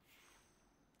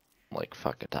 Like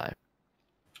fucking time.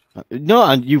 No,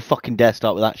 and you fucking dare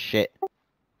start with that shit.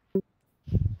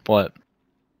 What?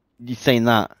 You saying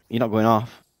that? You're not going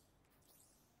off.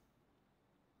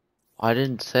 I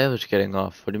didn't say I was getting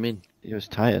off. What do you mean? You was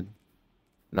tired.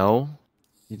 No.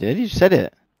 You did? You said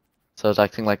it. So I was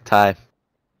acting like Ty.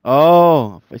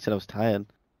 Oh, I thought you said I was tired.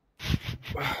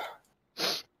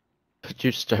 Could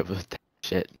you start with that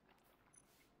shit?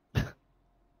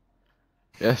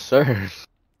 Yes, sir.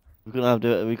 We're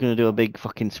gonna do a big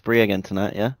fucking spree again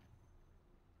tonight, yeah?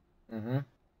 Mhm.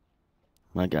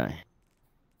 My guy.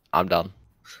 I'm done.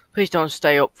 Please don't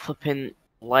stay up flipping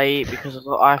late because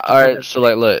I have to Alright, so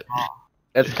like, look.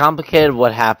 It's complicated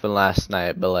what happened last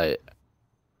night, but like,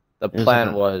 the It was plan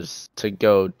okay. was to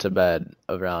go to bed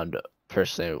around,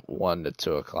 personally, 1 to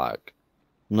 2 o'clock.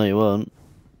 No, you won't.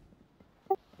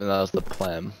 And that was the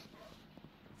plan.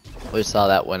 We saw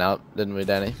that went out, didn't we,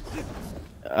 Danny?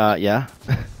 Yeah.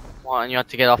 What, and you had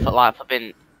to get off at like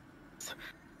flipping...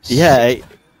 Yeah,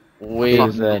 We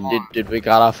did we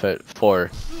got off at 4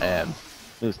 a.m.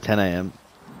 It was 10 a.m.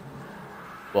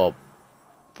 Well,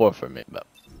 4 for me, but.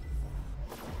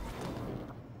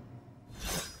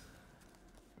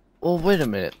 Well, wait a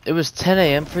minute. It was 10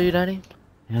 a.m. for you, Danny?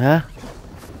 Yeah.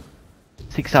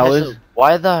 6 hours. So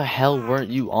why the hell weren't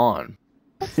you on?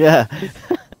 Yeah.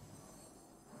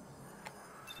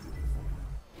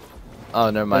 Oh,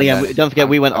 never But mind. again, Danny. don't forget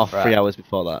we went I'm off right. 3 hours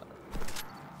before that.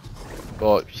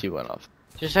 Well, she went off.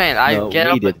 Just saying, I No, get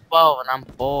we up did. at 12 and I'm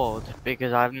bored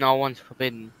because I have no one to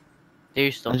fucking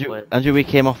do stuff with. Andrew, we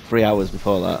came off 3 hours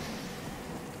before that.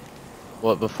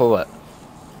 What, before what?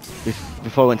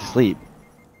 Before I went to sleep.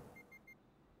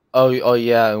 Oh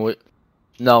yeah, and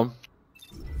no.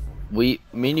 Me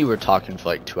and you were talking for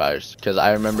like 2 hours, because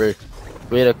I remember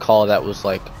we had a call that was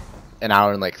like an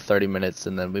hour and like 30 minutes,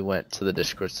 and then we went to the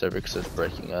Discord server because it was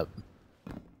breaking up.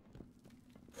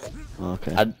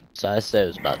 Okay. So I say it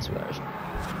was about 2 hours.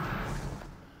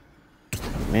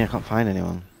 Man, I can't find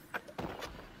anyone.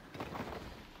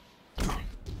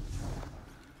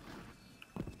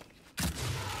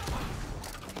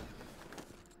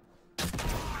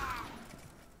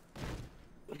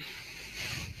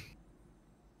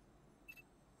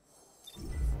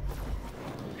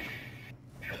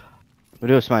 We'll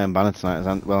do a Smite and Banner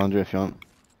tonight, well, Andrew, if you want.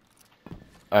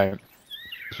 Alright.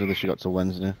 So this you got till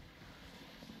Wednesday.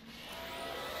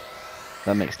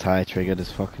 That makes Ty triggered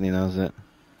as fuck and he knows it.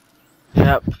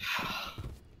 Yep.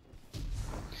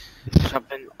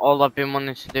 All I've been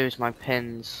wanting to do is my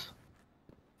pins.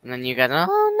 And then you guys,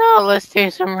 oh no, let's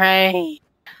do some raid.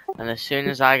 And as soon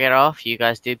as I get off, you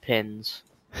guys do pins.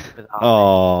 without me.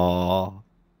 Oh.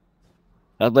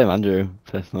 I'd blame Andrew,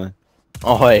 personally.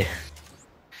 Oh wait.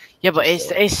 Yeah, but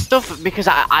it's stuff because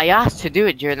I asked to do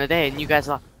it during the day and you guys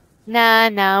are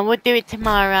like, nah, we'll do it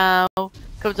tomorrow.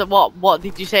 Comes up, what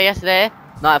did you say yesterday?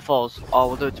 Nightfalls. Oh,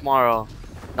 we'll do it tomorrow.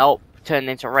 Nope, turned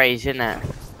into raids, innit?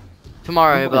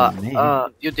 Tomorrow,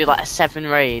 you'll do like 7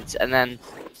 raids and then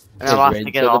I'll have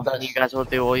to get off and you guys will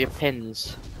do all your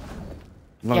pins.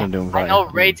 I'm not gonna do them I know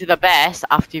raids are the best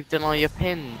after you've done all your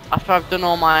pins. After I've done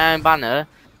all my Iron Banner,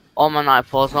 all my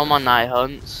Nightfalls, all my Night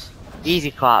Hunts,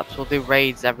 easy claps, we'll do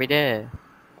raids every day.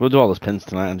 We'll do all those pins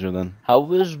tonight, Andrew, then. How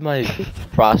was my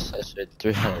processor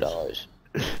 $300?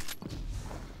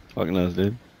 Fucking knows,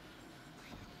 dude.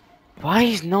 Why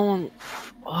is no one...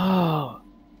 Oh...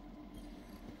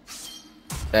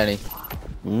 Danny.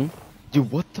 Hmm? Dude,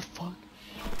 what the fuck?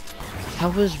 How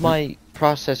was my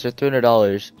processor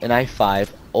 $300, an i5,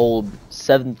 old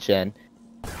 7th gen,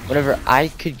 whenever I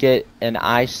could get an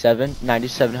i7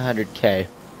 9700K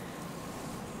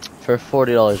for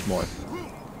 $40 more?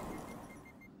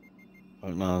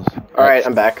 Fuck knows. Alright,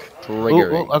 I'm back.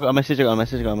 Triggering. I got a message,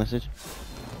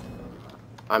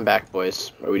 I'm back,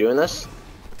 boys. Are we doing this?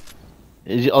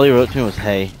 All he wrote to me was,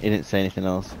 hey. He didn't say anything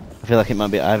else. I feel like it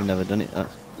might be, I've never done it.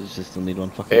 It's just still need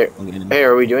one. Fuck it. I'm getting in. Hey,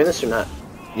 are we doing this or not?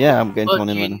 Yeah, I'm getting to one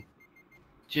in right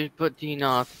now. What do you know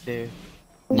how to do?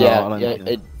 No,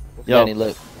 Yo. Danny,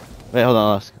 look. Wait, hold on,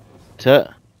 I'll ask.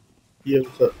 Turt? Yeah,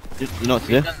 what's up? You know what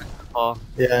to do? Oh,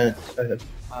 Yeah,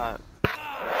 I have.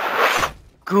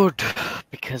 good,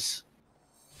 because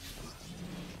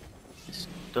it's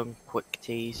done quick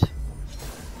tease.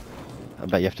 I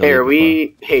bet you have to Hey,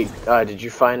 leave did you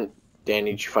find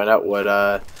out what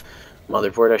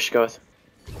motherboard I should go with?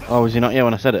 before. Oh, was he not here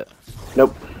when I said it?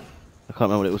 Nope. I can't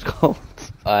remember what it was called.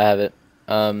 I have it.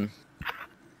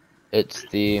 It's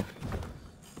the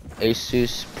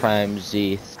Asus Prime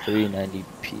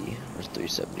Z390p or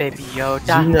 370. Baby Yoda.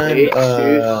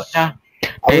 Z9,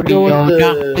 I would go with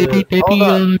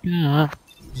the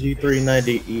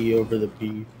Z390E over the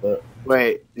P, but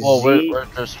Wait, Well,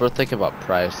 we're thinking about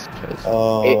price, cause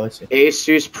I see.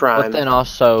 Asus Prime. but then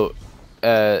also,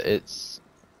 it's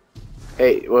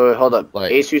Hey, wait, hold up.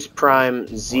 Like- Asus Prime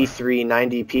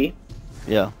Z390p.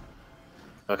 Yeah.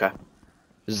 Okay.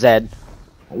 Z.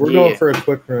 We're going for a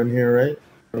quick run here, right?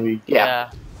 Are we?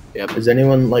 Yeah. Yep. Is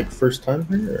anyone like first time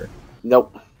here? Or?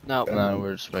 Nope. No. No,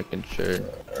 we're just making sure.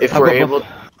 If we're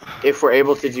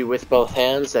able to do with both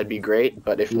hands, that'd be great.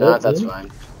 But if not, that's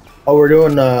fine. Oh, we're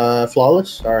doing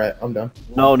flawless. All right, I'm done.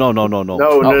 No. No.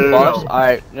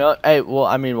 Alright, no, hey, well,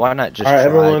 I mean, why not just All right, try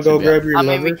everyone, go to grab your I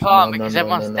levers. mean, we can't No, because no,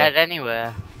 everyone's no. dead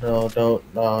anyway. No,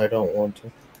 don't. No, I don't want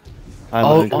to.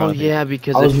 Oh yeah,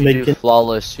 because I was if you do making-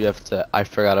 flawless, you have to. I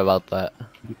forgot about that.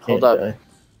 You can't Hold up. die.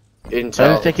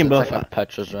 Intel. I'm taking both. Like a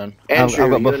Petra's run. Andrew,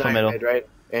 I've got you both and for I are middle. mid, right?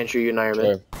 Andrew, you and I are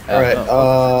mid. Sure. All right.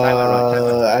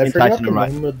 I In forgot Tyson the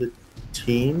right. name of the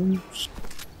teams.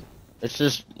 It's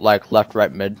just like left,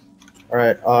 right, mid. All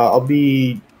right. I'll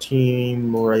be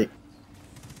team right.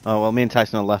 Oh, well, me and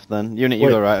Tyson are left then. You Wait.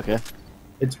 go right, okay?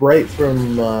 It's right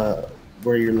from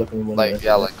where you're looking. When Like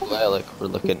yeah, like we're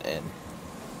looking in.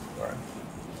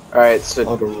 All right, so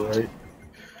I'll go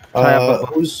right.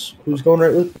 Who's going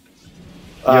right with?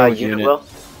 unit will.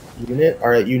 Unit. All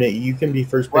right, unit. You can be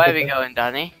first. Where are pickup we then. going,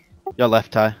 Danny? Your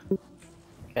left, Ty.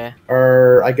 Okay.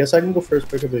 Or I guess I can go first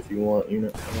pickup if you want,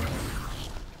 unit.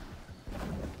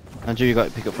 Andrew, you got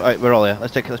to pick up. Alright, we're all here.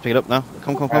 Let's pick it up now.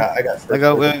 Come. I got first. Let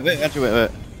go. pickup. Wait, Andrew,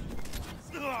 wait.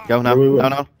 Go now. Wait.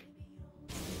 No.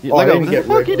 Oh, I Let go. didn't What get the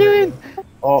fuck are you doing?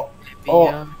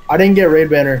 Oh, I didn't get raid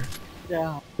banner.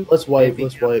 Yeah. Let's wipe.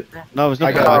 Let's wipe. No, there's no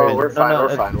I point. got Oh, we're fine.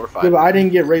 We're fine. We're Yeah, fine. but I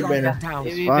didn't get raid banner.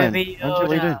 Baby, fine. baby, Andrew, what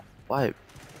are you doing? Wipe.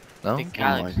 No. The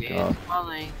galaxy God. is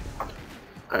falling.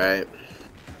 All right.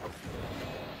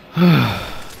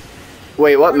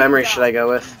 Wait, what memory should I go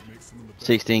with?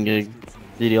 16 gig,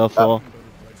 DDR4,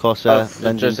 Corsair,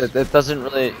 Vengeance, It doesn't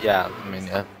really. Yeah. I mean,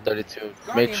 yeah. 32.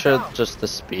 Make sure just the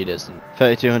speed isn't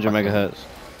 3200 megahertz,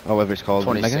 or whatever it's called.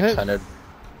 Megahertz? 2600.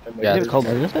 Yeah, Yeah, it's called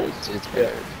megahertz. It's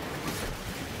better.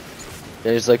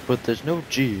 Yeah, he's like, but there's no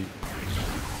G.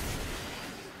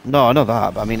 No, I know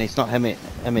that, but I mean, it's not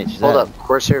MH. Hold up,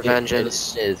 Corsair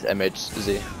Vengeance. It is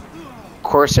MHZ.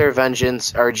 Corsair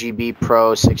Vengeance RGB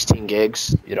Pro 16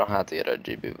 gigs. You don't have to get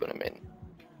RGB, but I mean.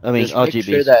 I mean, Just make RGB.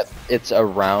 sure that it's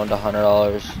around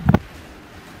 $100,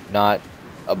 not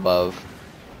above.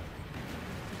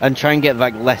 And try and get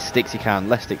like less sticks you can.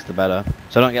 Less sticks the better.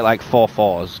 So don't get like 4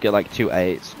 4s. Get like 2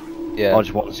 8s. Yeah. Or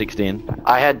just 1 16.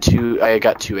 I got 2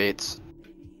 8s.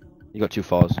 You got 2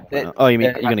 4s. Oh, you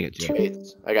mean you're gonna get 2 2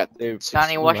 8s. I got.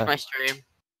 Danny, watch my stream.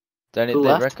 Danny, Who they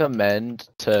left? recommend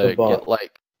The to bot. get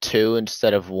like 2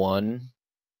 instead of 1.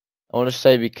 I want to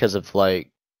say because of like.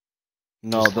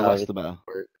 No, just the how less it the better.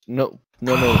 works. No.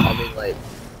 I mean like.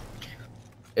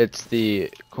 It's the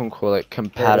quote unquote like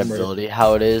compatibility,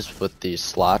 how it is with the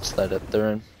slots that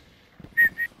they're in.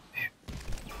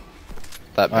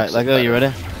 That Alright, makes Lego, it you better.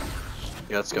 ready?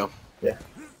 Yeah, let's go.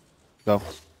 Go.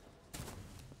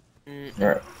 Mm, All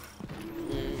right.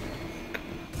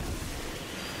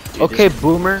 Dude, Okay,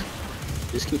 boomer.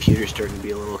 This computer's starting to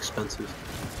be a little expensive.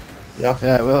 Yeah.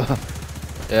 Yeah, well.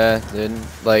 Yeah, dude.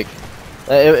 Like,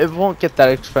 it won't get that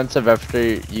expensive after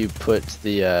you put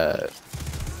the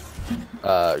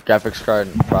graphics card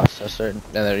and processor, and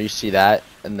then you see that,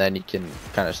 and then you can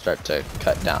kind of start to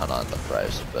cut down on the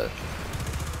price. But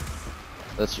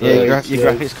that's Yeah, really your yeah,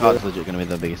 graphics card's legit gonna be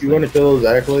the biggest You thing. want to kill those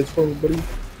accolades for me, buddy?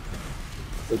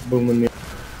 Let's boom me.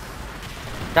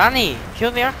 Danny,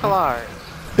 kill the Acolyte.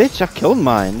 Bitch, I killed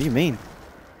mine. What do you mean?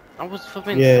 I was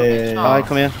flipping. Yeah. Alright,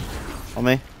 come here. On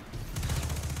me.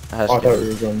 I thought we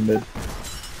were going mid.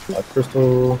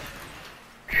 Crystal.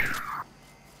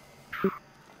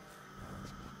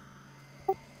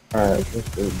 Alright, let's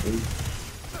go, dude.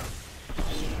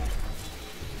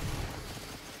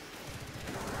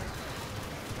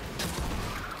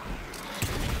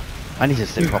 I need to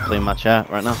sit properly in my chair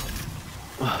right now.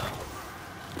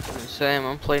 Same,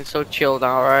 I'm playing so chilled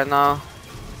out right now.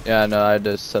 Yeah, no, I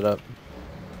just set up.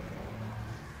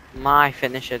 My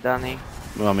finisher, Danny.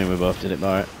 Well, I mean, we both did it,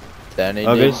 alright. Danny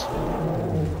Okay.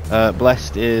 did.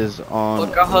 Blessed is on.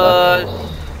 Look at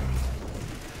us.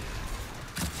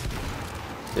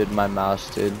 Dude, my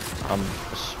mouse, dude. I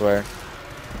swear.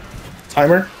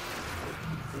 Timer?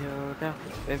 Yoda,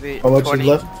 baby. How much 20. is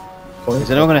left? 20?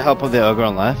 Is anyone gonna help with the ogre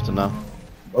on left or no?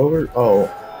 Over? Oh.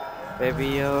 Baby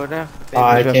Yoda. Baby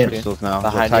I We have can't. crystals now.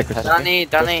 Behind We'll tie you, crystals.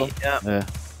 Danny, yeah. Yeah.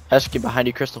 Hesky behind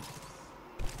you, Crystal.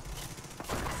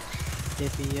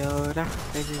 Baby Yoda,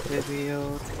 baby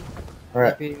Yoda.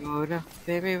 Alright. Baby Yoda,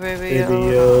 baby Baby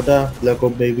Yoda. Yoda. Let go,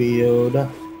 baby Yoda.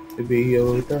 Baby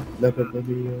Yoda. Let go,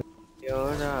 baby Yoda.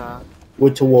 Yoda.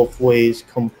 Witcher Wolf ways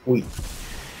complete.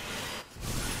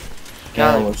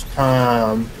 Got Now it. it's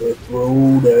time to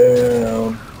throw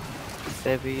down.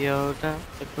 Baby Yoda,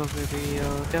 let's go, baby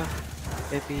Yoda.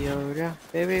 Baby Yoda,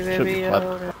 baby Should be clap.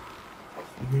 Yoda.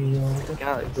 Baby Yoda.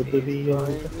 Galaxy Baby is Yoda.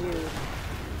 calling you.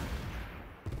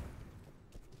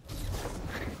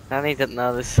 Danny doesn't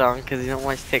know this song because he don't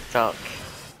watch TikTok.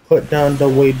 Put down the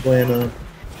weight banner.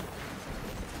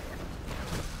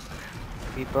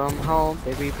 Baby bum home,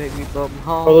 baby bum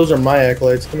home. Oh, those are my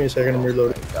accolades. Give me a second, I'm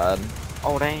reloading. God.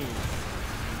 Oh dang.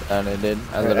 Danny did.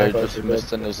 I Alright, literally I thought just you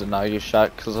missed an Izanagi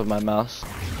shot because of my mouse.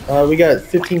 We got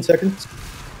 15 seconds.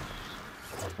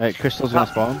 Right, crystals gonna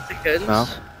spawn. Seconds. No.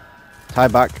 Tie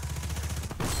back.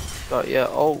 Got you.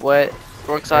 Oh wait.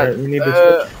 Wrong side. Alright, we need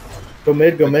to switch. Go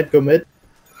mid, go mid, go mid.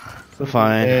 We're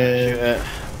fine. And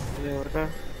Yoda.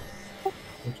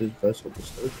 which is vessel to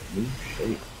start new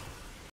shape.